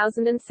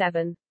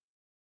 2007.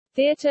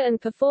 Theatre and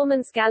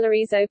performance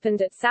galleries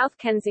opened at South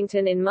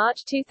Kensington in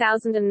March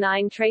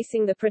 2009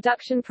 tracing the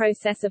production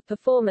process of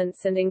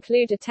performance and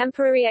include a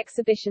temporary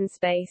exhibition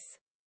space.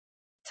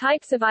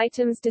 Types of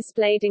items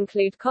displayed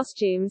include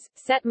costumes,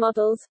 set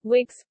models,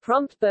 wigs,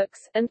 prompt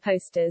books, and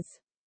posters.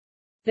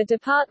 The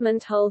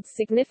department holds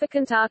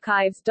significant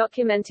archives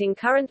documenting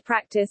current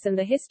practice and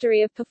the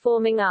history of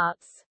performing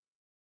arts.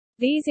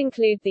 These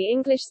include the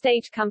English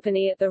Stage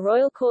Company at the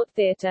Royal Court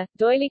Theatre,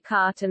 D'Oyly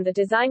Carte and the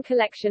Design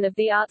Collection of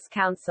the Arts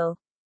Council.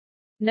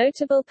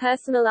 Notable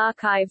personal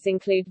archives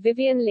include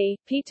Vivian Leigh,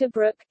 Peter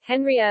Brook,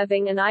 Henry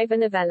Irving and Ivor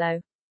Novello.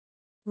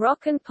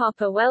 Rock and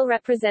pop are well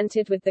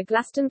represented with the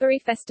Glastonbury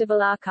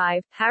Festival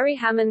Archive, Harry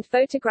Hammond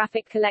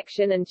Photographic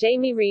Collection and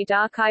Jamie Reed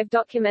Archive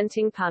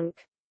documenting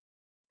punk.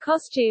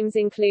 Costumes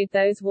include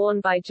those worn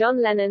by John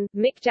Lennon,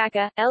 Mick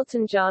Jagger,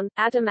 Elton John,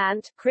 Adam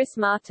Ant, Chris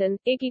Martin,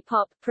 Iggy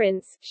Pop,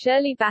 Prince,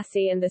 Shirley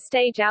Bassey and the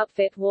stage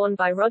outfit worn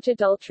by Roger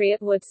Daltrey at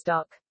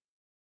Woodstock.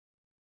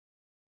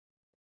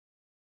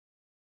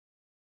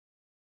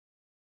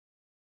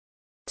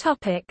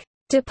 Topic: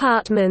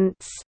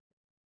 Departments.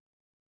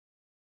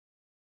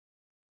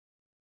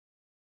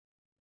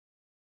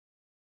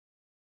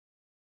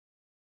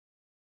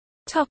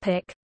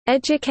 Topic: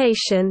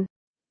 Education.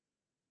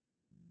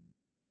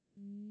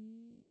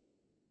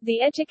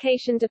 The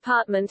Education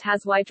Department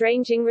has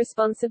wide-ranging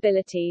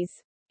responsibilities.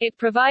 It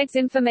provides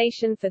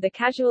information for the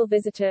casual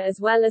visitor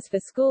as well as for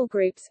school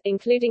groups,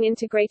 including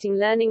integrating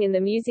learning in the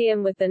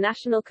museum with the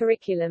national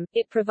curriculum.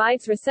 It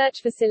provides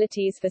research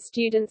facilities for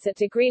students at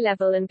degree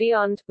level and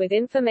beyond, with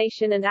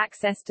information and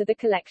access to the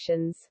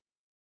collections.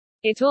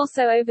 It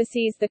also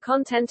oversees the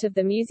content of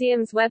the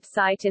museum's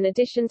website in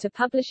addition to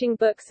publishing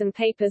books and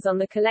papers on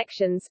the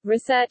collections,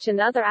 research and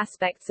other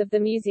aspects of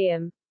the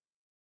museum.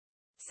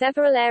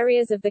 Several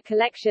areas of the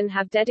collection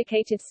have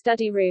dedicated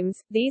study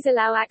rooms. These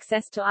allow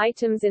access to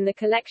items in the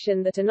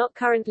collection that are not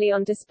currently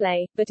on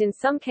display, but in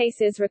some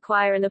cases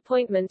require an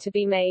appointment to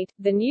be made.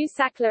 The new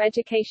Sackler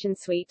Education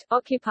Suite,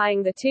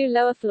 occupying the two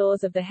lower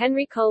floors of the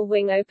Henry Cole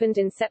Wing, opened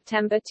in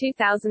September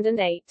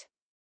 2008.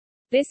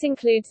 This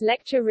includes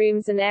lecture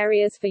rooms and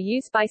areas for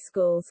use by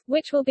schools,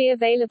 which will be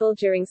available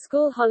during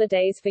school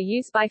holidays for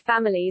use by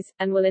families,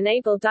 and will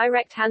enable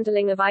direct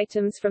handling of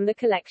items from the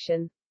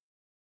collection.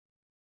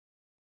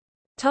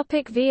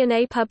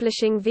 V&A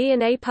Publishing.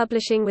 V&A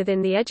Publishing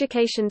within the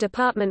Education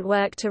Department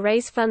work to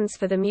raise funds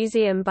for the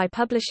museum by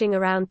publishing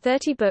around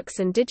 30 books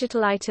and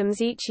digital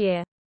items each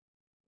year.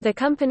 The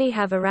company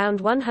have around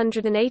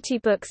 180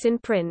 books in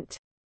print.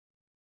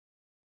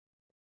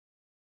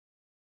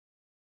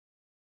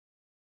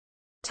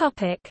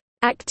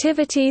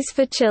 Activities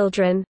for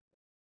children.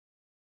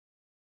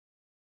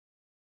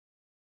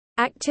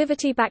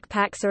 Activity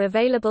backpacks are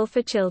available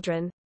for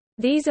children.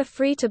 These are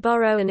free to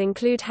borrow and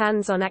include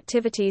hands-on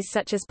activities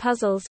such as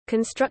puzzles,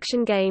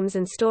 construction games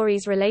and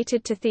stories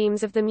related to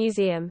themes of the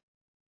museum.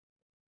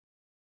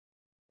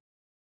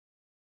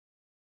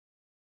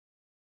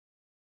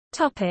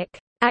 Topic: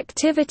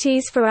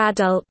 Activities for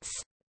adults.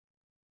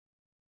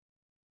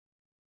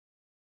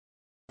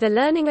 The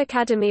Learning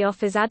Academy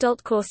offers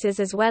adult courses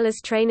as well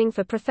as training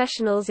for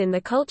professionals in the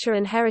culture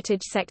and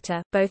heritage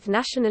sector, both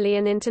nationally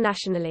and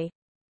internationally.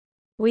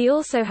 We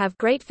also have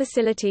great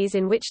facilities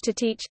in which to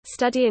teach,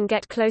 study and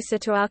get closer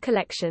to our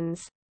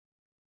collections.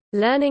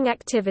 Learning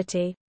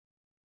activity.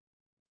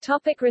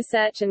 Topic: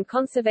 research and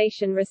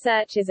conservation.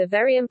 Research is a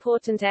very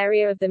important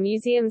area of the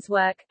museum's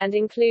work, and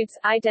includes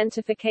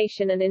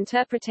identification and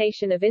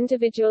interpretation of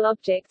individual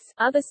objects.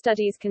 Other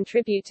studies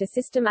contribute to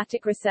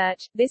systematic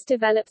research. This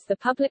develops the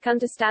public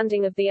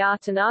understanding of the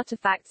art and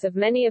artifacts of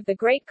many of the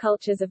great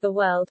cultures of the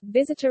world.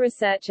 Visitor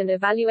research and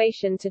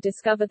evaluation to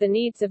discover the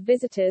needs of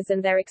visitors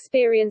and their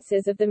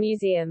experiences of the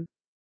museum.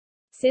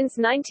 Since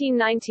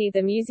 1990,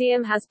 the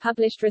museum has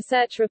published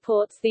research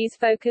reports. These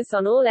focus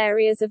on all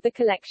areas of the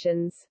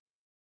collections.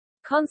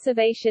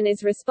 Conservation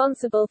is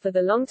responsible for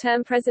the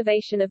long-term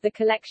preservation of the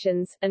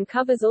collections, and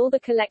covers all the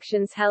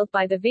collections held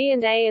by the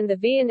V&A and the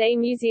V&A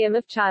Museum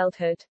of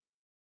Childhood.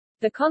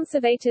 The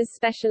conservators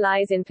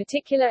specialize in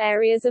particular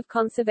areas of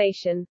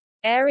conservation.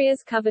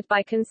 Areas covered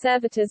by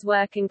conservators'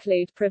 work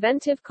include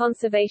preventive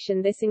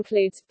conservation. This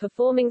includes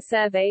performing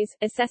surveys,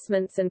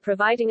 assessments and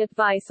providing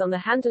advice on the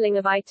handling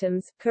of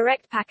items,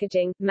 correct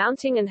packaging,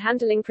 mounting and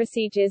handling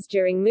procedures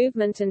during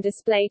movement and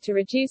display to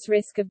reduce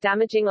risk of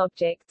damaging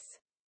objects.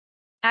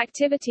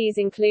 Activities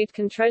include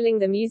controlling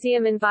the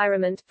museum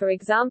environment, for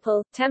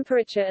example,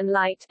 temperature and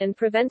light, and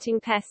preventing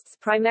pests,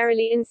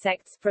 primarily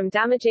insects, from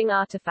damaging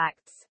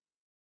artifacts.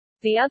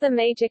 The other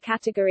major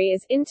category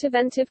is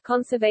interventive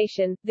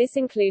conservation. This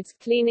includes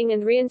cleaning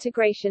and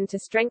reintegration to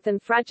strengthen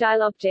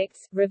fragile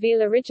objects,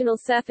 reveal original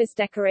surface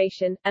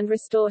decoration, and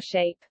restore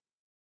shape.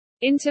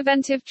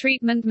 Interventive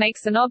treatment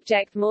makes an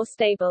object more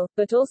stable,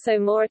 but also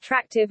more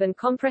attractive and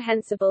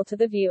comprehensible to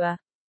the viewer.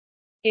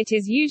 It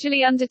is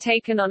usually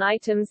undertaken on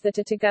items that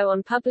are to go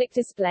on public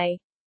display.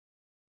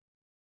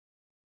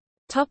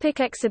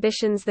 Topic: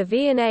 exhibitions. The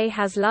V&A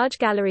has large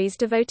galleries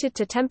devoted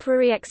to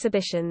temporary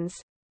exhibitions.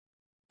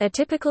 A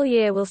typical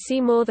year will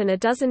see more than a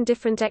dozen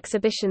different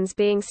exhibitions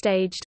being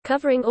staged,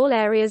 covering all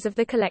areas of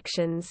the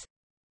collections.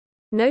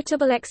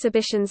 Notable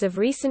exhibitions of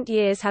recent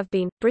years have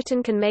been,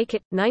 Britain Can Make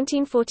It,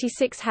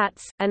 1946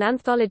 Hats, an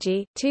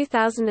anthology,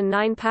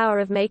 2009 Power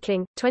of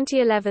Making,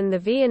 2011 The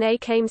V&A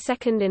came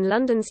second in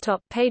London's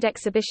top paid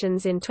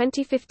exhibitions in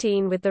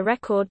 2015 with the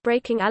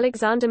record-breaking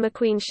Alexander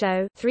McQueen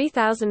Show,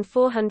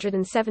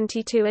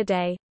 3,472 a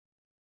day.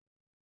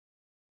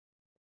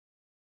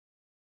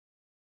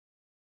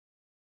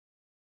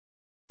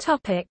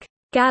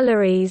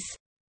 Galleries.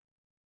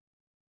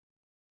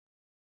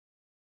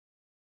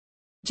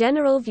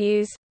 General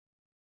views.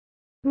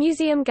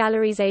 Museum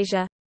Galleries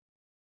Asia,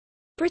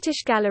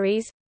 British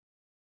Galleries,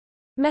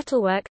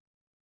 Metalwork,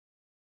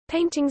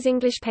 Paintings,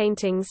 English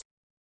paintings,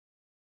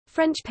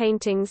 French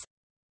paintings,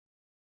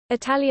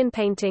 Italian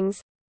paintings,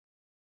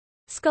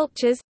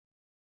 Sculptures,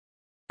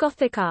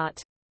 Gothic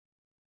art.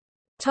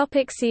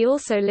 See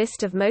also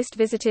List of most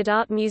visited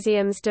art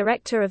museums.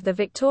 Director of the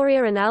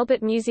Victoria and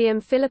Albert Museum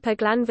Philippa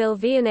Glanville.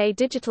 V&A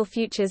Digital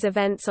Futures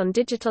events on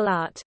digital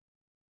art.